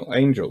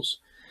angels.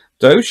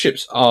 Those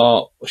ships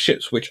are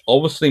ships which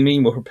obviously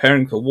mean we're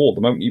preparing for war.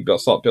 The moment you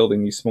start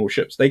building these small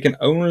ships, they can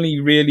only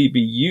really be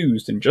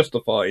used and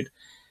justified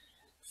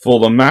for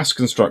the mass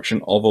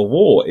construction of a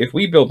war. If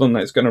we build them,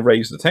 that's going to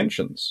raise the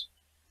tensions.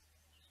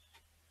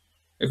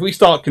 If we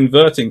start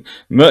converting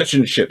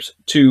merchant ships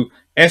to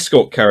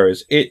escort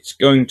carriers, it's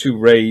going to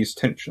raise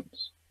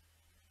tensions.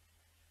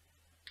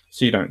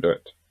 So you don't do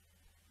it.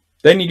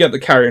 Then you get the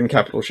carrier and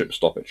capital ship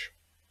stoppage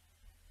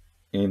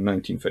in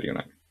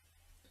 1939.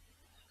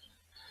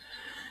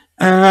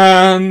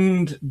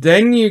 And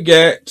then you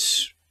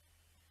get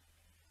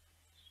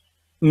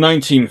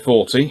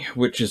 1940,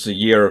 which is a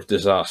year of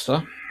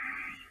disaster,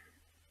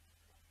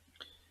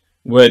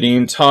 where the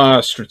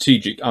entire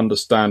strategic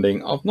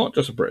understanding of not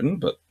just Britain,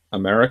 but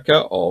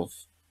America, of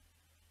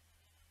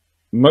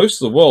most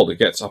of the world, it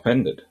gets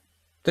upended.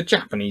 The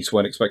Japanese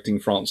weren't expecting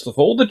France to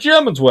fall. The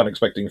Germans weren't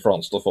expecting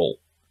France to fall.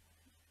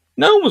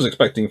 No one was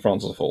expecting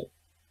France to fall.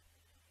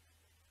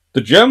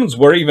 The Germans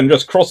were even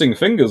just crossing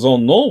fingers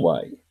on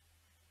Norway.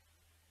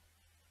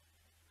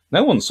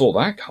 No one saw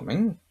that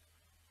coming.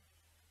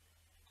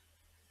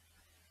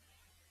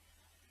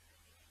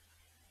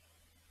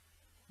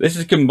 This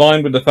is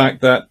combined with the fact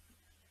that,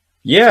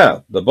 yeah,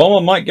 the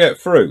bomber might get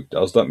through.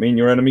 Does that mean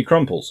your enemy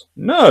crumples?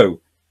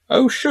 No.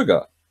 Oh,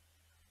 sugar.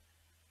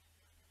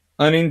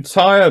 An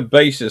entire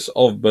basis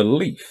of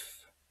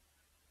belief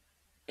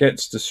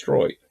gets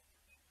destroyed.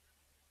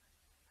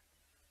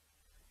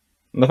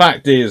 And the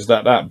fact is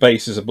that that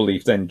basis of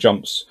belief then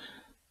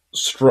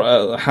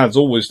has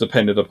always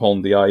depended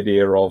upon the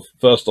idea of,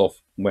 first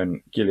off,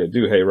 when Gilliard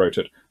Douhet wrote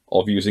it,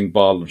 of using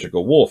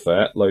biological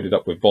warfare loaded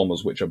up with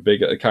bombers which are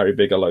bigger, carry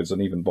bigger loads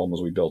than even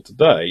bombers we build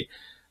today.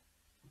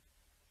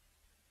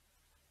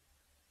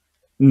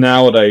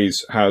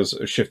 Nowadays has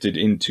shifted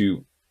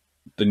into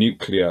the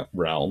nuclear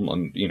realm,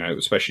 and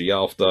especially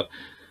after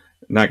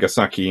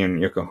Nagasaki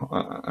and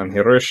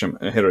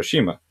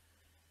Hiroshima.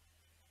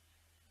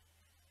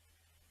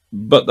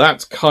 But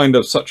that's kind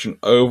of such an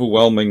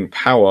overwhelming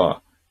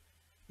power.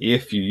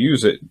 If you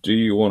use it, do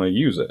you want to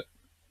use it?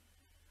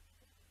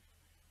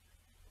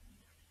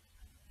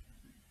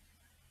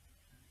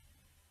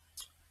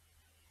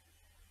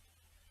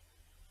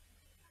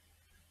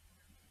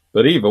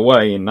 But either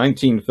way, in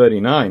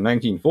 1939,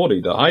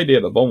 1940, the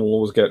idea that bomb will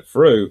always get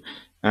through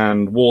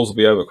and wars will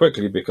be over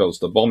quickly because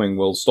the bombing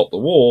will stop the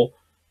war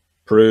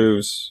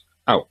proves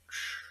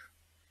ouch.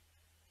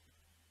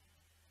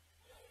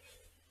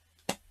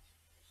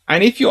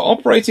 And if you're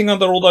operating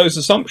under all those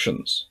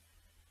assumptions,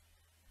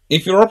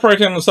 if you're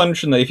operating on the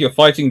assumption that if you're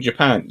fighting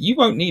Japan, you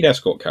won't need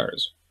escort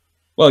carriers.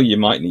 Well, you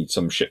might need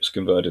some ships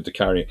converted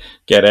to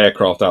get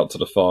aircraft out to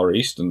the Far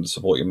East and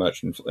support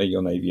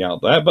your navy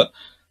out there, but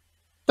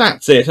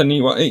that's it, and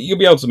you'll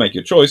be able to make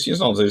your choice.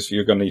 It's not as if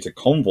you're going to need to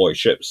convoy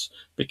ships,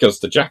 because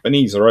the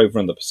Japanese are over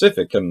in the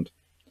Pacific, and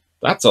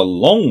that's a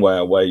long way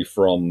away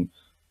from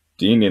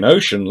the Indian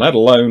Ocean, let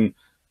alone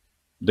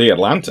the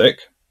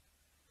Atlantic.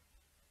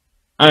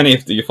 And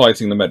if you're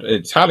fighting the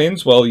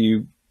Italians, well,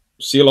 you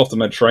seal off the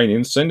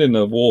Mediterranean, send in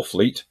a war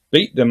fleet,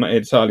 beat the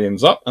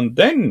Italians up, and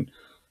then,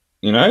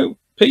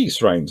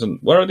 peace reigns. And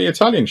where are the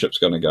Italian ships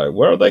going to go?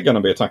 Where are they going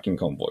to be attacking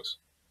convoys?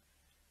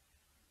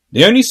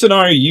 The only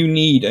scenario you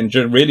need and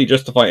really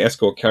justify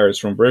escort carriers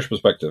from a British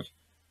perspective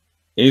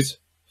is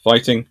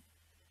fighting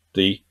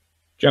the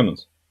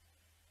Germans.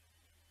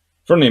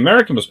 From the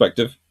American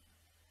perspective,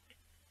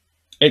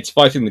 it's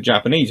fighting the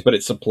Japanese, but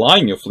it's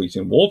supplying your fleet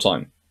in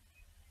wartime.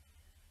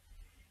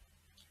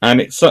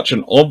 And it's such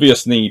an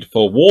obvious need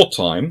for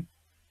wartime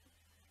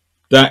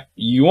that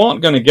you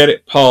aren't going to get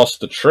it past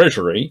the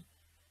Treasury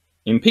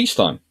in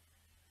peacetime.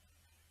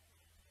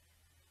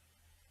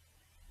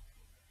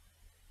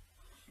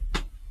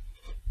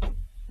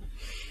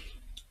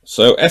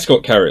 So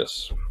escort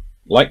carriers,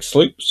 like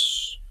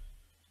sloops,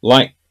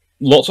 like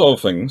lots of other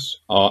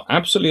things, are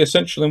absolutely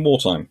essential in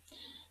wartime,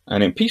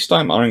 and in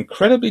peacetime are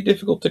incredibly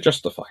difficult to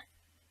justify.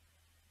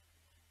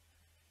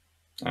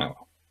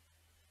 Well.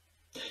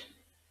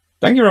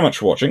 Thank you very much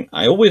for watching.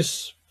 I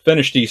always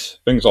finish these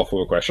things off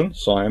with a question,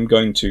 so I am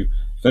going to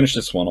finish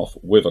this one off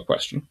with a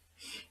question.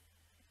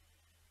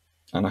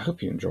 And I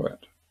hope you enjoy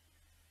it.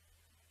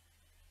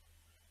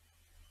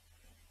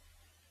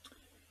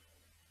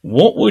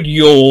 What would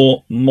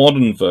your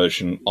modern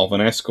version of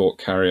an escort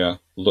carrier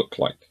look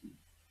like?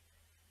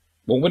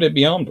 What would it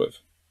be armed with?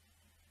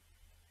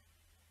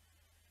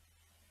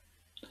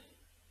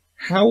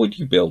 How would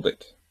you build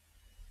it?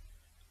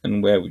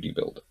 And where would you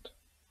build it?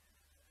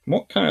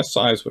 What kind of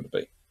size would it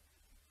be?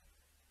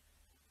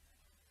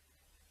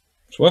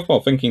 It's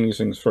worthwhile thinking these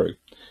things through.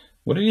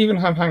 Would it even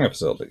have hangar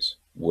facilities?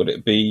 Would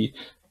it be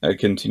a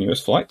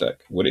continuous flight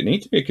deck? Would it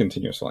need to be a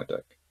continuous flight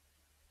deck?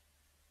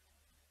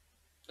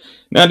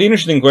 Now, the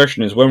interesting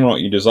question is whether or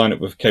not you design it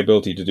with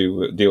capability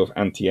to deal with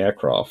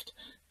anti-aircraft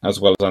as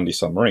well as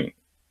anti-submarine.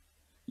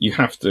 You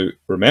have to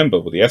remember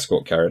with the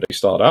Escort Carrier, they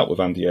start out with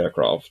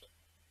anti-aircraft.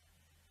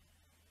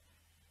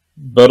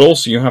 But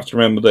also you have to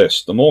remember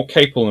this, the more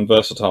capable and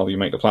versatile you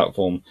make the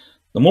platform,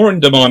 the more in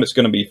demand it's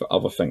going to be for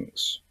other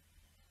things.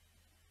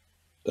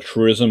 The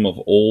truism of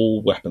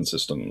all weapon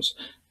systems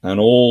and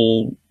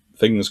all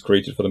things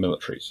created for the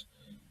militaries.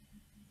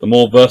 The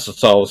more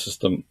versatile the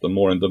system, the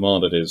more in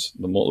demand it is,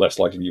 the more less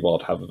likely you are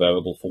to have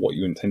available for what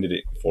you intended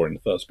it for in the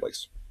first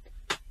place.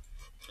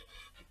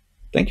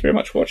 Thank you very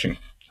much for watching.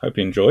 Hope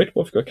you enjoyed.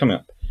 What have we got coming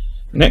up?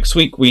 Next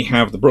week we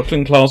have the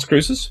Brooklyn class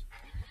cruisers,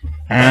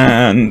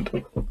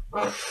 and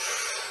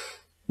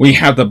we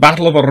have the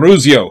Battle of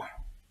Aruzio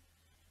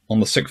on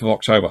the 6th of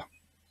October.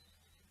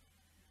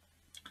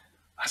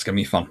 That's going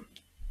to be fun.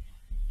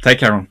 Take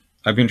care, everyone.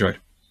 Hope you enjoyed.